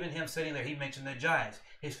 Even him sitting there, he mentioned the Giants,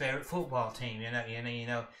 his favorite football team. You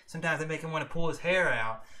know, sometimes they make him want to pull his hair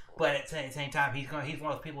out, but at the same time, he's one of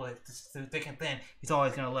those people that through thick and thin, he's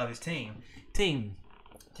always gonna love his team.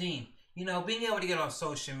 You know, being able to get on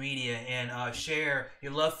social media and share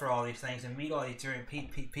your love for all these things and meet all these different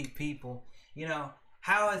people, you know,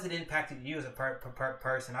 how has it impacted you as a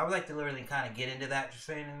person? I would like to literally kind of get into that. Just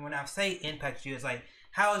saying, and when I say impacted you, it's like,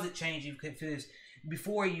 how has it changed you? Because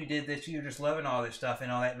before you did this, you were just loving all this stuff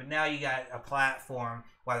and all that, but now you got a platform,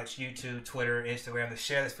 whether it's YouTube, Twitter, Instagram, to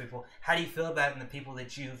share this with people. How do you feel about it and the people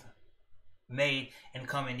that you've made and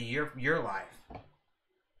come into your life?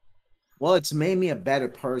 Well, it's made me a better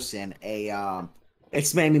person.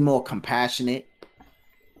 It's made me more compassionate.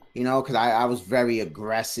 You know, because I was very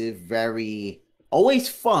aggressive, very always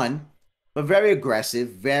fun, but very aggressive,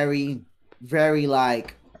 very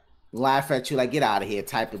like laugh at you, like get out of here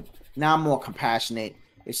type of. Now I'm more compassionate.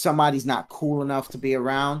 If somebody's not cool enough to be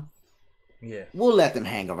around, yeah, we'll let them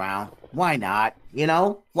hang around. Why not? You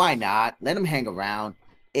know, why not? Let them hang around.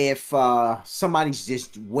 If somebody's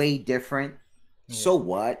just way different, so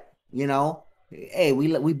what? You know, hey,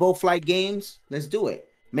 we both like games. Let's do it.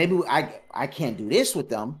 Maybe I can't do this with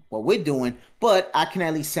them, what we're doing, but I can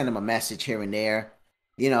at least send them a message here and there.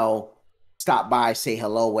 You know, stop by, say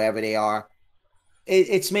hello wherever they are.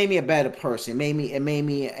 It's made me a better person. It made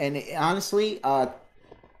me, and honestly, 3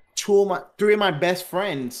 of my best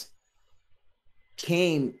friends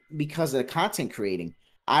came because of the content creating.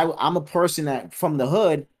 I'm a person that from the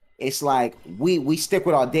hood. It's like we stick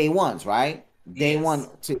with our day ones, right? Day one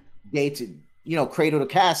to you know, cradle to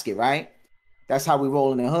casket, right? That's how we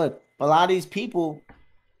roll in the hood. But a lot of these people,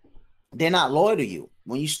 they're not loyal to you.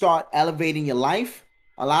 When you start elevating your life,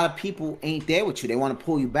 a lot of people ain't there with you. They want to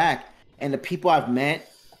pull you back. And the people I've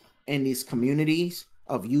met in these communities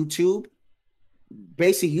of YouTube,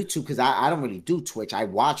 basically YouTube, because I don't really do Twitch. I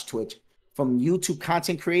watch Twitch. From YouTube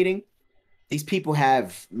content creating, these people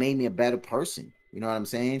have made me a better person. You know what I'm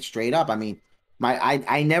saying? Straight up. I mean,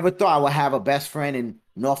 I never thought I would have a best friend in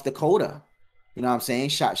North Dakota. You know what I'm saying?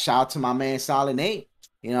 Shout out to my man Solid Nate.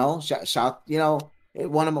 You know, shout you know,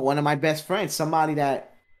 one of my best friends, somebody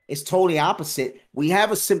that is totally opposite.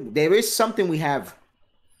 There is something we have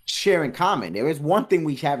share in common. There is one thing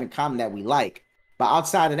we have in common that we like. But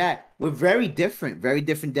outside of that, we're very different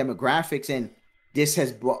demographics, and this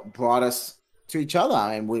has brought us to each other.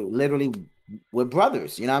 And we're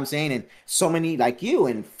brothers, you know what I'm saying? And so many like you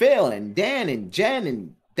and Phil and Dan and Jen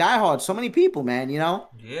and Die Hard, so many people, man, you know?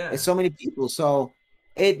 Yeah. There's so many people. So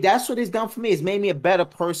that's what it's done for me. It's made me a better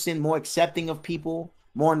person, more accepting of people,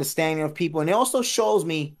 more understanding of people. And it also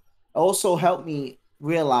helped me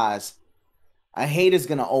realize a hater's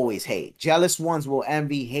gonna always hate. Jealous ones will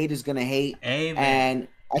envy, haters gonna hate. Amen. And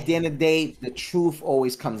at the end of the day, the truth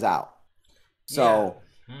always comes out. So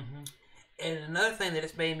And another thing that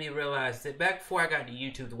it's made me realize that back before I got to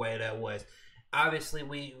YouTube the way that was, obviously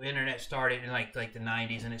internet started in like the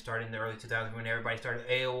 90s, and it started in the early 2000s when everybody started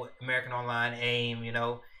AOL, American Online, AIM, you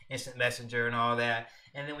know, Instant Messenger and all that.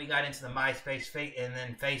 And then we got into the MySpace and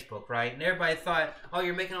then Facebook, right? And everybody thought, oh,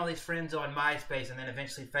 you're making all these friends on MySpace, and then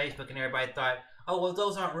eventually Facebook, and everybody thought, oh, well,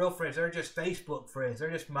 those aren't real friends. They're just Facebook friends. They're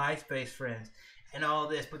just MySpace friends and all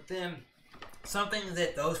this. But then something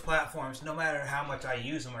that those platforms, no matter how much I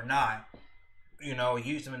use them or not, you know,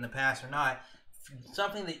 used them in the past or not,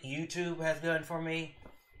 something that YouTube has done for me,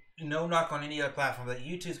 no knock on any other platform, but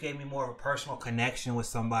YouTube's gave me more of a personal connection with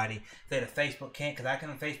somebody that a Facebook can't, because I can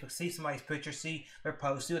on Facebook see somebody's picture, see their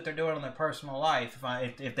post, see what they're doing on their personal life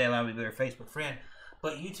if they allow me to be their Facebook friend.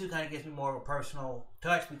 But YouTube kind of gives me more of a personal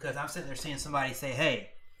touch, because I'm sitting there seeing somebody say, hey,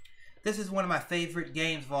 this is one of my favorite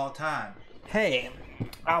games of all time. Hey,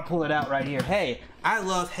 I'll pull it out right here. Hey, I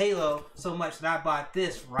love Halo so much that I bought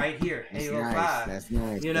this right here, Halo 5. That's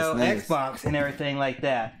nice. You know, Xbox and everything like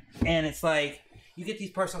that. And it's like, you get these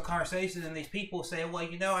personal conversations, and these people say, well,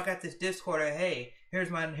 you know, I got this Discord, or hey, here's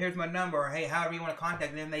my number, or hey, however you want to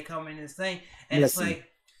contact them, they come in this thing. And it's like,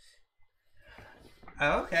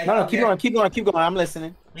 oh, okay. No, keep going. I'm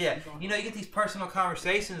listening. Yeah, you know, you get these personal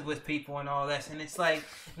conversations with people and all that, and it's like,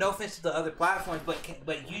 no offense to the other platforms, but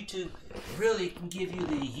YouTube really can give you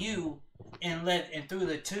the you and through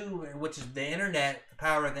the tube, which is the internet, the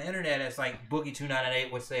power of the internet, is like Boogie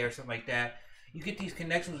 298 would say or something like that. You get these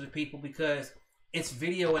connections with people because it's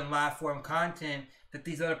video and live form content that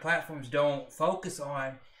these other platforms don't focus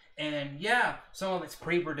on. And yeah, some of it's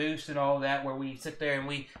pre-produced and all that, where we sit there and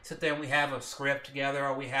we have a script together,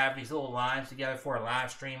 or we have these little lines together for a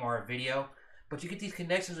live stream or a video. But you get these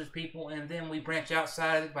connections with people, and then we branch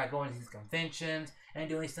outside of it by going to these conventions and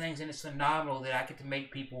doing these things. And it's phenomenal that I get to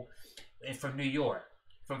make people from New York,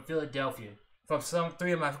 from Philadelphia, from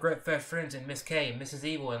three of my great best friends in Miss K, Mrs.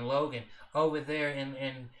 Evil, and Logan over there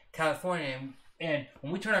in California. And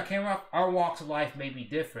when we turn our camera off, our walks of life may be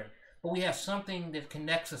different, but we have something that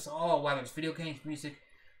connects us all, whether it's video games, music,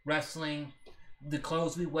 wrestling, the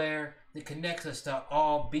clothes we wear, that connects us to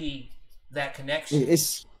all be that connection.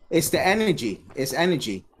 It's the energy. It's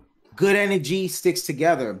energy. Good energy sticks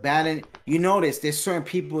together. You notice there's certain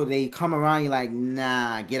people, they come around, you're like,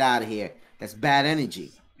 nah, get out of here. That's bad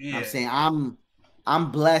energy. Yeah. I'm saying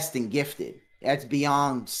I'm blessed and gifted. That's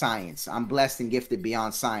beyond science. I'm blessed and gifted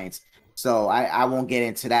beyond science. So I won't get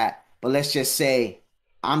into that. But let's just say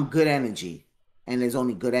I'm good energy, and there's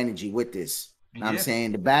only good energy with this. Yeah. I'm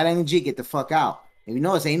saying the bad energy, get the fuck out. And you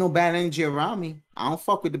notice ain't no bad energy around me. I don't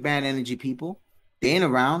fuck with the bad energy people. They ain't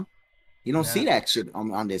around. You don't see that shit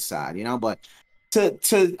on this side, you know. But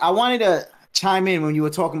I wanted to chime in when you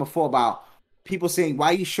were talking before about people saying,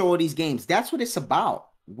 why you show all these games? That's what it's about.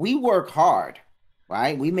 We work hard,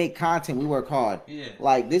 right? We make content. We work hard. Yeah.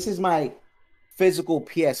 Like, this is my physical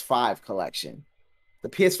PS5 collection. The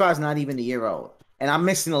PS5 is not even a year old. And I'm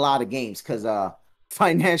missing a lot of games because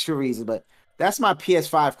financial reasons. But that's my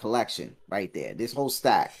PS5 collection right there. This whole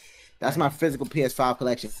stack. That's my physical PS5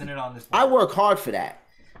 collection. Send it on this one. I work hard for that.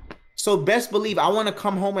 So best believe I want to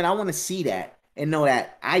come home and I want to see that and know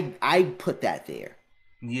that I put that there.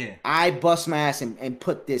 Yeah. I bust my ass and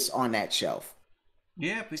put this on that shelf.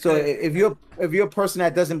 Yeah. Because so if you're a person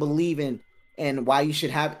that doesn't believe in why you should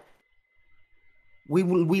have, we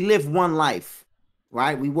live one life,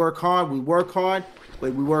 right? We work hard,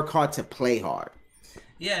 but we work hard to play hard.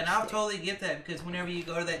 Yeah, and I'll totally get that, because whenever you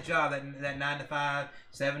go to that job, that 9 to 5,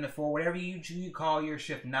 7 to 4, whatever you call your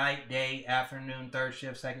shift, night, day, afternoon, third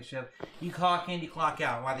shift, second shift, you clock in, you clock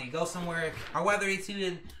out. Whether you go somewhere, or whether it's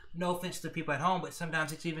even, no offense to people at home, but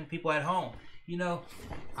sometimes it's even people at home. You know,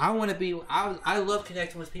 I love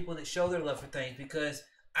connecting with people that show their love for things, because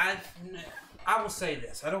I will say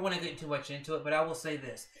this. I don't want to get too much into it, but I will say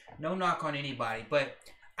this. No knock on anybody, but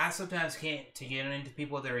I sometimes can't get into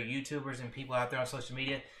people that are YouTubers and people out there on social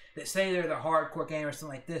media that say they're the hardcore gamer or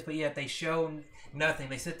something like this, but yet they show nothing.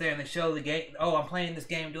 They sit there and they show the game. Oh, I'm playing this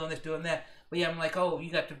game, doing this, doing that. But yeah, I'm like, oh, you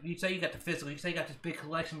say you got the physical, you say you got this big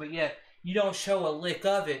collection, but yet you don't show a lick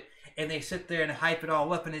of it, and they sit there and hype it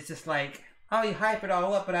all up, and it's just like, oh, you hype it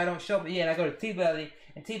all up, but I don't show it. But yeah, and I go to TBelly,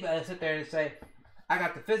 and TBelly sit there and say, I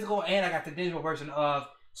got the physical and I got the digital version of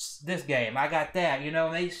this game. I got that, you know.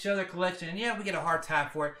 And they show their collection, and yeah, we get a hard time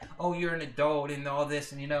for it. Oh, you're an adult and all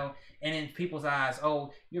this, and you know, and in people's eyes,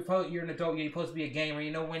 oh, you're an adult, you're supposed to be a gamer.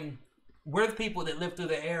 You know, when we're the people that lived through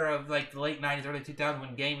the era of like the late 90s, early 2000s,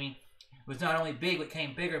 when gaming was not only big but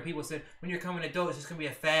became bigger. People said, when you're becoming an adult, it's just gonna be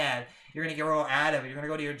a fad. You're gonna get all out of it. You're gonna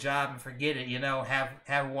go to your job and forget it. You know, have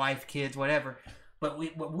a wife, kids, whatever. But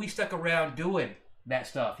we stuck around doing that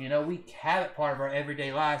stuff. You know, we have it part of our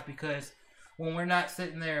everyday lives, because when we're not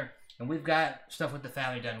sitting there and we've got stuff with the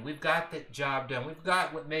family done, we've got the job done, we've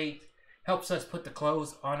got what helps us put the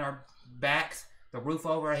clothes on our backs, the roof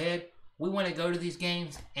over our head, we want to go to these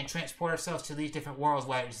games and transport ourselves to these different worlds,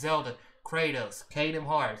 whether it's Zelda, Kratos, Kingdom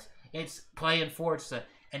Hearts, it's playing Forza,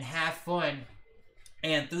 and have fun.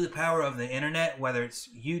 And through the power of the internet, whether it's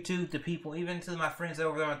YouTube to people, even to my friends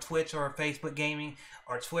over there on Twitch or Facebook Gaming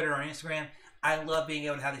or Twitter or Instagram, I love being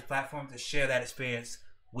able to have these platforms to share that experience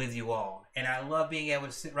with you all. And I love being able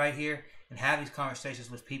to sit right here and have these conversations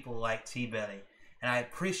with people like TBelly. And I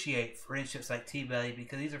appreciate friendships like TBelly,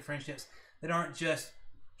 because these are friendships that aren't just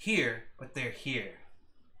here, but they're here.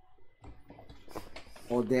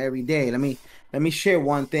 All day, every day. Let me share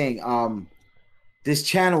one thing. This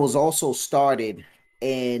channel was also started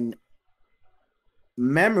in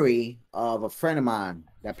memory of a friend of mine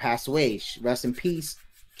that passed away. Rest in peace,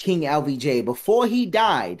 King LVJ. Before he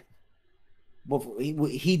died,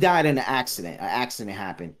 he died in an accident. An accident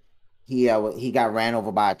happened. He got ran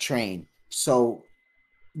over by a train. So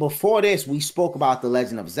before this, we spoke about The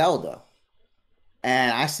Legend of Zelda.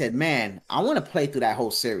 And I said, man, I want to play through that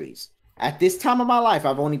whole series. At this time of my life,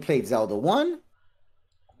 I've only played Zelda 1,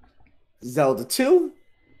 Zelda 2,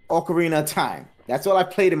 Ocarina of Time. That's all I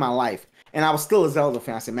played in my life. And I was still a Zelda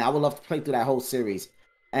fan. I said, man, I would love to play through that whole series.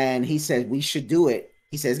 And he said, we should do it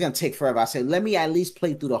He said, it's going to take forever. I said, let me at least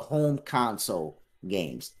play through the home console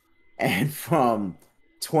games. And from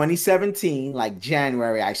 2017, like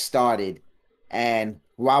January, I started. And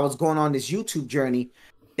while I was going on this YouTube journey,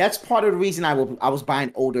 that's part of the reason I was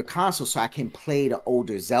buying older consoles so I can play the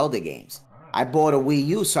older Zelda games. I bought a Wii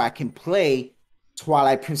U so I can play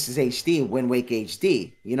Twilight Princess HD, Wind Waker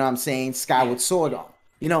HD. You know what I'm saying? Skyward Sword.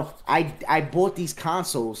 You know, I bought these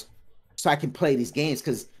consoles so I can play these games,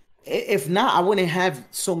 because if not, I wouldn't have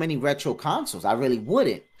so many retro consoles. I really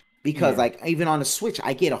wouldn't, because like even on the Switch,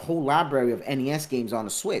 I get a whole library of NES games on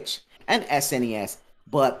the Switch and SNES.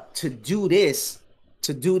 But to do this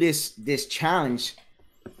challenge,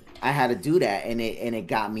 I had to do that, and it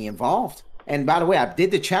got me involved. And by the way, I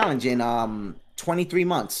did the challenge in 23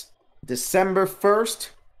 months. December 1st,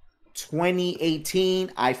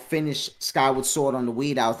 2018, I finished Skyward Sword on the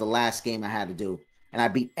Wii. That was the last game I had to do. And I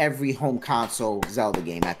beat every home console Zelda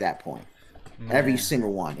game at that point. Man. Every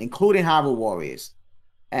single one, including Hyrule Warriors.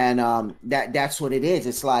 And that's what it is.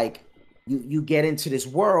 It's like you get into this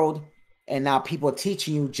world, and now people are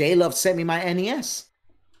teaching you. J-Love sent me my NES.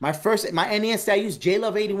 My NES that I used,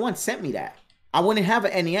 J-Love81 sent me that. I wouldn't have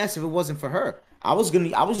an NES if it wasn't for her. I was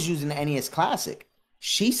using the NES Classic.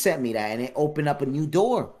 She sent me that, and it opened up a new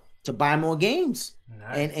door to buy more games.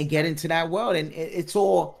 Nice. and get into that world. And it's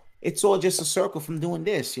all just a circle from doing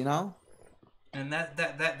this, you know? And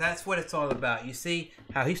that's what it's all about. You see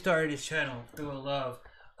how he started his channel through a love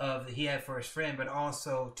of he had for his friend, but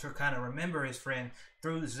also to kind of remember his friend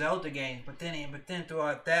through Zelda games. But then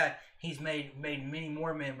throughout that, he's made many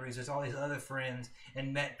more memories. There's all these other friends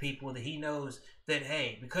and met people that he knows that,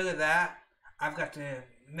 hey, because of that, I've got to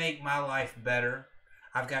make my life better.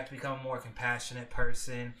 I've got to become a more compassionate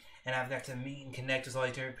person, and I've got to meet and connect with all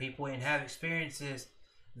these different people and have experiences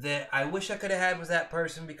that I wish I could have had with that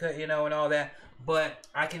person, because, you know, and all that. But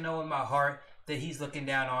I can know in my heart that he's looking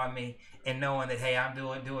down on me and knowing that, hey, I'm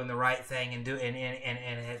doing the right thing and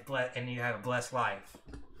you have a blessed life.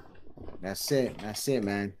 That's it,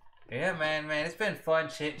 man. Yeah, man, it's been fun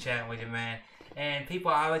chit chatting with you, man. And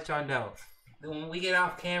people, I'll let y'all know, when we get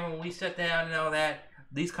off camera, when we sit down and all that,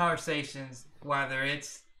 these conversations, whether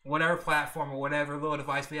it's whatever platform or whatever little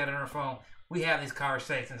device we have on our phone, we have these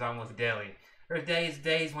conversations almost daily. There's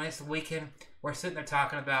days when it's the weekend, we're sitting there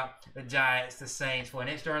talking about the Giants, the Saints. When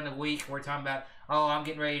it's during the week, we're talking about, oh, I'm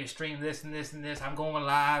getting ready to stream this and this and this. I'm going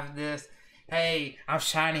live and this. Hey, I'm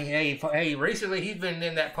shiny. Hey, recently he's been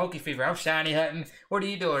in that Poke Fever. I'm shiny hunting. What are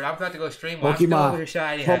you doing? I'm about to go stream. Pokemon. I'm still over here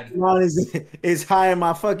shiny hunting. Pokemon is high in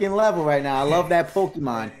my fucking level right now. I love that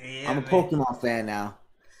Pokemon. Yeah, I'm a Pokemon fan now.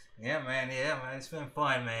 Yeah, man. It's been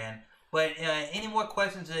fun, man. But any more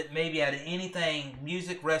questions that maybe out of anything,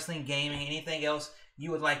 music, wrestling, gaming, anything else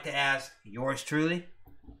you would like to ask yours truly?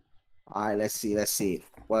 All right, let's see.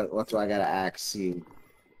 What do I gotta ask you?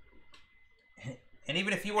 And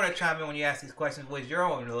even if you want to chime in when you ask these questions with your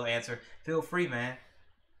own little answer, feel free, man.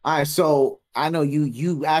 All right, so I know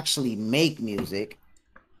you actually make music.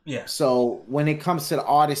 Yeah. So when it comes to the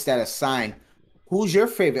artists that are signed, who's your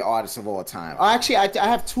favorite artist of all time? Oh, actually, I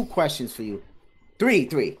have two questions for you.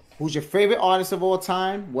 Three. Who's your favorite artist of all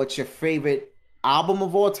time? What's your favorite album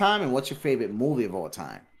of all time? And what's your favorite movie of all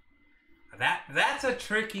time? That's a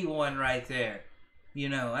tricky one right there. You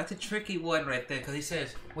know, that's a tricky one right there, because he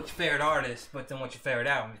says, what's your favorite artist, but then what's your favorite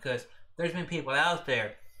album? Because there's been people out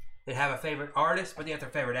there that have a favorite artist, but yet their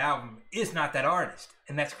favorite album is not that artist.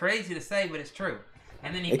 And that's crazy to say, but it's true.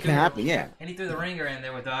 And then it can happen, yeah. And he threw the ringer in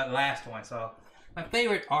there with the last one. So my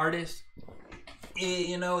favorite artist,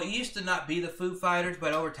 you know, it used to not be the Foo Fighters,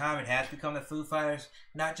 but over time it has become the Foo Fighters.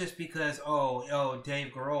 Not just because, oh,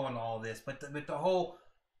 Dave Grohl and all this, but the whole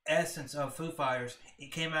essence of Foo Fighters,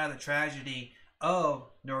 it came out of the tragedy of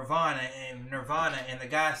Nirvana, and the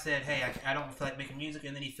guy said, hey, I don't feel like making music,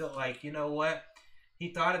 and then he felt like, you know what,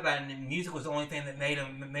 he thought about it, and music was the only thing that made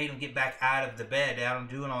him get back out of the bed, out of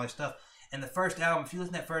doing all this stuff. And the first album, if you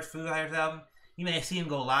listen to that first Foo Fighters album, you may see him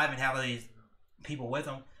go live and have all these people with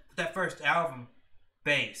him, but that first album,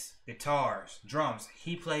 bass, guitars, drums,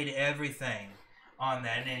 he played everything on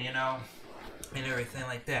that, and you know, and everything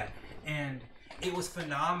like that, and it was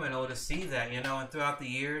phenomenal to see that, you know. And throughout the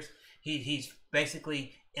years, he's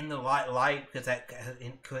basically in the light because that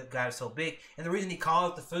got so big. And the reason he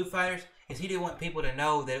called it the Foo Fighters is he didn't want people to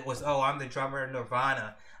know that it was, oh, I'm the drummer of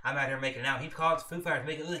Nirvana, I'm out here making it out. He called it the Foo Fighters,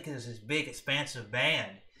 make it look like it was this big, expansive band,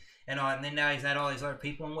 and then now he's had all these other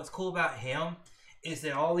people. And what's cool about him is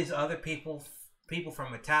that all these other people from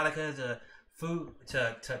Metallica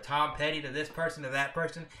to Tom Petty to this person to that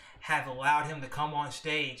person, have allowed him to come on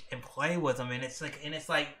stage and play with them. And it's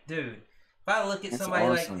like, dude, if I look at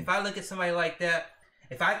somebody like that,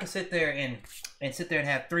 if I can sit there and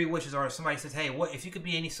have 3 wishes, or if somebody says, hey, what if you could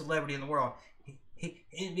be any celebrity in the world,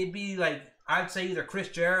 it'd be like, I'd say either Chris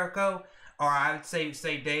Jericho or I would say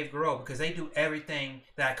Dave Grohl, because they do everything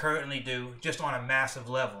that I currently do just on a massive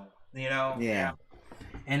level, you know? Yeah.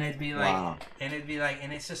 And it'd be like,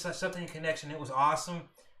 and it's just something in connection. It was awesome.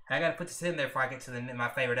 I got to put this in there before I get to my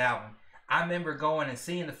favorite album. I remember going and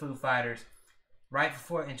seeing the Foo Fighters right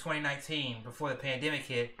before, in 2019, before the pandemic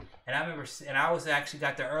hit. And I remember, and I was actually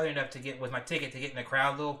got there early enough to get with my ticket to get in the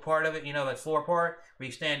crowd little part of it, you know, the floor part where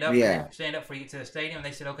you stand up, stand up before you get to the stadium. And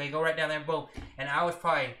they said, okay, go right down there and boom. And I was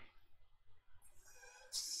probably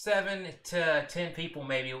 7 to 10 people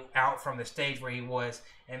maybe out from the stage where he was,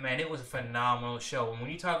 and man, it was a phenomenal show. And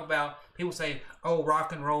when you talk about, people say, oh,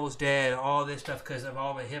 rock and roll's dead, all this stuff because of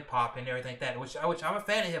all the hip hop and everything like that, which I'm a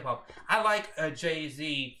fan of hip hop. I like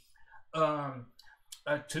Jay-Z, a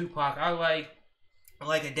Tupac. I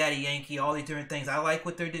like a Daddy Yankee, all these different things. I like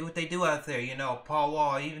what they do out there. You know, Paul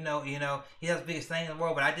Wall, even though, you know, he has the biggest thing in the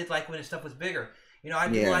world, but I did like when his stuff was bigger. You know, I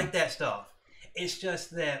do like that stuff. It's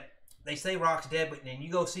just that they say rock's dead, but then you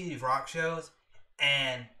go see these rock shows,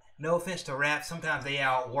 and no offense to rap, sometimes they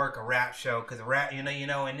outwork a rap show, because rap, you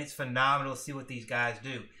know, and it's phenomenal to see what these guys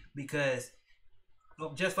do. Because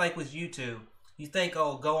just like with YouTube, you think,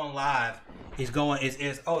 oh, going live is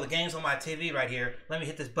oh, the game's on my TV right here. Let me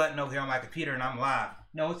hit this button over here on my computer and I'm live.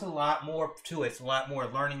 No, it's a lot more to it. It's a lot more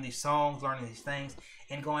learning these songs, learning these things,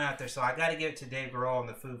 and going out there. So I got to give it to Dave Grohl and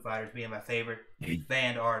the Foo Fighters being my favorite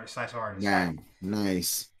band artist / artist. Yeah,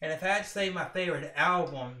 nice. And if I had to say my favorite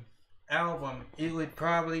album, it would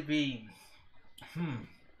probably be,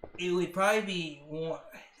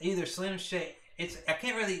 either Slim Shady.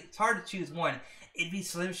 It's hard to choose one. It'd be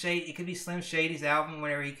Slim Shady. It could be Slim Shady's album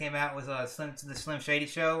whenever he came out, was the Slim Shady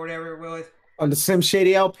Show or whatever it was. On the Slim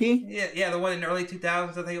Shady LP? Yeah, the one in the early 2000s,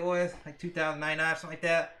 I think it was, like 2009, something like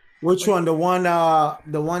that. Which one? The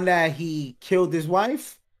one that he killed his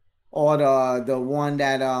wife, or the one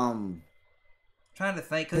that Trying to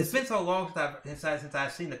think, because it's been so long since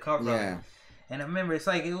I've seen the cover of it. And I remember,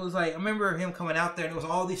 I remember him coming out there, and it was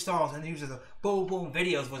all these songs, and he was just boom, boom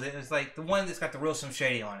videos. It was like the one that's got the real Slim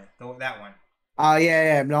Shady on it, that one. Oh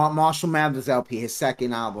yeah. No, Marshall Mathers LP, his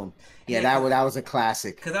second album. Yeah, that was a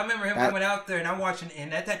classic. Because I remember him coming out there, and I'm watching,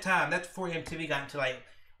 and at that time, that's before MTV got into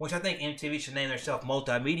which I think MTV should name themselves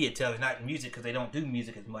multimedia television, not music, because they don't do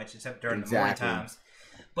music as much except during the morning times.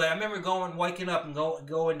 But I remember waking up and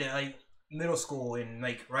going to like middle school, and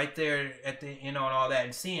like right there at the, you know, and all that,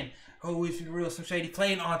 and seeing, oh, it's the real Slim Shady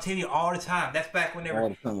playing on TV all the time. That's back when they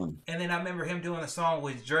were. And then I remember him doing a song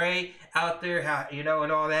with Dre out there, how, you know,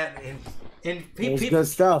 and all that, and people, good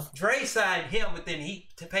stuff. Dre signed him, but then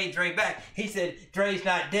to pay Dre back, he said, "Dre's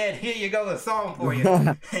not dead. Here you go, a song for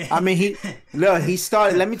you." I mean, he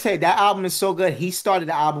started. Let me tell you, that album is so good. He started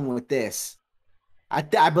the album with this.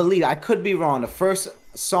 I believe, I could be wrong. The first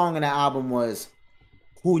song in the album was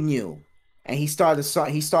 "Who Knew," and he started his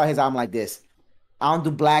album like this: I don't do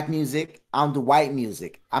black music. I don't do white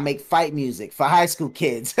music. I make fight music for high school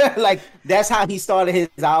kids. Like, that's how he started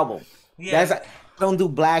his album. Yeah. I don't do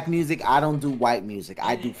black music. I don't do white music.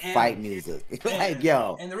 I do fight music. Like,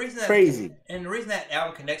 yo, and the reason crazy. And the reason that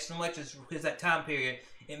album connects so much is because that time period,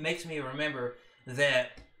 it makes me remember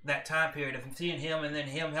that time period of seeing him, and then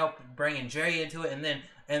him bringing Jerry into it, and then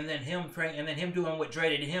him doing what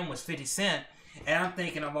Dre did to him was 50 Cent. And I'm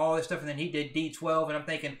thinking of all this stuff, and then he did D12, and I'm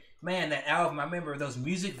thinking, man, that album, I remember those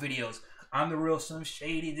music videos. I'm the real Slim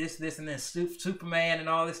Shady, this, and then Superman and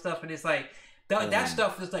all this stuff, and it's like, that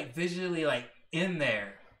stuff is like visually like in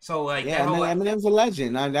there. So like, yeah, Eminem's a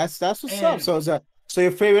legend. That's what's up. So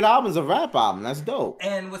your favorite album is a rap album. That's dope.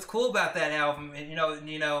 And what's cool about that album, and you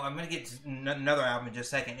know, I'm gonna get to another album in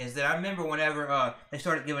just a second, is that I remember whenever they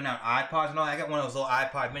started giving out iPods and all, I got one of those little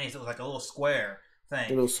iPod minis. It was like a little square thing.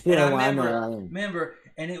 A little square. And I remember,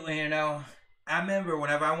 and it, you know, I remember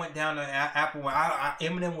whenever I went down to Apple,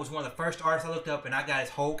 Eminem was one of the first artists I looked up, and I got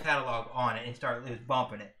his whole catalog on it and started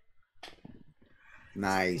bumping it.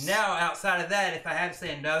 Nice. Now, outside of that, if I had to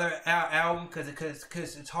say another album,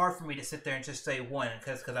 because it's hard for me to sit there and just say one,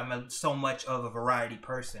 because I'm so much of a variety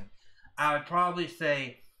person, I would probably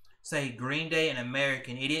say Green Day and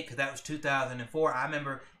American Idiot, because that was 2004. I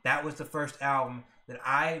remember that was the first album that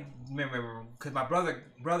I remember, because my brother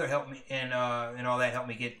helped me and all that, helped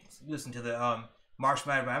me listen to the March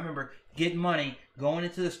Madness. I remember getting money, going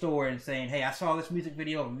into the store and saying, "Hey, I saw this music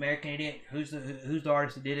video of American Idiot. Who's the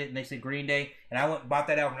artist that did it?" And they said Green Day, and I went and bought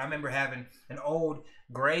that album. And I remember having an old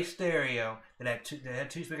gray stereo that had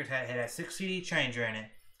two speakers, had a 6 CD changer in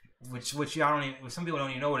it, which y'all don't even, some people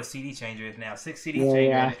don't even know what a CD changer is now. 6 CD changer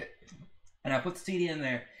in it. And I put the CD in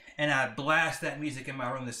there, and I blast that music in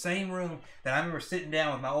my room. The same room that I remember sitting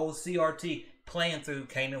down with my old CRT playing through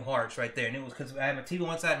Kingdom Hearts right there. And it was because I had my TV on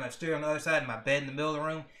one side, my stereo on the other side, and my bed in the middle of the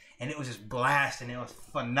room. And it was just blasting. It was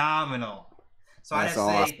phenomenal. So I'd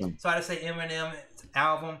say Eminem's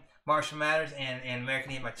album, Marshall Mathers, and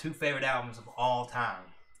American Idiot, my two favorite albums of all time.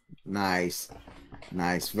 Nice.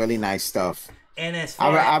 Really nice stuff. And as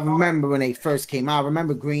I remember when they first came out. I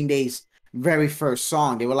remember Green Day's very first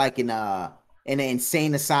song. They were like in an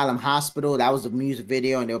insane asylum hospital. That was the music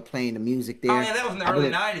video, and they were playing the music there. Oh yeah, that was in the early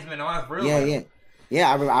 90s, man. I was real. Yeah.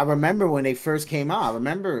 I remember when they first came out. I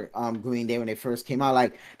remember Green Day when they first came out.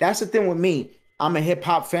 Like, that's the thing with me. I'm a hip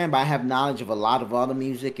hop fan, but I have knowledge of a lot of other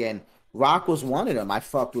music, and rock was one of them. I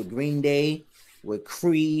fucked with Green Day, with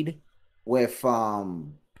Creed, with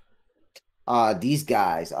these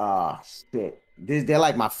guys. Shit. They're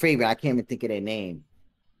like my favorite. I can't even think of their name.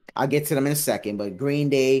 I'll get to them in a second, but Green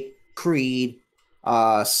Day, Creed,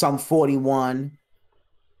 Sum 41.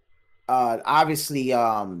 Obviously,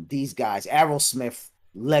 these guys, Aerosmith,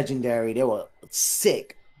 legendary. They were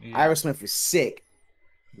sick. Yeah. Aerosmith was sick.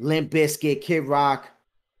 Limp Bizkit, Kid Rock.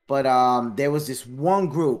 But there was this one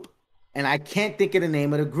group, and I can't think of the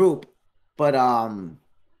name of the group, but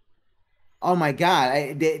oh my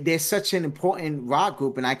God, they're such an important rock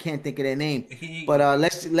group, and I can't think of their name. But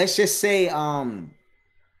let's just say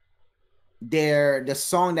the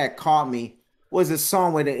song that caught me was a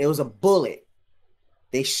song where it was a bullet.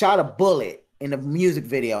 They shot a bullet in the music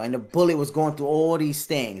video, and the bullet was going through all these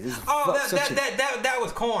things. That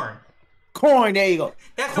was Korn. Korn, there you go.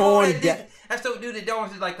 That's Korn. That's the dude that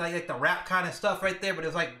does like the rap kind of stuff right there, but it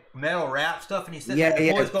was like metal rap stuff, and he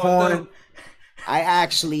said, Korn. I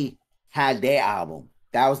actually had their album.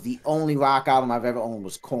 That was the only rock album I've ever owned,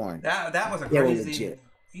 was Korn. That was a crazy.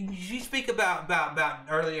 You speak about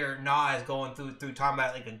earlier Nas going through talking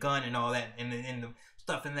about like a gun and all that, and the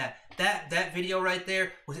stuff in that video right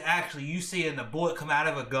there was actually you seeing the bullet come out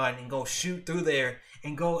of a gun and go shoot through there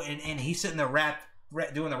and go and he's sitting there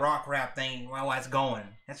doing the rock rap thing while it's going.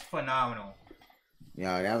 That's phenomenal.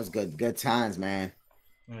 Yeah, that was good times, man.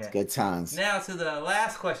 Yeah. Good times. Now to the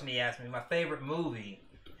last question he asked me, my favorite movie,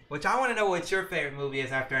 which I want to know what your favorite movie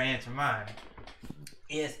is after I answer mine.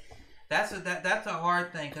 That's a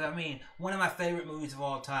hard thing, because I mean, one of my favorite movies of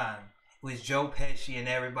all time with Joe Pesci and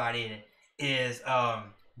everybody in it is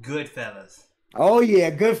Goodfellas. Oh yeah,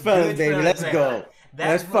 Goodfellas, baby. Let's go.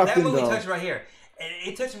 Let's fucking go. That movie touched right here. And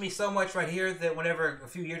it touched me so much right here that whenever a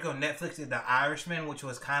few years ago Netflix did The Irishman, which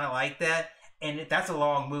was kind of like that, and that's a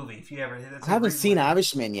long movie. If you ever, I haven't seen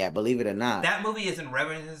Irishman yet, believe it or not. That movie is in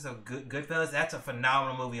reminiscence of Goodfellas. That's a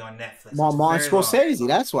phenomenal movie on Netflix. Martin Scorsese.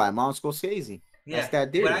 That's why Martin Scorsese. Yeah, that's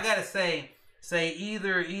that dude. But I gotta say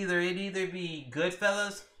either it be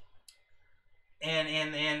Goodfellas, and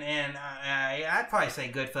I'd probably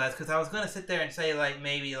say Goodfellas, because I was gonna sit there and say like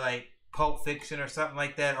maybe like Pulp Fiction or something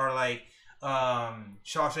like that, or like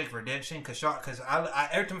Shawshank Redemption, because I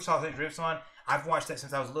every time Shawshank Redemption on, I've watched that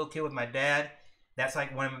since I was a little kid with my dad. That's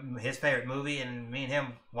like one of his favorite movie, and me and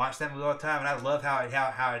him watch that movie all the time, and I love how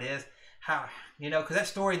it is, because that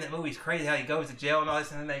story in that movie is crazy, how he goes to jail and all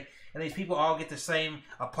this, and then these people all get the same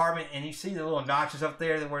apartment, and you see the little notches up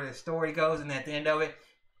there where the story goes, and at the end of it,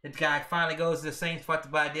 the guy finally goes to the same spot to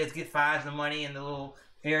buy deals, get fines and money in the little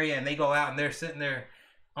area, and they go out and they're sitting there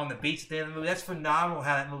on the beach at the end of the movie. That's phenomenal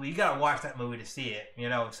how that movie, you gotta watch that movie to see it.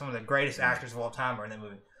 Some of the greatest actors of all time are in that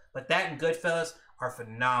movie. But that and Goodfellas are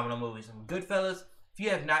phenomenal movies. And Goodfellas, if you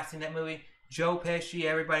have not seen that movie, Joe Pesci,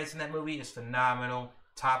 everybody's in that movie, is phenomenal,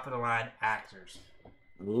 top of the line actors.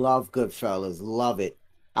 Love Goodfellas, love it.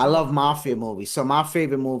 I love mafia movies. So my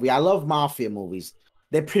favorite movie, I love mafia movies.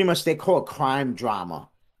 They call it crime drama.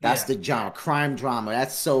 That's the genre, crime drama.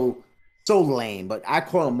 That's so lame, but I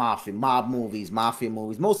call them mafia movies,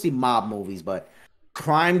 mostly mob movies, but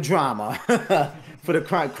crime drama. For the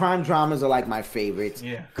crime dramas are like my favorites.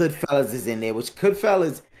 Yeah. Goodfellas is in there, which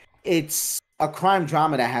Goodfellas, it's a crime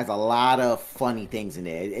drama that has a lot of funny things in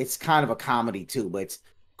there. It's kind of a comedy too, but it's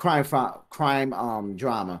crime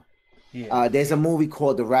drama. Yeah. There's a movie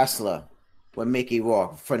called The Wrestler with Mickey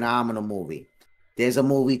Rourke, phenomenal movie. There's a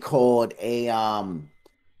movie called The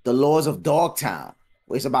Laws of Dogtown.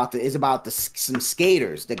 It's about some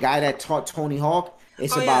skaters. The guy that taught Tony Hawk.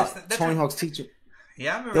 It's about Tony Hawk's teacher.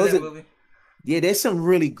 Yeah, I remember that movie. Yeah, there's some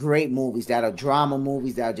really great movies that are drama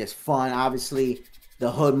movies that are just fun. Obviously,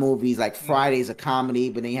 the hood movies like Friday's a comedy,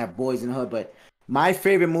 but then you have Boys in the Hood. But my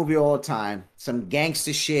favorite movie of all time, some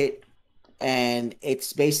gangster shit, and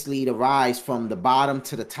it's basically the rise from the bottom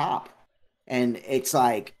to the top. And it's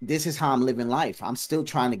like, this is how I'm living life. I'm still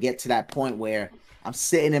trying to get to that point where I'm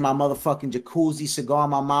sitting in my motherfucking jacuzzi, cigar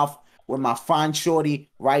in my mouth, with my fine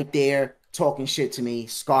shorty right there talking shit to me.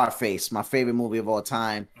 Scarface, my favorite movie of all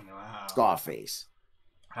time. Wow. Scarface.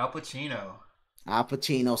 Al Pacino. Al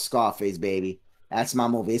Pacino, Scarface, baby. That's my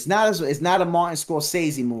movie. It's not a Martin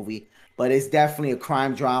Scorsese movie, but it's definitely a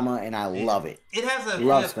crime drama, and I love it. It has a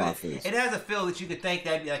love feel, Scarface. It has a feel that you could think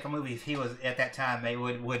that'd be like a movie if he was at that time. They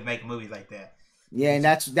would make movies like that. Yeah, and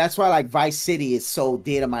that's why like Vice City is so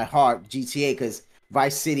dear to my heart, GTA, because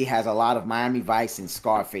Vice City has a lot of Miami Vice and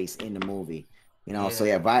Scarface in the movie. So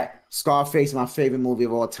yeah, Scarface, my favorite movie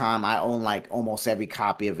of all time. I own like almost every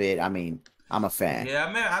copy of it. I mean, I'm a fan. Yeah,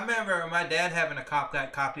 I remember my dad having a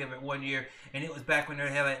copy of it one year, and it was back when they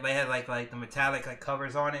had like the metallic like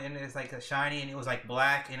covers on it, and it's like a shiny, and it was like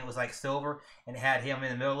black, and it was like silver, and it had him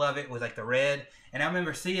in the middle of it with like the red. And I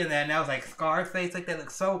remember seeing that, and I was like, Scarface, like that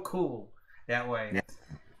looks so cool that way. Yeah.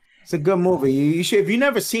 It's a good movie. You should, if you've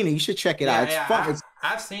never seen it, you should check it out. It's fun.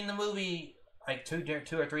 I've seen the movie like two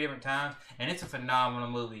or three different times, and it's a phenomenal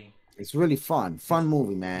movie. It's really fun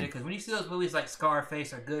movie, man. Yeah, because when you see those movies like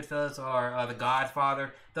Scarface or Goodfellas or The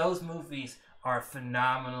Godfather, those movies are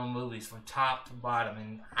phenomenal movies from top to bottom,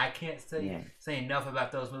 and I can't say enough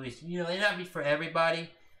about those movies. They not be for everybody,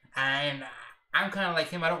 and I'm kind of like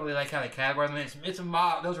him. I don't really like how they categorize them. It's a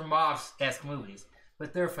mob. Those are mob-esque movies,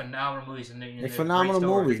 but they're phenomenal movies. They're phenomenal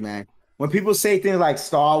movies, man. When people say things like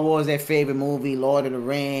Star Wars, their favorite movie, Lord of the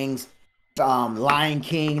Rings, Lion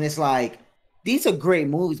King, it's like, these are great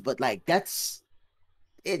movies, but like it's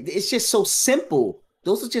just so simple.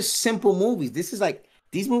 Those are just simple movies.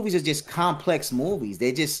 These movies are just complex movies.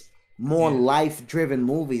 They're just more life-driven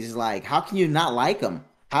movies. It's like, how can you not like them?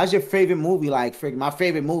 How's your favorite movie? Like, my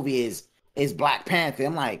favorite movie is Black Panther.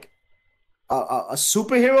 I'm like, a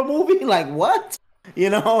superhero movie? Like, what?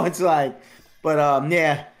 It's like, but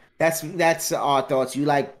yeah, that's our thoughts. You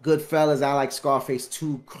like Goodfellas, I like Scarface.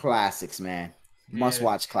 Two classics, man. Must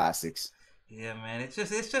watch classics. Yeah, man. It's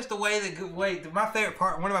just the way my favorite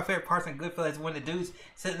part. One of my favorite parts in Goodfellas is when the dude's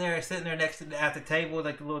sitting there next to at the table,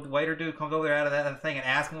 like the little waiter dude comes over there out of that thing and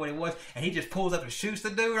asks him what it was, and he just pulls up and shoots the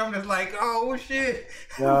dude. I'm just like, oh shit.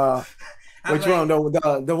 Which one?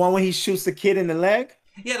 The one when he shoots the kid in the leg?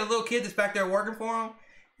 Yeah, the little kid that's back there working for him.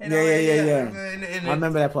 Yeah. And I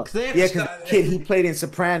remember that part. Yeah, because the kid he played in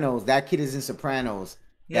Sopranos. That kid is in Sopranos.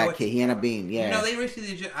 That kid, he ended up being, they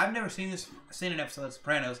recently I've never seen an episode of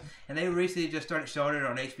Sopranos, and they recently just started showing it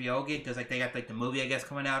on HBO again because like they got like the movie I guess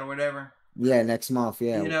coming out or whatever. Yeah, next month.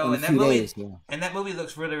 Yeah, and that movie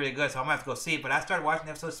looks really really good, so I'm gonna have to go see it. But I started watching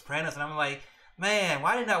the episode of Sopranos, and I'm like, man,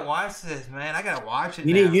 why didn't I watch this, man? I gotta watch it.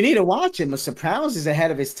 You need to watch it. But Sopranos is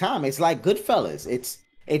ahead of its time. It's like Goodfellas.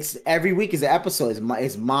 It's every week is an episode.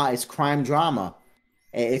 It's crime drama.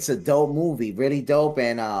 It's a dope movie, really dope.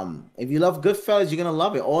 And if you love Goodfellas, you're gonna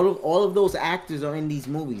love it. All of those actors are in these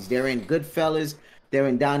movies. They're in Goodfellas. They're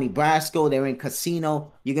in Donnie Brasco. They're in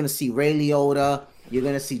Casino. You're gonna see Ray Liotta. You're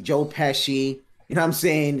gonna see Joe Pesci. You know what I'm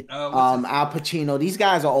saying? Al Pacino. These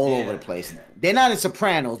guys are all over the place. They're not in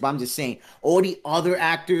Sopranos, but I'm just saying all the other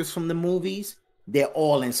actors from the movies, they're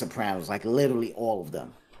all in Sopranos. Like literally all of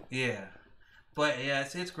them. Yeah. But yeah,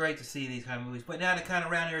 it's great to see these kind of movies. But now to kind of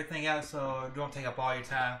round everything out, so don't take up all your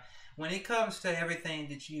time. When it comes to everything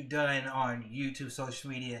that you've done on YouTube, social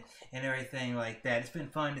media, and everything like that, it's been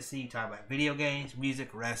fun to see you talk about video games,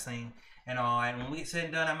 music, wrestling, and all. And when we get said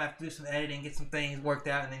and done, I'm gonna have to do some editing, get some things worked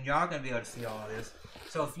out, and then y'all gonna be able to see all of this.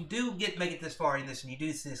 So if you do make it this far in this, and you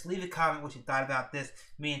do see this, leave a comment what you thought about this.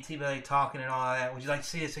 Me and TBelly talking and all of that. Would you like to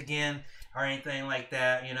see us again or anything like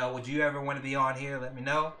that? Would you ever want to be on here? Let me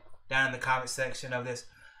know down in the comment section of this.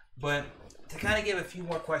 But to kind of give a few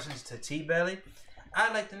more questions to TBelly,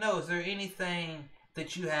 I'd like to know, is there anything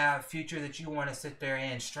that you have future that you want to sit there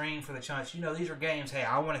and stream for the chance? These are games. Hey,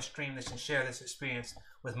 I want to stream this and share this experience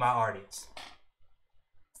with my audience.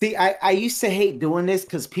 See, I used to hate doing this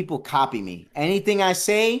because people copy me. Anything I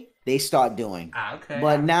say, they start doing. Okay.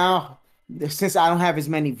 But now, since I don't have as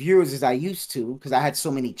many viewers as I used to, because I had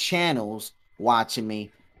so many channels watching me,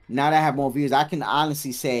 now that I have more views, I can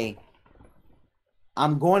honestly say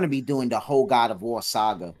I'm going to be doing the whole God of War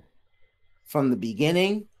saga from the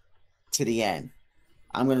beginning to the end.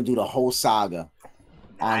 I'm going to do the whole saga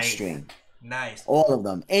on stream. Nice. All of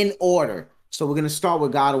them in order. So we're going to start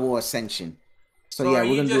with God of War Ascension. So yeah,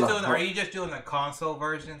 we're going to do are you just doing the console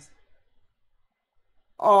versions?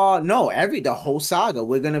 No, the whole saga.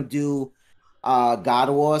 We're going to do God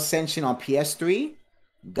of War Ascension on PS3.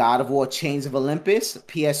 God of War Chains of Olympus,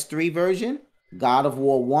 PS3 version. God of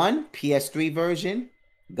War 1, PS3 version.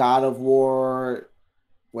 God of War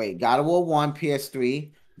 1,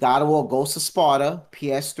 PS3. God of War Ghost of Sparta,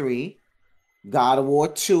 PS3. God of War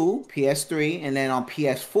 2, PS3. And then on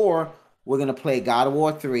PS4, we're going to play God of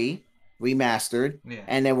War 3. remastered, Yeah.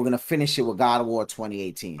 and then we're gonna finish it with God of War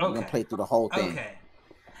 2018. Okay. We're gonna play through the whole thing. Okay.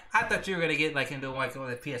 I thought you were gonna get like into like the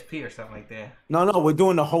PSP or something like that. No, we're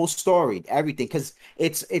doing the whole story, everything, because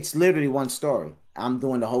it's literally one story. I'm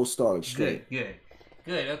doing the whole story straight. Good.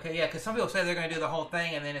 Okay, yeah. Because some people say they're gonna do the whole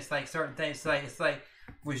thing, and then it's like certain things. It's like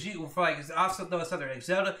was you for like it's also though it's other like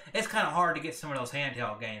Zelda. It's kind of hard to get some of those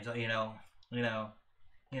handheld games. To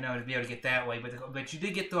be able to get that way. But you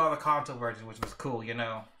did get through all the console versions, which was cool. And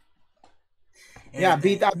Yeah,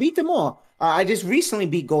 I beat them all. I just recently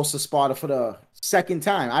beat Ghost of Sparta for the second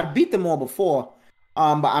time. I beat them all before,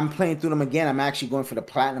 but I'm playing through them again. I'm actually going for the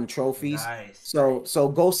platinum trophies. Nice. So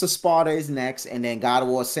Ghost of Sparta is next, and then God of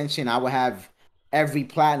War Ascension. I will have every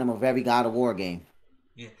platinum of every God of War game.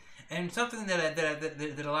 Yeah, and something that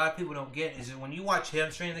a lot of people don't get is that when you watch him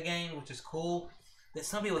stream the game, which is cool. That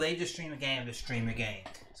some people they just stream a game to stream a game.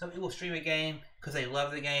 Some people stream a game because they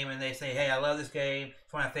love the game and they say, "Hey, I love this game.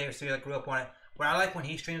 It's one of my favorite series. I grew up on it." What I like when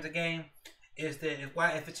he streams a game is that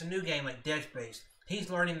if it's a new game like Dead Space, he's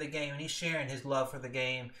learning the game and he's sharing his love for the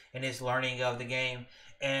game and his learning of the game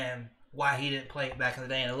and why he didn't play it back in the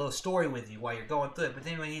day and a little story with you while you're going through it. But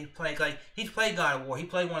then when he's played God of War, he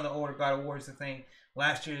played one of the older God of Wars, I think,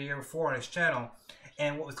 last year, the year before on his channel.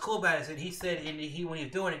 And what was cool about it is that he said when he was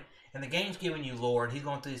doing it, and the game's giving you lore, and he's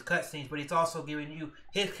going through these cutscenes, but he's also giving you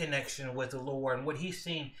his connection with the lore and what he's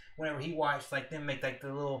seen whenever he watched like them make like the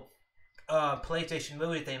little PlayStation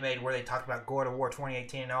movie that they made where they talked about God of War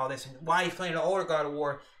 2018 and all this, and why he's playing the older God of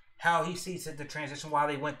War, how he sees the transition, why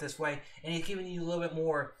they went this way, and he's giving you a little bit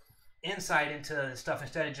more insight into the stuff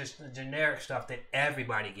instead of just the generic stuff that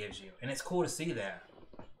everybody gives you, and it's cool to see that.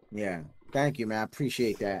 Yeah, thank you, man. I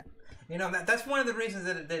appreciate that. That's one of the reasons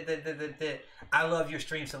that I love your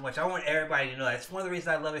stream so much. I want everybody to know that. It's one of the reasons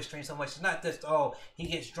I love his stream so much. It's not just, oh, he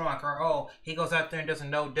gets drunk, or, oh, he goes out there and does a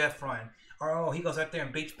no-death run, or, oh, he goes out there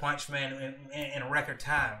and beats Punch Man in a record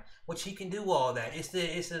time, which he can do all that. It's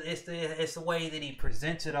the way that he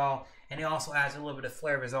presents it all, and he also adds a little bit of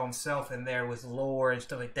flair of his own self in there with lore and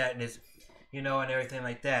stuff like that, and his, and everything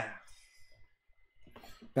like that.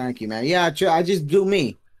 Thank you, man. Yeah, I just do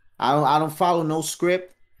me. I don't follow no script.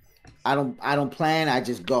 I don't plan. I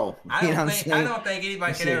just go. I don't think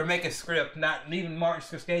anybody can ever make a script. Not even Martin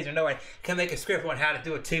Scorsese or nobody can make a script on how to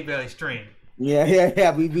do a TBelly stream.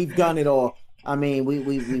 Yeah. We've done it all. I mean,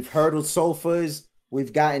 we've hurdled sofas.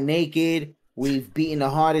 We've gotten naked. We've beaten the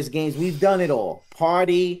hardest games. We've done it all.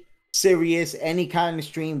 Party, serious, any kind of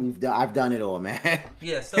stream. I've done it all, man.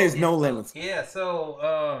 Yeah. So, there's no limits. Yeah.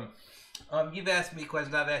 So you've asked me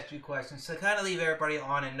questions. I've asked you questions. So kind of leave everybody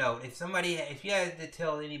on a note. If you had to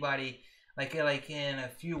tell anybody, like in a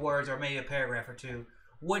few words or maybe a paragraph or two,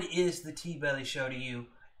 what is the TBelly show to you?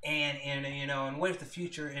 And what is the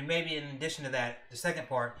future? And maybe in addition to that, the second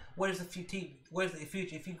part, what is the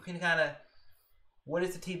future? If you can kind of, what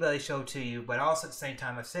is the TBelly show to you? But also at the same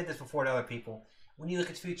time, I've said this before to other people. When you look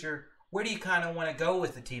at the future, where do you kind of want to go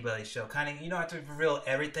with the TBelly show? Kind of, you don't have to reveal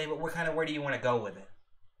everything, but where do you want to go with it?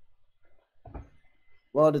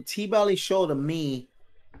 Well, the TBelly show to me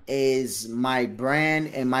is my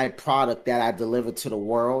brand and my product that I deliver to the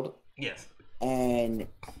world. Yes. And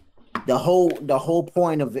the whole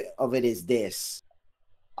point of it is this.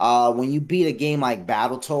 When you beat a game like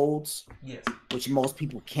Battletoads, yes, which most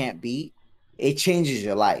people can't beat, it changes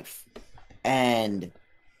your life. And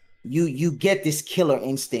you get this killer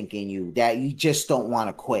instinct in you that you just don't want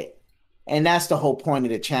to quit. And that's the whole point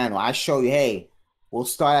of the channel. I show you, hey, we'll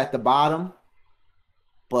start at the bottom,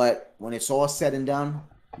 but when it's all said and done,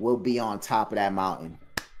 we'll be on top of that mountain.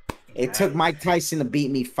 It took Mike Tyson to beat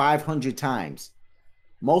me 500 times.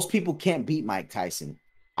 Most people can't beat Mike Tyson.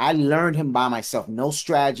 I learned him by myself. No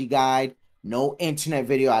strategy guide, no internet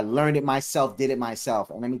video. I learned it myself, did it myself.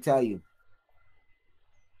 And let me tell you,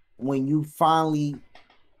 when you finally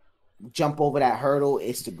jump over that hurdle,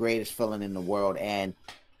 it's the greatest feeling in the world. And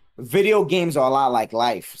video games are a lot like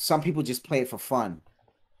life. Some people just play it for fun.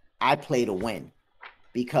 I play to win.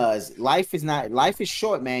 Because life is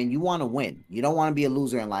short, man. You want to win. You don't want to be a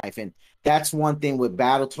loser in life. And that's one thing with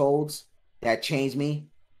Battletoads that changed me.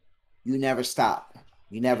 You never stop.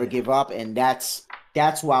 You never give up. And that's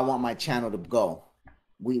where I want my channel to go.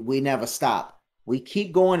 We never stop. We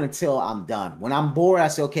keep going until I'm done. When I'm bored, I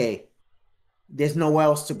say, okay, there's nowhere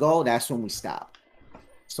else to go. That's when we stop.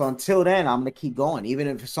 So until then, I'm going to keep going. Even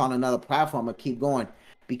if it's on another platform, I'm going to keep going.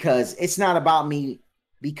 Because it's not about me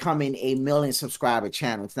becoming a 1 million subscriber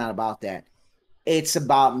channel. It's not about that. It's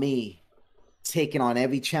about me taking on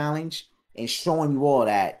every challenge and showing you all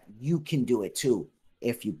that you can do it too.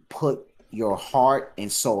 If you put your heart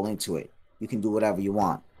and soul into it, you can do whatever you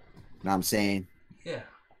want. You know what I'm saying? Yeah.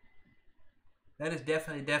 That is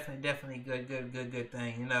definitely good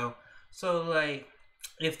thing. You know, so like,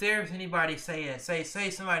 if there's anybody say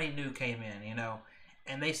somebody new came in, you know,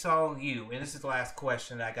 and they saw you, and this is the last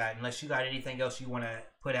question that I got. Unless you got anything else you want to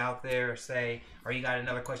put out there or say, or you got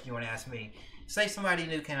another question you want to ask me. Say somebody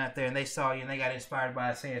new came out there and they saw you and they got inspired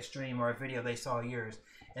by, say, a stream or a video they saw yours,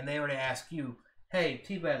 and they were to ask you, hey,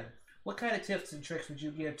 TBelly, what kind of tips and tricks would you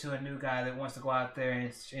give to a new guy that wants to go out there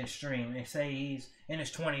and stream? And say he's in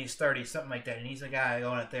his 20s, 30s, something like that, and he's a guy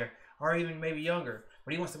going out there, or even maybe younger,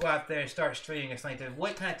 but he wants to go out there and start streaming or something like that.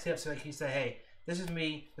 What kind of tips would he say, hey, this is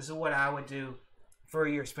me, this is what I would do for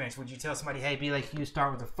your experience? Would you tell somebody, hey, be like you,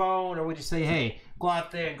 start with a phone? Or would you say, hey, go out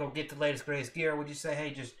there and go get the latest, greatest gear? Or would you say,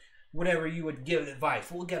 hey, just whatever you would give advice?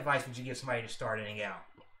 What advice would you give somebody to start anything out?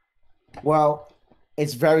 Well,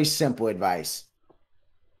 it's very simple advice.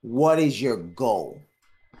 What is your goal?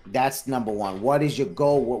 That's number one. What is your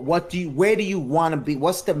goal? Where do you want to be?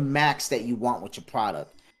 What's the max that you want with your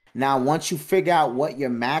product? Now, once you figure out what your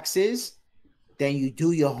max is, then you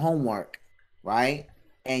do your homework, right?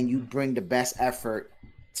 And you bring the best effort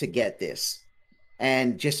to get this.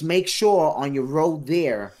 And just make sure on your road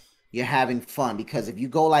there, you're having fun. Because if you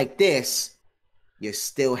go like this, you're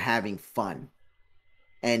still having fun.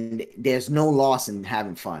 And there's no loss in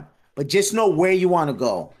having fun. But just know where you want to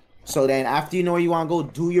go. So then after you know where you want to go,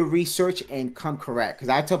 do your research and come correct. Because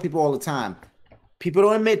I tell people all the time, people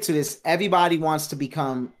don't admit to this. Everybody wants to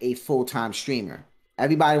become a full-time streamer.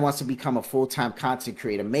 Everybody wants to become a full-time content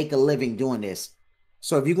creator, make a living doing this.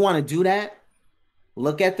 So if you want to do that,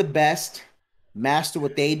 look at the best, master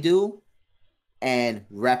what they do, and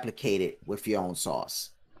replicate it with your own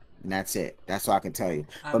sauce. And that's it. That's all I can tell you.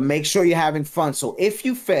 But make sure you're having fun. So if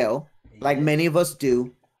you fail, like many of us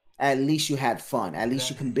do, at least you had fun. At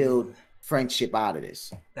least you can build friendship out of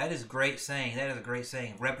this. That is great saying. That is a great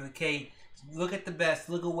saying. Replicate. Look at the best.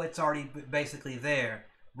 Look at what's already basically there.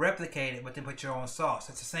 Replicate it, but then put your own sauce.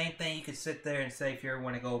 It's the same thing. You could sit there and say, if you ever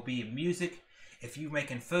want to go be in music, if you're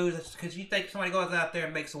making food, because you think somebody goes out there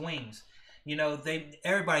and makes wings. You know,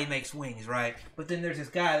 everybody makes wings, right? But then there's this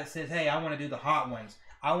guy that says, hey, I want to do the hot ones.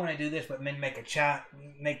 I want to do this, but then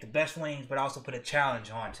make the best wings, but also put a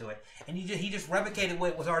challenge onto it. And he just replicated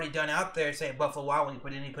what was already done out there, say Buffalo Wild Wings,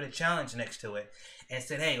 but then he put a challenge next to it and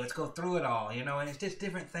said, hey, let's go through it all, you know. And it's just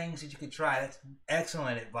different things that you could try. That's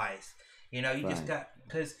excellent advice. You know, you just got,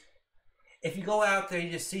 because if you go out there,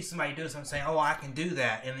 you just see somebody do something, saying, oh, I can do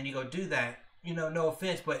that, and then you go do that. You know, no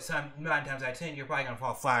offense, but 9 times out of 10, you're probably going to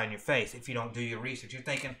fall flat on your face if you don't do your research. You're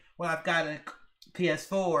thinking, well, I've got a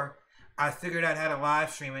PS4. I figured out how to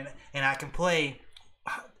live stream it, and I can play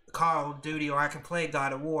Call of Duty or I can play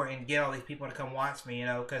God of War and get all these people to come watch me, you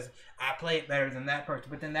know, because I play it better than that person.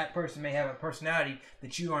 But then that person may have a personality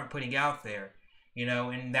that you aren't putting out there, you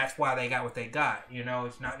know, and that's why they got what they got, you know.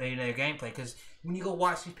 It's not their gameplay. Because when you go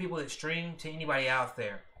watch these people that stream, to anybody out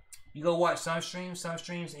there, you go watch some streams,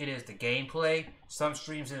 it is the gameplay. Some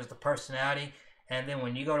streams, it is the personality. And then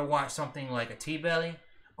when you go to watch something like a TBelly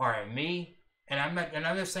or a me, and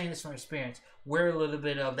I'm just saying this from experience, we're a little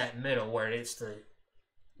bit of that middle where it's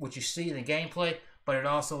what you see in the gameplay, but it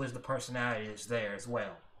also is the personality that's there as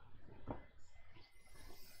well.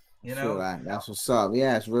 You know, that's what's up.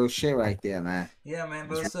 Yeah, it's real shit right there, man. Yeah, man.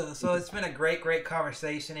 But so it's been a great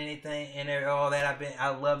conversation. Anything and all that. I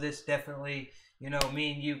love this definitely. You know,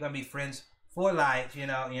 me and you gonna be friends for life. You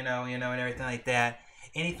know, and everything like that.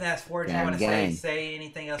 Any last words you want to say? Say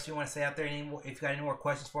anything else you want to say out there? If you got any more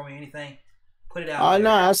questions for me, anything, put it out. Oh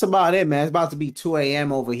no, that's about it, man. It's about to be 2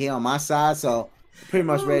 a.m. over here on my side, so pretty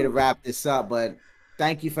much ready to wrap this up. But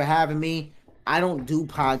thank you for having me. I don't do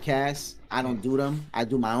podcasts. I don't do them. I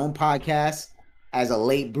do my own podcast as a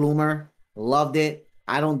late bloomer. Loved it.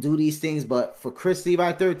 I don't do these things, but for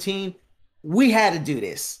Chrislevi13, we had to do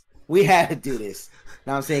this. We had to do this. You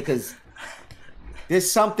know what I'm saying? Because there's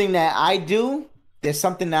something that I do. There's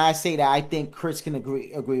something that I say that I think Chris can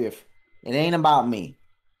agree with. It ain't about me.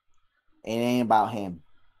 It ain't about him.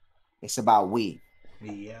 It's about we.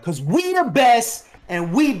 Yeah. Because we the best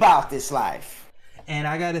and we about this life. And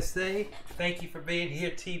I got to say, thank you for being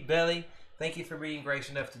here, TBelly. Thank you for being gracious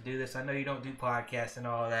enough to do this. I know you don't do podcasts and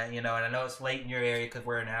all that, you know, and I know it's late in your area because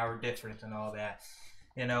we're an hour difference and all that,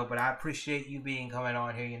 you know, but I appreciate you coming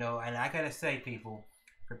on here, you know, and I got to say, people,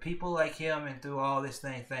 for people like him and through all this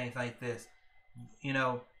things like this, you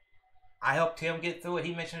know, I helped him get through it.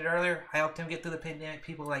 He mentioned it earlier. I helped him get through the pandemic.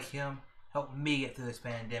 People like him helped me get through this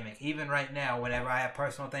pandemic. Even right now, whenever I have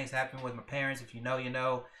personal things happen with my parents, if you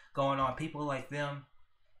know, going on, people like them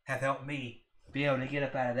have helped me be able to get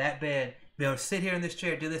up out of that bed, be able to sit here in this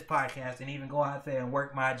chair, do this podcast, and even go out there and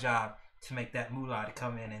work my job to make that moolah to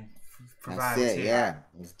come in and provide That's us it. here. Yeah,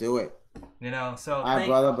 let's do it. You know, so all right,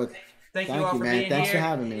 brother. But thank you all for man. being Thanks here. for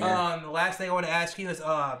having me, man. The last thing I want to ask you is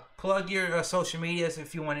plug your social medias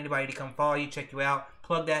if you want anybody to come follow you, check you out.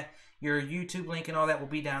 Plug that. Your YouTube link and all that will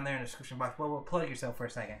be down there in the description box. Well, plug yourself for a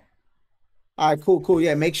second. All right, cool.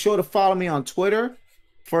 Yeah, make sure to follow me on Twitter.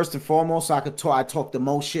 First and foremost, so I talk the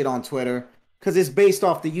most shit on Twitter because it's based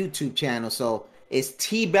off the YouTube channel. So it's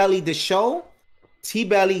TBelly the show,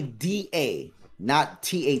 TBelly DA, not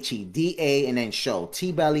THE, DA, and then show.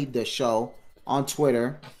 TBelly the show on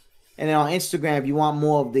Twitter. And then on Instagram, if you want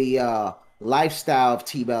more of the lifestyle of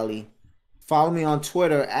TBelly, follow me on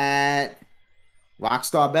Twitter at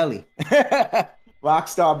Rockstar Belly.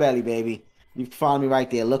 Rockstar Belly, baby. You can follow me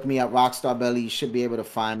right there. Look me up, Rockstar Belly. You should be able to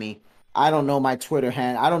find me. I don't know my Twitter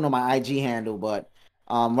handle. I don't know my IG handle, but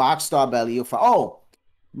Rockstar Belly. You'll find. Oh,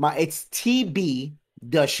 it's TB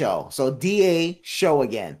the show. So DA show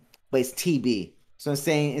again, but it's TB. So I'm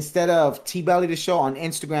saying instead of TBelly the show on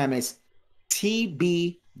Instagram, it's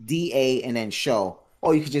TBDA and then show.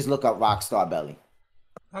 Or you could just look up Rockstar Belly.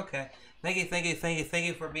 Okay. Thank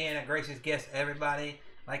you for being a gracious guest, everybody.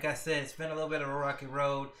 Like I said, it's been a little bit of a rocky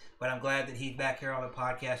road, but I'm glad that he's back here on the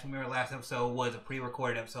podcast. Remember, last episode was a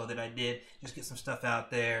pre-recorded episode that I did, just get some stuff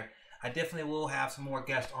out there. I definitely will have some more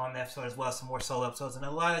guests on the episode as well as some more solo episodes and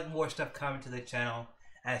a lot of more stuff coming to the channel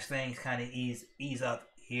as things kind of ease up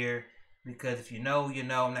here. Because if you know, you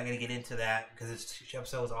know. I'm not going to get into that because this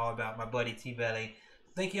episode is all about my buddy TBelly.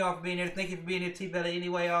 Thank you all for being here. Thank you for being here, TBelly.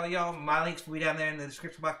 Anyway, all y'all, my links will be down there in the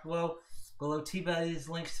description box below. Below TBelly's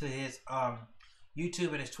links to his YouTube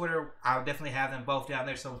and his Twitter. I'll definitely have them both down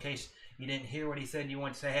there. So in case you didn't hear what he said, you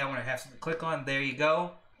want to say, hey, I want to have something to click on. There you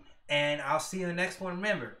go. And I'll see you in the next one.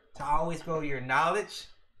 Remember to always grow your knowledge,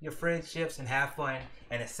 your friendships, and have fun.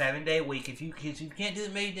 And a 7-day week. If you can't do it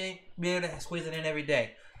every day, be able to squeeze it in every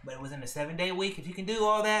day. But within a 7-day week, if you can do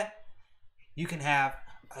all that, you can have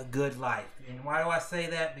a good life. And why do I say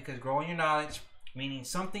that? Because growing your knowledge, meaning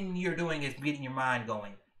something you're doing is getting your mind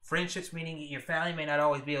going. Friendships, meaning your family may not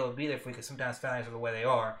always be able to be there for you because sometimes families are the way they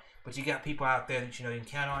are. But you got people out there that you know you can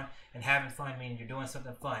count on. And having fun, meaning you're doing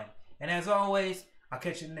something fun. And as always, I'll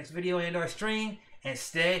catch you in the next video and or stream. And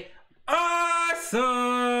stay awesome!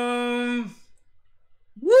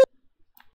 Woo!